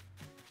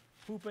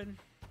pooping.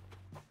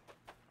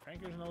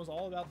 Frankers knows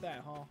all about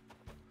that, huh?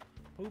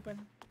 Pooping.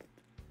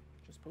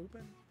 Just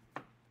pooping.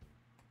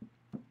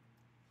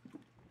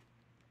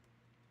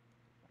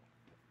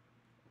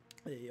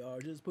 They are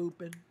just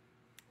pooping.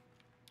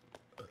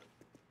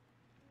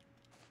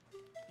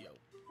 Yo.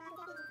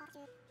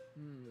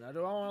 Now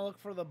do I want to look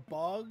for the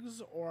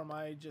bugs, or am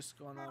I just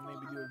gonna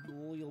maybe do a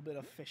little bit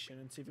of fishing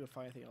and see if we can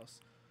find anything else?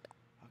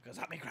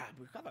 Gazami crab.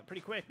 We got that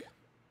pretty quick.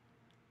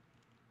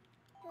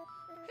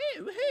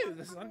 Hey, woohoo!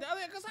 This is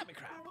undoubtedly a Gazami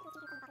crab.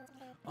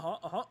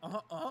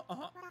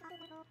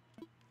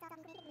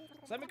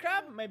 Gazami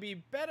crab may be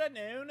better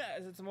known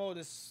as its more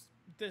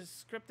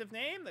descriptive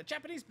name, the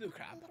Japanese blue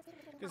crab.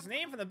 Its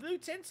name from the blue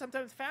tint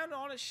sometimes found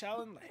on its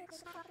shell and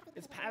legs.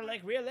 Its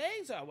paddle-like rear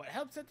legs are what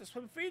helps it to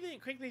swim freely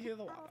and quickly through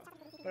the water.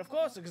 But of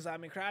course, the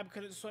Gazami crab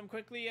couldn't swim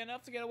quickly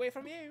enough to get away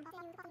from you.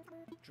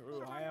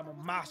 True, I am a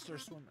master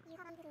swimmer.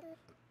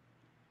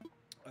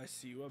 I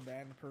see you, a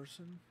band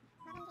person.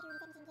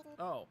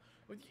 Oh,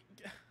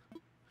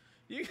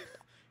 you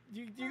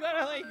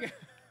gotta like,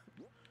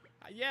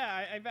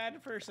 yeah, I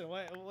bad person.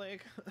 What,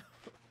 like,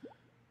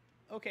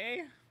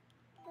 okay.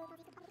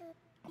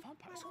 A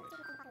vampire squid.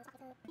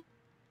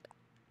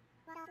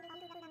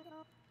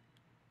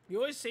 You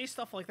always say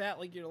stuff like that,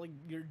 like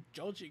you're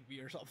judging me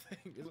or something.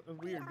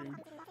 It's weird, dude.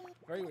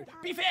 Very weird.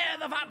 Be fair,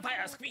 the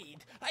vampire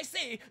squid. I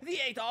say the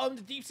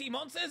 8-armed deep sea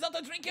monsters are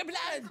to drink your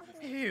blood.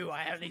 Ew,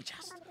 I only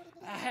just.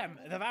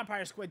 The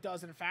vampire squid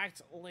does, in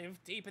fact,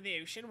 live deep in the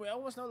ocean where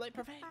almost no light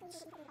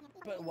prevails.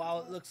 But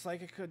while it looks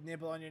like it could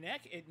nibble on your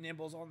neck, it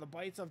nibbles on the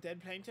bites of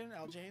dead plankton and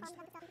algae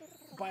instead.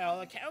 By all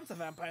accounts, the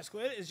vampire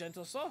squid is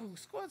gentle soul who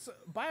squirts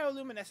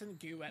bioluminescent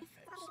goo at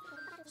fish.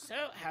 So,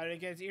 how did it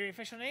get its eerie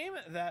official name?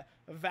 The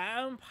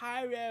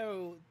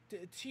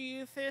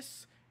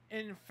Vampiroteuthis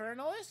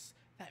infernalis?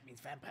 That means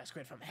vampire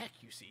squid from heck,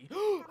 you see.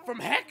 From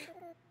heck?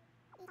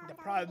 The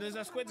problem is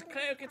a squid's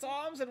cloak, its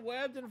arms and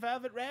webbed in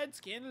velvet red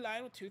skin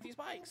lined with toothy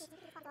spikes.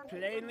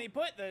 Plainly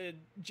put, the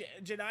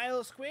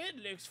genial squid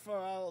looks for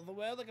all the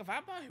world like a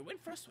vampire who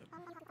went for a swim.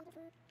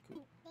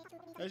 Cool.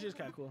 That's just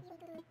kind of cool.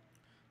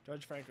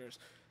 Judge Frankers.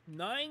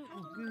 I'm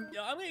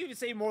gonna even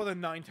say more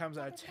than 9 times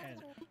out of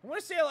 10. I'm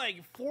gonna say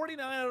like 49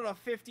 out of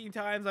 15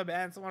 times I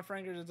ban someone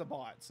Frankers, it's a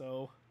bot,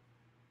 so.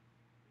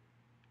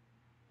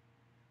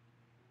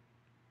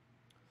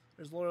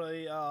 There's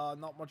literally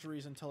not much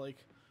reason to like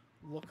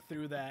look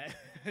through that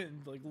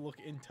and like look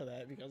into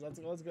that, because that's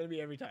what it's gonna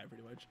be every time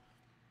pretty much.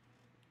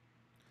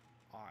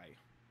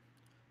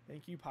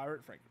 Thank you,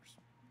 Pirate Frankers.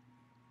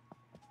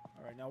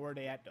 Alright, now where are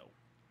they at though?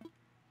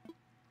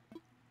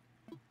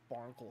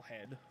 Barnacle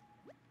Head.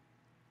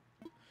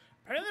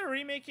 Apparently they're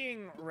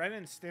remaking Ren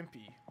and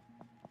Stimpy.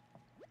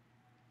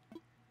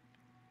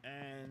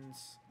 And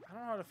I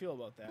don't know how to feel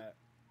about that.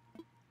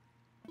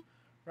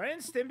 Ren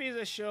and Stimpy is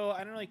a show I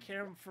didn't really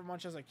care for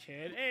much as a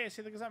kid. Hey,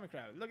 see the Gazami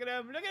crowd. Look at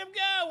him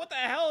go! What the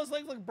hell? His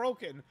legs look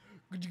broken.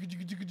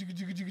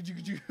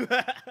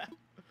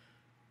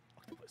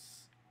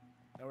 Octopus.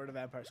 Now where the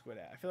vampire squid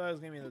at? I feel like it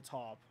was gonna be in the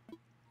top.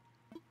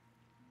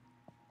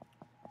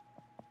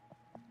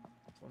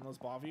 It's one of those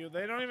Bovview.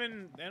 They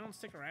don't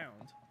stick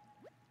around.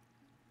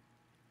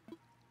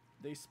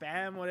 They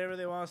spam whatever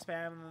they want to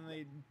spam, and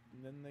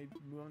then they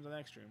move on to the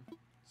next room.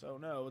 So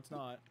no, it's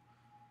not.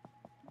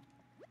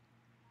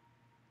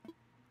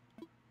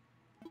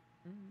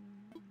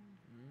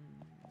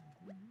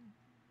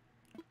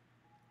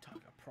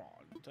 Taga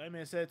prawn. Did I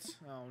miss it?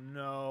 Oh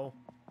no.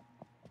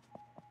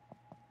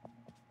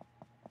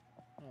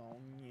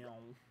 Oh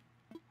no.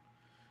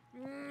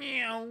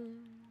 Meow.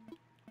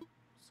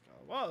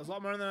 Wow, there's a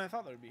lot more than I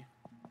thought there would be.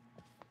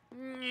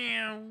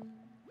 Meow.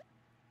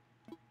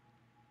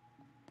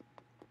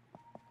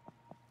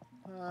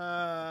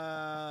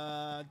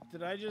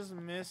 Did I just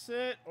miss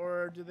it,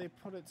 or did they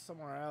put it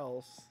somewhere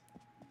else?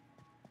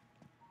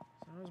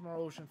 So there's more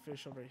ocean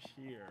fish over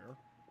here.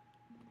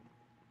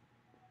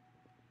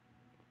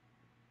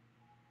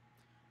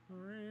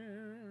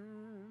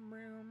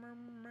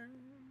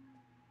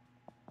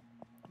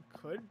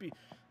 Could be.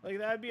 Like,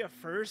 that'd be a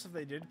first if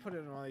they did put it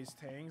in all these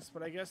tanks,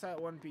 but I guess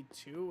that wouldn't be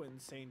too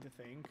insane to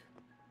think.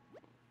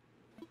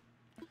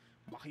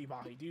 Mahi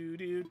mahi doo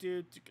doo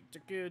doo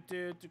doo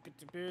doo doo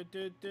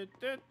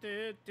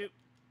doo.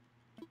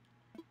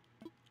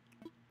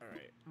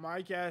 Alright,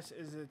 my guess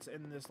is it's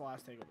in this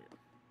last tank over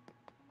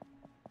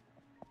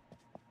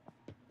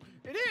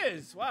here. It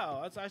is!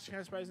 Wow, that's actually kind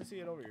of surprising to see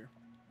it over here.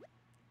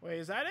 Wait,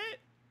 is that it?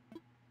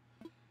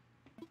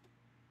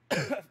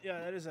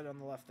 Yeah, that is it on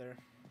the left there.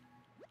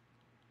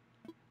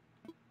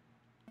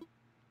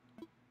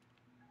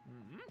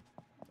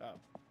 Oh.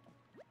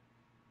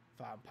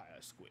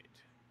 Vampire squid.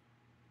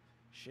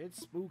 Shit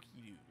spooky,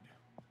 dude.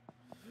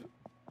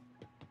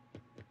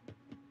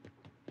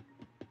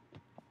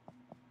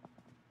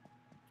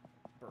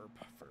 Burp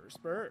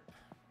first, burp.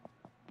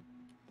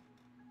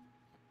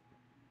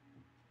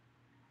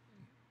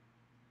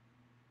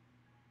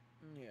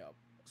 Yep.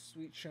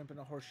 Sweet shrimp and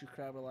a horseshoe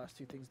crab are the last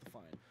 2 things to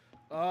find.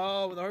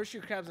 Oh, the horseshoe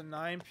crab's at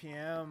 9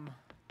 p.m.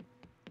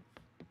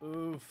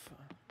 Oof.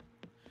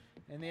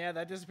 And yeah,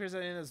 that disappears at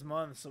the end of this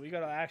month, so we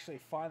gotta actually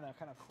find that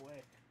kind of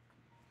quick.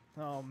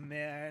 Oh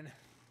man.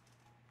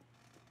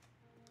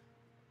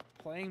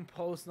 Playing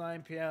post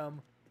 9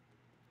 p.m.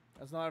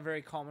 That's not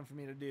very common for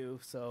me to do,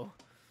 so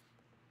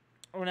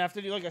I'm gonna have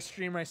to do like a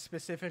stream where I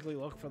specifically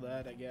look for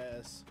that, I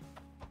guess.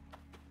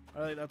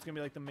 I think that's gonna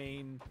be like the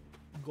main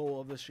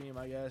goal of the stream,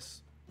 I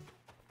guess.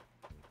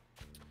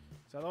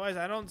 So otherwise,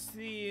 I don't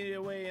see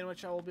a way in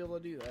which I will be able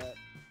to do that.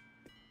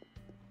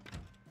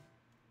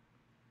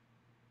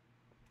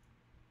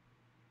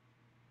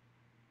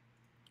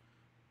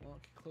 Well, I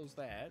can close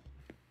that.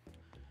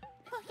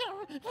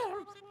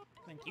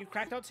 Thank you.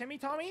 Cracked out Timmy,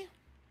 Tommy?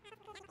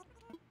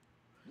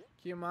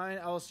 Keep in mind,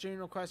 I will stream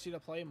request you to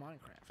play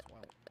Minecraft.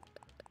 Wow.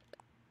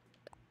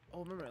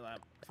 Oh, remember that.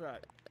 I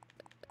forgot.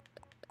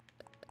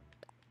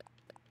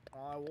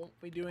 I won't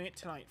be doing it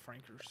tonight,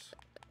 Frankers.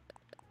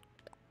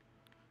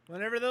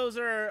 Whenever those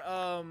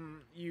are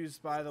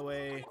used, by the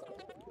way.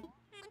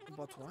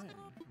 But when?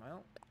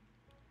 Well,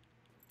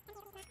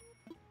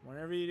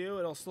 whenever you do,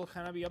 it'll still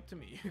kind of be up to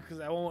me because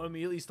I won't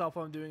immediately stop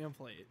what I'm doing and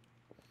play it.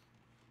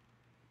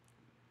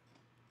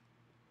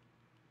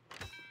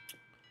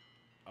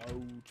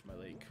 Ouch, my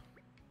leg.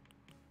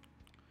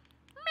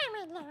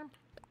 Mermaid lamp.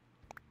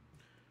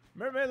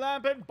 Mermaid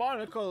lamp and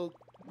barnacle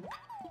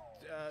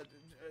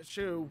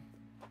shoe.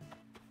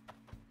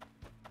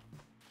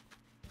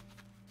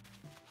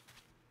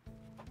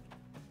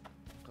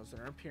 Because in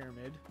her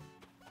pyramid.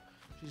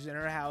 She's in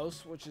her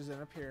house, which is in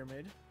a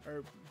pyramid.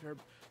 Or her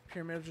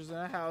pyramid, which is in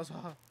a house.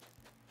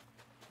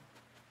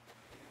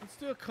 Let's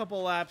do a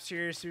couple laps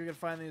here so we can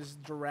find these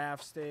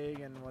giraffe steak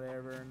and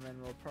whatever, and then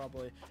we'll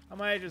probably... I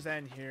might just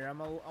end here.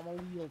 I'm a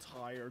little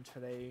tired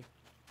today.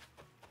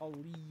 A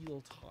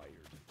little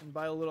tired. And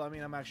by a little, I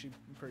mean I'm actually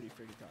pretty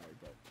freaking tired,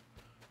 but...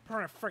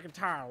 Pretty freaking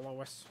tired,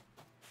 Lois.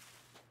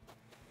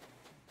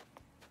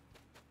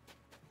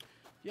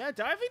 Yeah,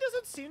 diving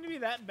doesn't seem to be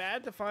that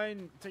bad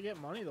to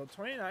get money though.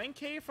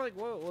 29k for like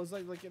what it was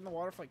like in the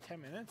water for like 10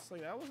 minutes.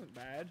 Like that wasn't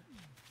bad.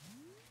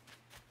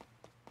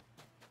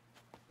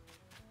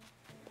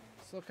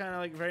 Still kind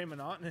of like very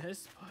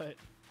monotonous, but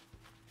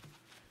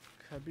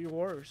could be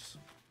worse.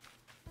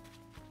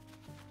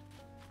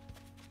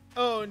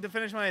 Oh, and to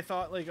finish my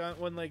thought, like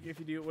when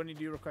you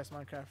do request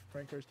Minecraft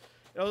prankers,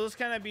 it'll just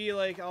kind of be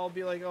like I'll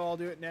be like, oh, I'll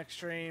do it next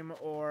stream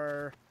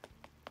or,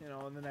 you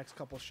know, in the next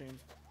couple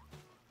streams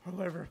or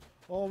whatever.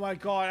 Oh my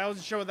god, I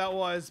wasn't sure what that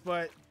was,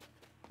 but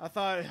I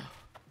thought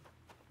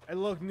it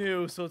looked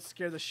new, so it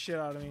scared the shit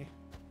out of me.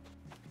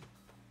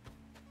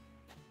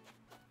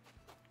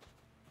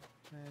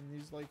 And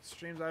these like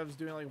streams I was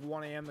doing like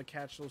 1 AM to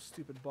catch those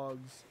stupid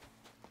bugs.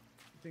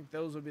 I think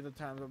those would be the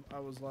times I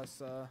was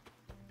less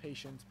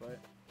patient, but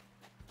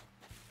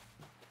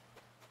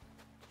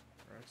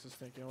Rex is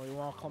thinking, well, you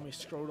want to call me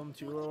scrotum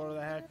too or whatever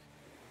the heck?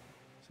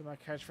 So my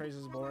catchphrase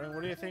is boring.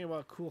 What do you think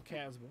about cool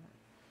cat is boring?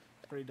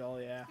 It's pretty dull,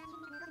 yeah.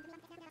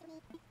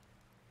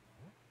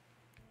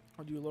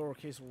 I'll do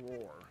lowercase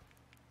roar.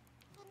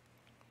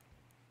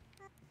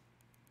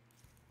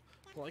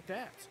 Like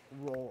that.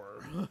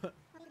 Roar.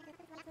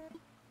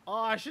 Oh,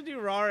 I should do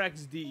RAR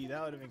XD.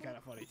 That would have been kind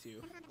of funny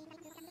too.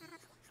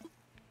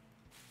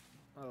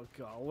 Oh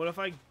god, what if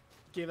I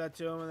gave that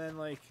to him and then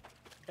like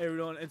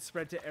it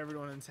spread to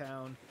everyone in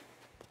town?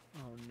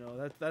 Oh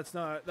no, that's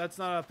not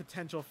a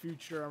potential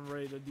future I'm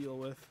ready to deal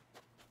with.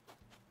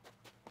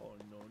 Oh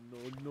no.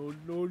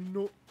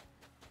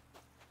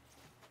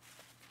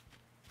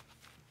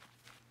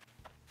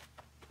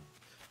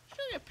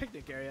 Should be a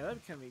picnic area.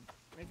 That can be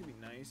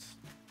nice.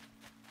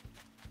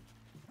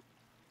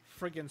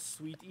 Friggin'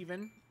 sweet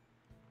even.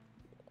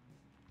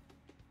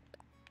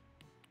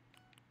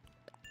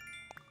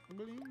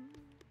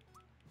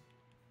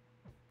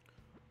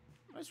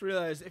 I just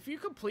realized if you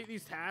complete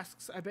these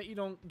tasks, I bet you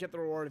don't get the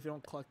reward if you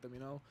don't collect them, you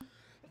know?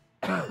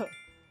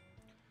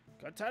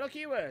 Got title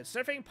keyword,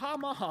 surfing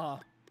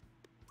Palma.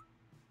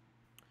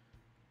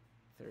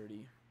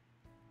 30.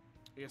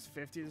 I guess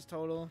 50 is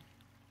total.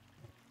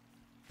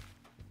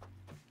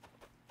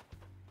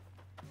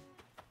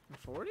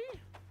 40?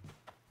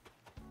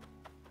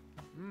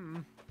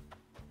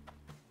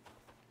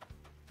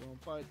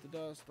 Don't bite the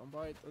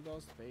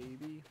dust,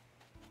 baby.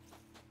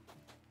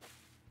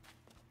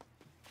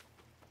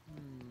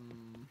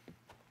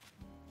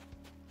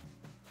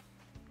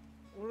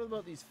 What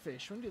about these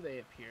fish? When do they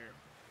appear?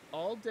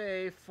 All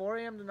day, 4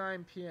 AM to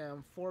 9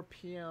 PM, 4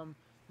 PM.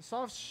 The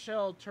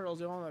soft-shelled turtles,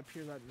 they only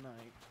appear at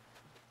night.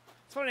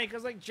 It's funny,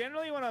 because like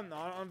generally when I'm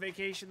not on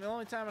vacation, the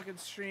only time I can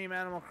stream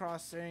Animal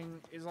Crossing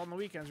is on the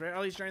weekends, right?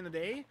 At least during the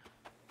day.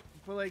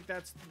 But like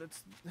that's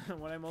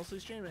when I mostly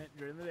stream it,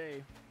 during the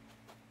day.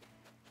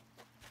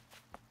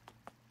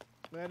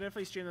 But I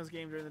definitely stream this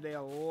game during the day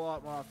a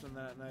lot more often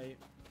than at night.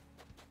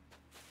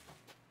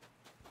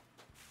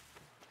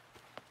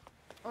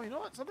 Oh, you know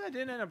what? Something I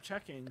didn't end up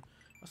checking.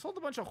 I sold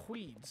a bunch of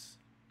weeds.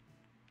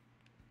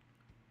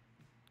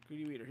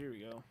 Greedy weeder, here we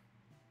go.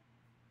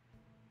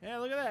 Yeah,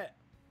 look at that.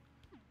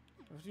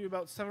 I have to do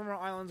about 7 more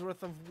islands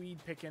worth of weed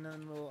picking,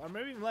 and or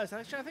maybe even less.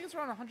 Actually, I think it's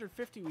around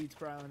 150 weeds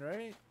per island,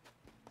 right?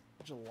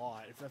 Which is a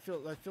lot. I feel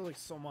like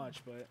so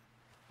much, but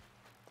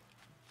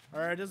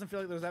or it doesn't feel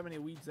like there's that many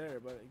weeds there.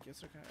 But I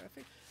guess they're kind of. I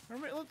think.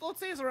 Remember, let's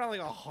say it's around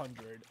like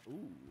 100.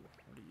 Ooh,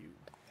 what are you?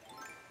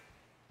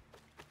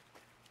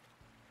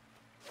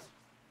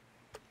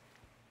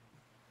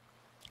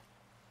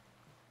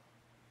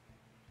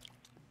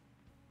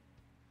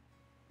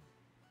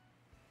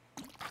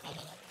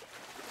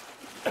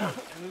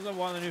 And this is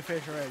one of the new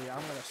fish already.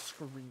 I'm gonna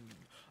scream.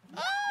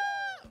 Ah!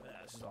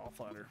 Yeah, this is all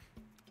flutter.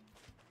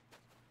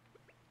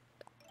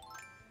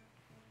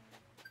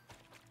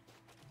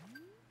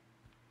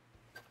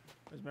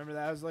 I remember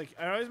that as like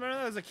I always remember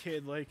that as a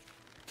kid, like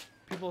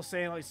people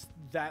saying like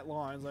that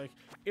line, like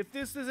if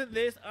this isn't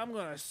this, I'm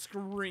gonna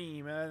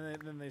scream,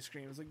 and then they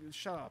scream. It's like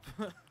shut up.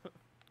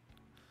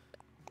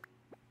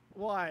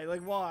 Why?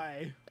 Like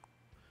why?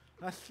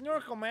 A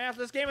snorkel, man.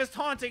 This game is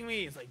taunting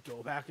me. It's like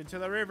go back into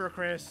the river,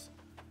 Chris.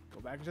 Go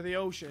back into the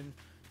ocean.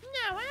 No,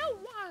 I don't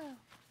want.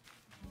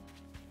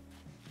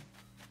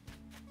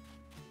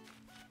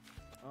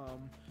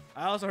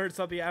 I also heard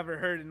something I haven't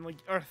heard and like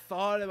or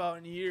thought about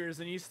in years,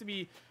 and it used to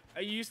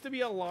be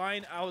a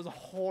line I was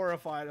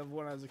horrified of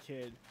when I was a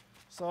kid.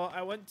 So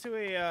I went to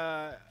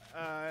well,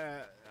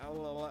 it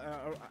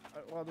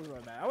doesn't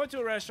really matter. I went to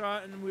a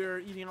restaurant and we were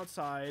eating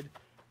outside,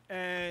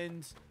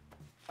 and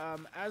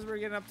as we were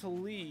getting up to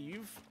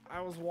leave, I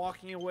was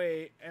walking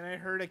away and I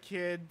heard a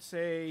kid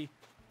say,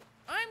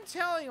 "I'm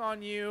telling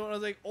on you," and I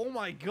was like, "Oh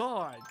my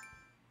god!"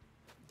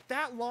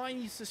 That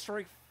line used to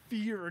strike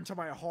fear into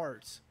my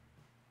heart.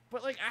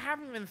 But like, I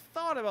haven't even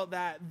thought about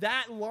that.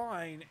 That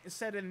line is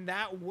said in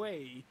that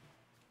way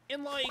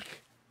in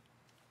like,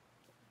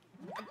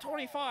 I'm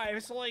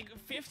 25, so like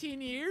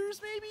 15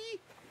 years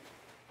maybe?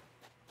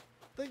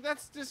 Like,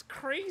 that's just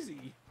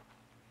crazy.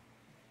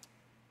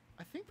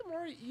 I think the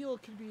Maury eel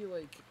could be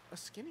like a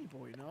skinny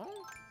boy, no?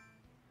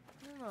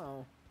 I don't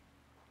know.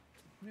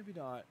 Maybe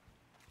not.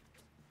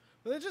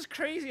 But it's just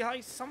crazy how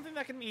something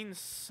that can mean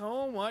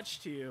so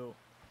much to you,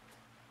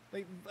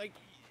 like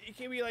it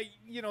can be like,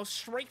 you know,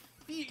 straight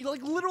fear,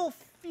 like literal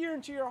fear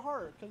into your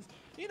heart, because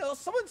you know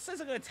someone says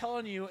they're gonna tell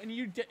on you, and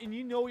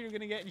you know you're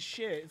gonna get in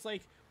shit. It's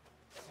like,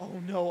 oh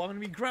no, I'm gonna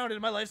be grounded,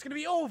 and my life's gonna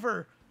be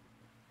over.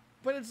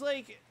 But it's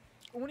like,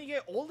 when you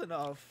get old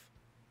enough,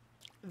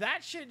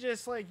 that shit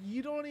just like,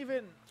 you don't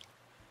even,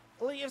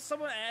 like, if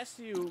someone asks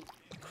you,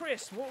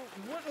 Chris, what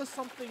was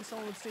something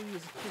someone would say to you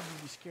as a kid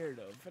you'd be scared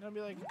of? And I'd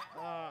be like,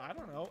 I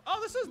don't know. Oh,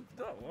 this is,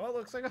 oh, well, it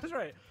looks like I was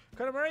right.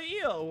 Katamari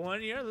eel,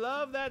 1 year,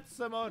 love that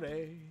Samore.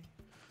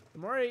 The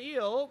moray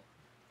eel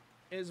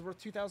is worth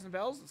 2,000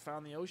 bells. It's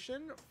found in the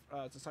ocean.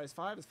 It's a size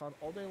 5. It's found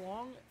all day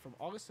long from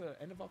August to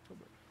end of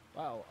October.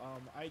 Wow,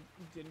 I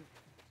didn't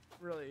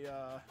really,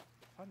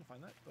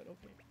 find that, but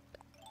okay.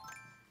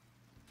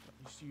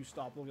 You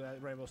stop, look at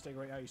that rainbow steak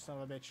right now, you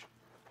son of a bitch.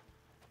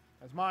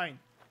 That's mine.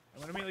 I'm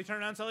gonna immediately turn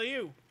around and tell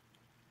you.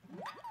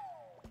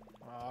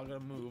 Oh, I'm gonna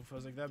move. I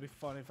was like, that'd be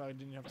funny if I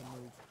didn't have to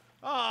move.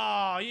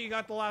 Oh, you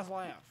got the last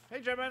laugh. Hey,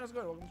 J-Man, let's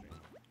go. Welcome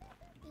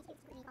to the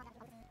stream.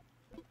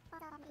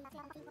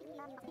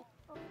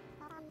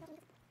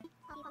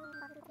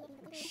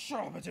 Shut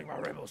up and take my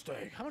rainbow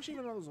steak. How much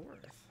even are those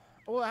worth?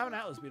 Oh, I have an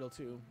Atlas Beetle,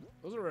 too.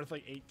 Those are worth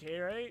like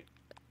 8K, right?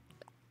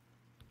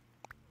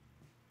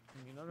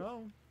 You don't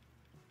know.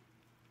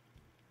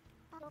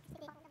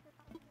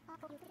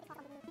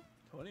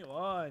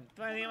 21.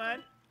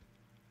 21.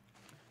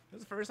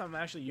 This is the first time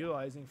I'm actually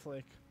utilizing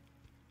Flick.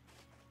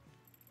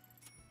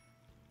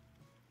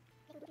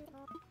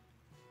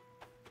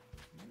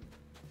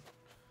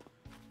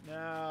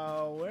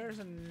 Now, where's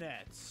a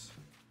net? Is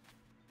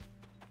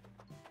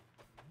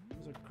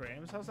it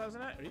Graham's house has a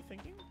net? Are you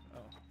thinking? Oh,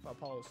 I thought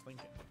Paul was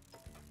thinking.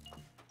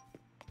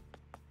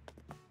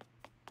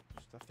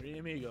 Just the 3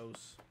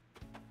 amigos.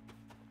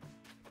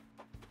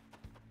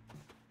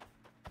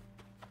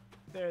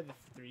 They're the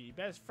 3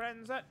 best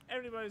friends that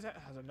everybody's has.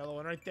 There's another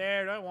one right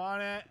there. Do I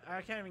want it?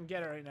 I can't even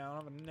get it right now. I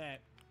don't have a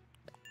net.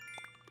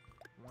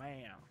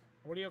 Wow.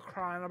 What are you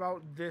crying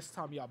about this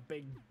time, you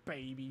big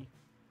baby?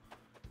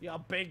 You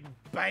big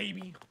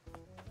baby.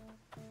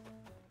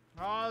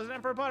 Oh, there's an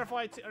Emperor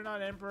Butterfly, or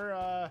not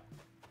Emperor,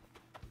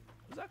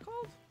 what's that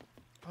called?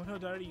 Oh no,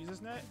 did I already use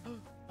this net?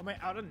 Am I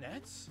out of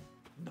nets?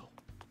 No.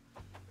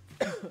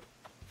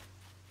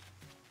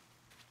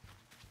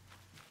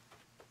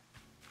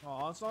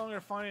 Oh, it's no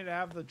longer funny to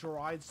have the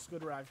dried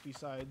squid rack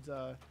besides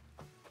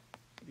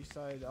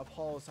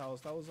Apollo's house.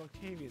 That was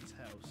Octavian's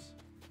house.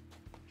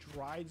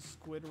 Dried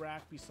squid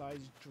rack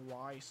besides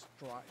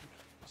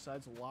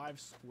besides live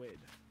squid.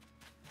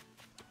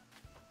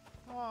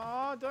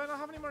 Aw, do I not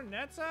have any more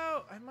nets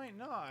out? I might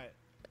not.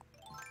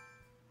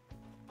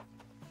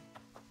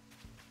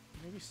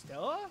 Maybe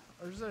Stella?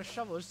 Or is there a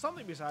shovel? There's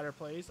something beside her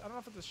place. I don't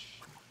know if it's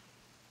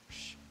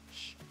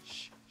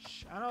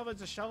a I don't know if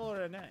it's a shovel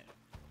or a net.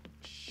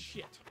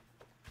 Shit.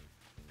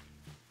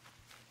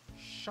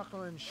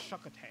 Shucklin'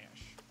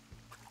 shuckatash.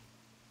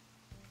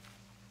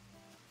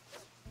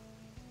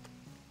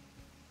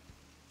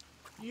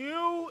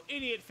 You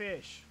idiot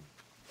fish.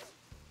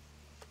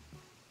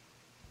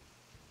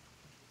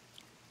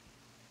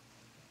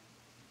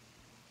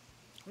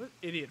 Where's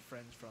idiot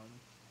friends from?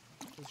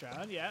 This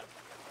round? Yeah.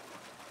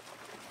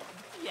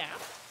 Yeah.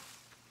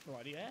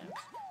 What do you have?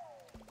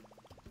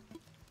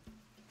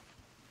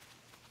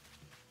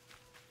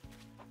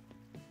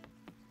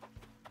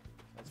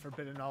 That's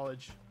forbidden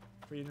knowledge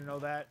for you to know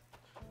that.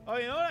 Oh,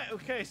 you know what?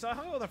 Okay, so I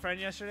hung out with a friend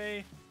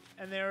yesterday,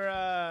 and they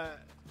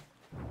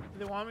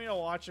wanted me to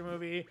watch a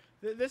movie.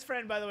 This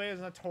friend, by the way, is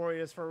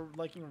notorious for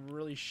liking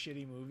really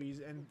shitty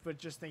movies, but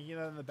just thinking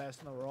they're the best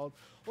in the world.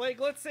 Like,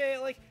 let's say,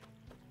 like,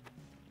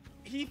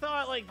 he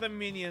thought like the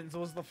Minions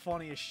was the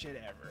funniest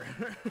shit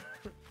ever.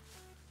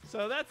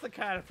 So that's the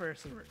kind of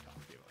person we're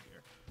talking about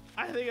here.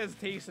 I think his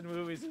taste in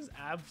movies is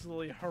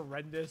absolutely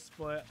horrendous,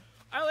 but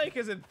I like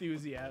his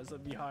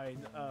enthusiasm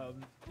behind,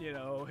 you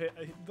know,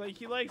 like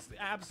he likes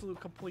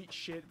absolute complete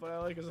shit, but I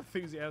like his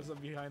enthusiasm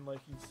behind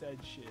liking said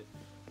shit.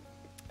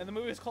 And the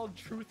movie is called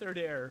Truth or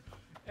Dare.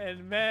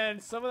 And man,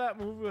 some of that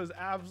movie was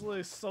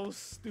absolutely so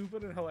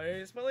stupid and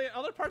hilarious, but like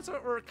other parts of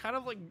it were kind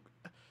of like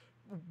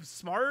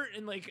smart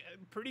and like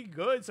pretty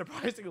good,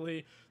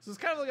 surprisingly. So it's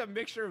kind of like a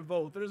mixture of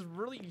both. There's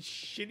really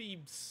shitty,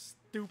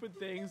 stupid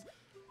things.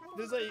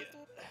 There's like,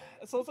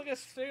 so it's like a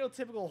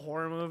stereotypical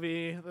horror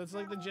movie. That's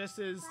like the gist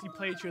is you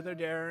play Truth or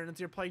Dare, and it's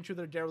you're playing Truth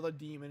or Dare with a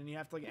demon, and you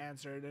have to like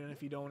answer it, and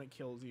if you don't, it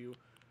kills you.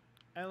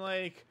 And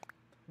like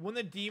when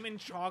the demon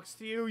talks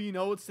to you, you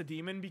know it's the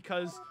demon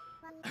because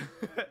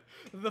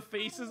the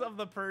faces of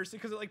the person,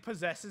 because it like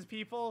possesses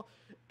people,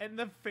 and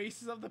the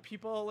faces of the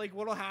people, like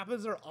what'll happen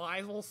is their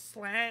eyes will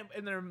slant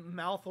and their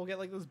mouth will get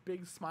like this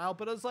big smile.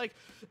 But it's like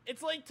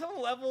to the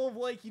level of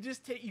like you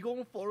go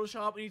in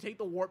Photoshop and you take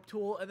the warp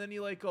tool and then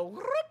you like go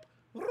whoop,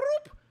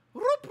 whoop,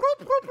 whoop, whoop,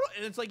 whoop,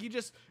 and it's like you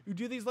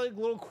do these like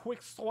little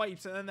quick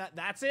swipes and then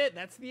that's it,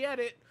 that's the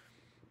edit.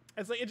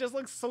 It's like it just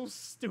looks so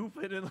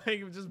stupid and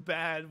like just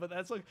bad, but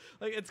that's like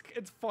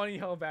it's funny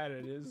how bad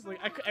it is. Like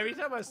every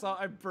time I saw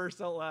it, I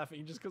burst out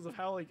laughing just because of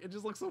how like it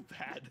just looks so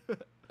bad.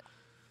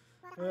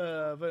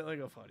 But like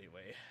a funny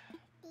way.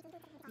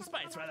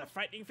 Despite its rather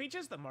frightening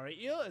features, the moray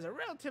eel is a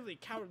relatively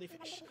cowardly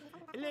fish.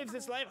 It lives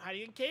its life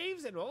hiding in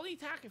caves and will only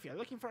attack if you're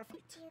looking for a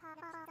fight.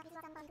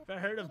 Ever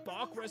heard of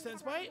balk worse than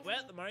its bite?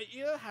 Well, the moray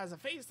eel has a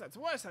face that's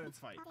worse than its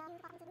fight.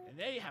 And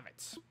there you have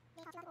it.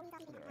 There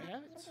I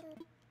have it.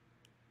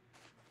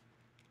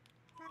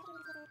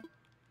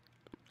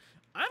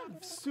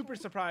 I'm super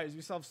surprised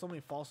we still have so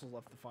many fossils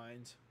left to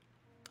find.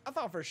 I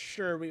thought for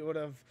sure we would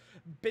have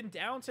been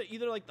down to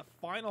either like the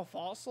final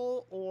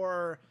fossil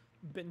or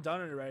been done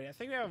already. I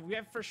think we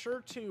have for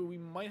sure 2. We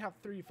might have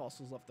 3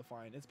 fossils left to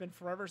find. It's been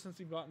forever since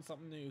we've gotten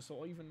something new,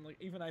 so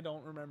even I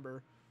don't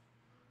remember.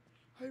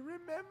 I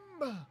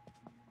remember.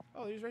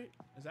 Oh, he's right.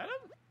 Is that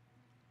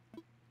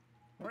him?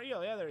 Where are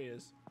you? Yeah, there he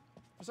is.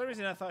 For some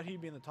reason, I thought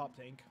he'd be in the top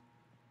tank.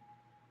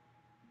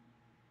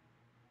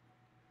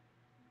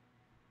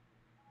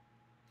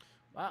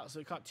 Wow, so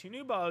we caught 2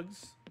 new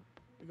bugs,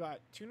 we got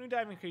 2 new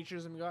diving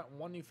creatures, and we got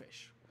 1 new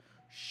fish.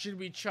 Should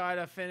we try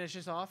to finish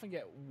this off and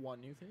get 1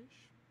 new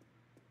fish?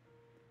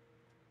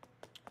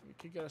 We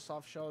could get a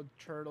soft-shelled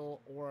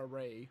turtle or a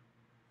ray.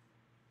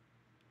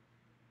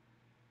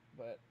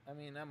 But, I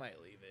mean, I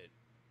might leave it.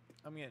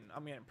 I'm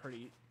getting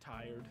pretty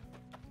tired.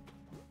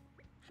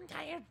 I'm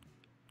tired.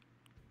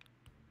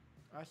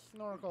 A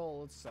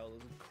snorkel, let's sell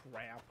this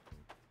crap.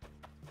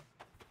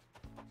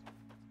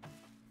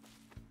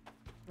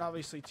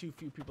 Obviously, too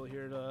few people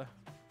here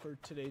for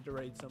today to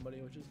raid somebody,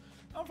 which is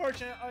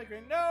unfortunate. I like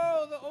raiding.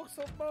 No, the oak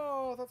so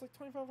bow. That's like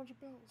 2,500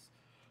 bells.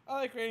 I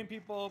like raiding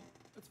people.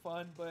 It's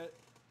fun, but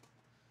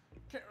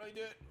can't really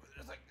do it.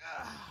 There's like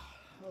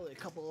only a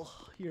couple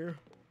here.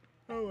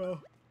 Oh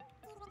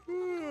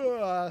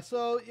well.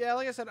 So yeah,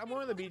 like I said, I'm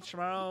going to the beach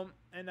tomorrow,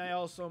 and I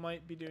also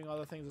might be doing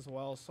other things as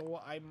well. So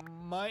I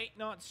might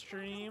not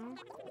stream.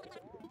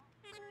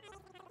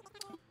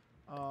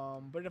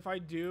 But if I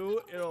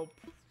do, it'll.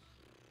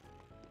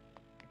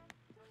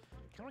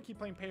 I want to keep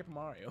playing Paper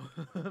Mario,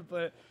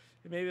 but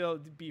maybe they'll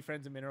be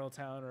Friends of Mineral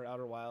Town or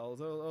Outer Wilds.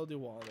 They'll do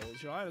one of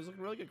those. You know, it's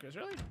looking really good, Chris.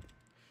 Really?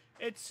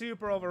 It's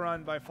super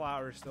overrun by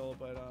flowers still,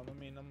 but I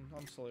mean,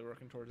 I'm slowly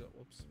working towards it.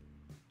 Whoops.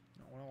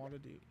 Not what I want to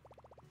do.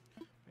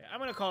 Yeah, I'm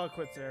gonna call it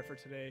quits there for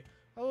today.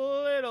 A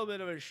little bit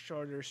of a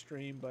shorter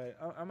stream, but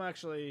I'm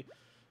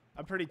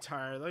pretty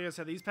tired. Like I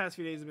said, these past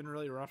few days have been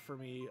really rough for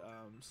me,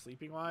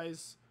 sleeping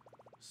wise.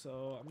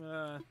 So I'm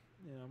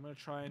gonna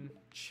try and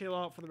chill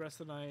out for the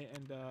rest of the night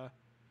and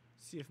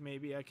see if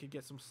maybe I could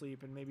get some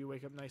sleep and maybe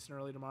wake up nice and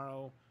early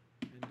tomorrow.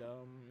 And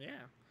yeah.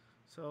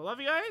 So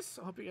love you guys.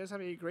 I hope you guys have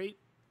a great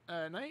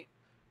night.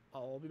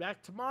 I'll be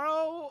back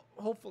tomorrow,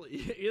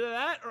 hopefully. Either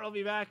that or I'll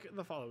be back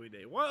the following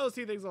day. One of those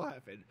 2 things will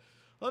happen.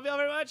 Love y'all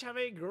very much. Have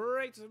a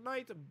great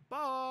night.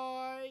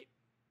 Bye.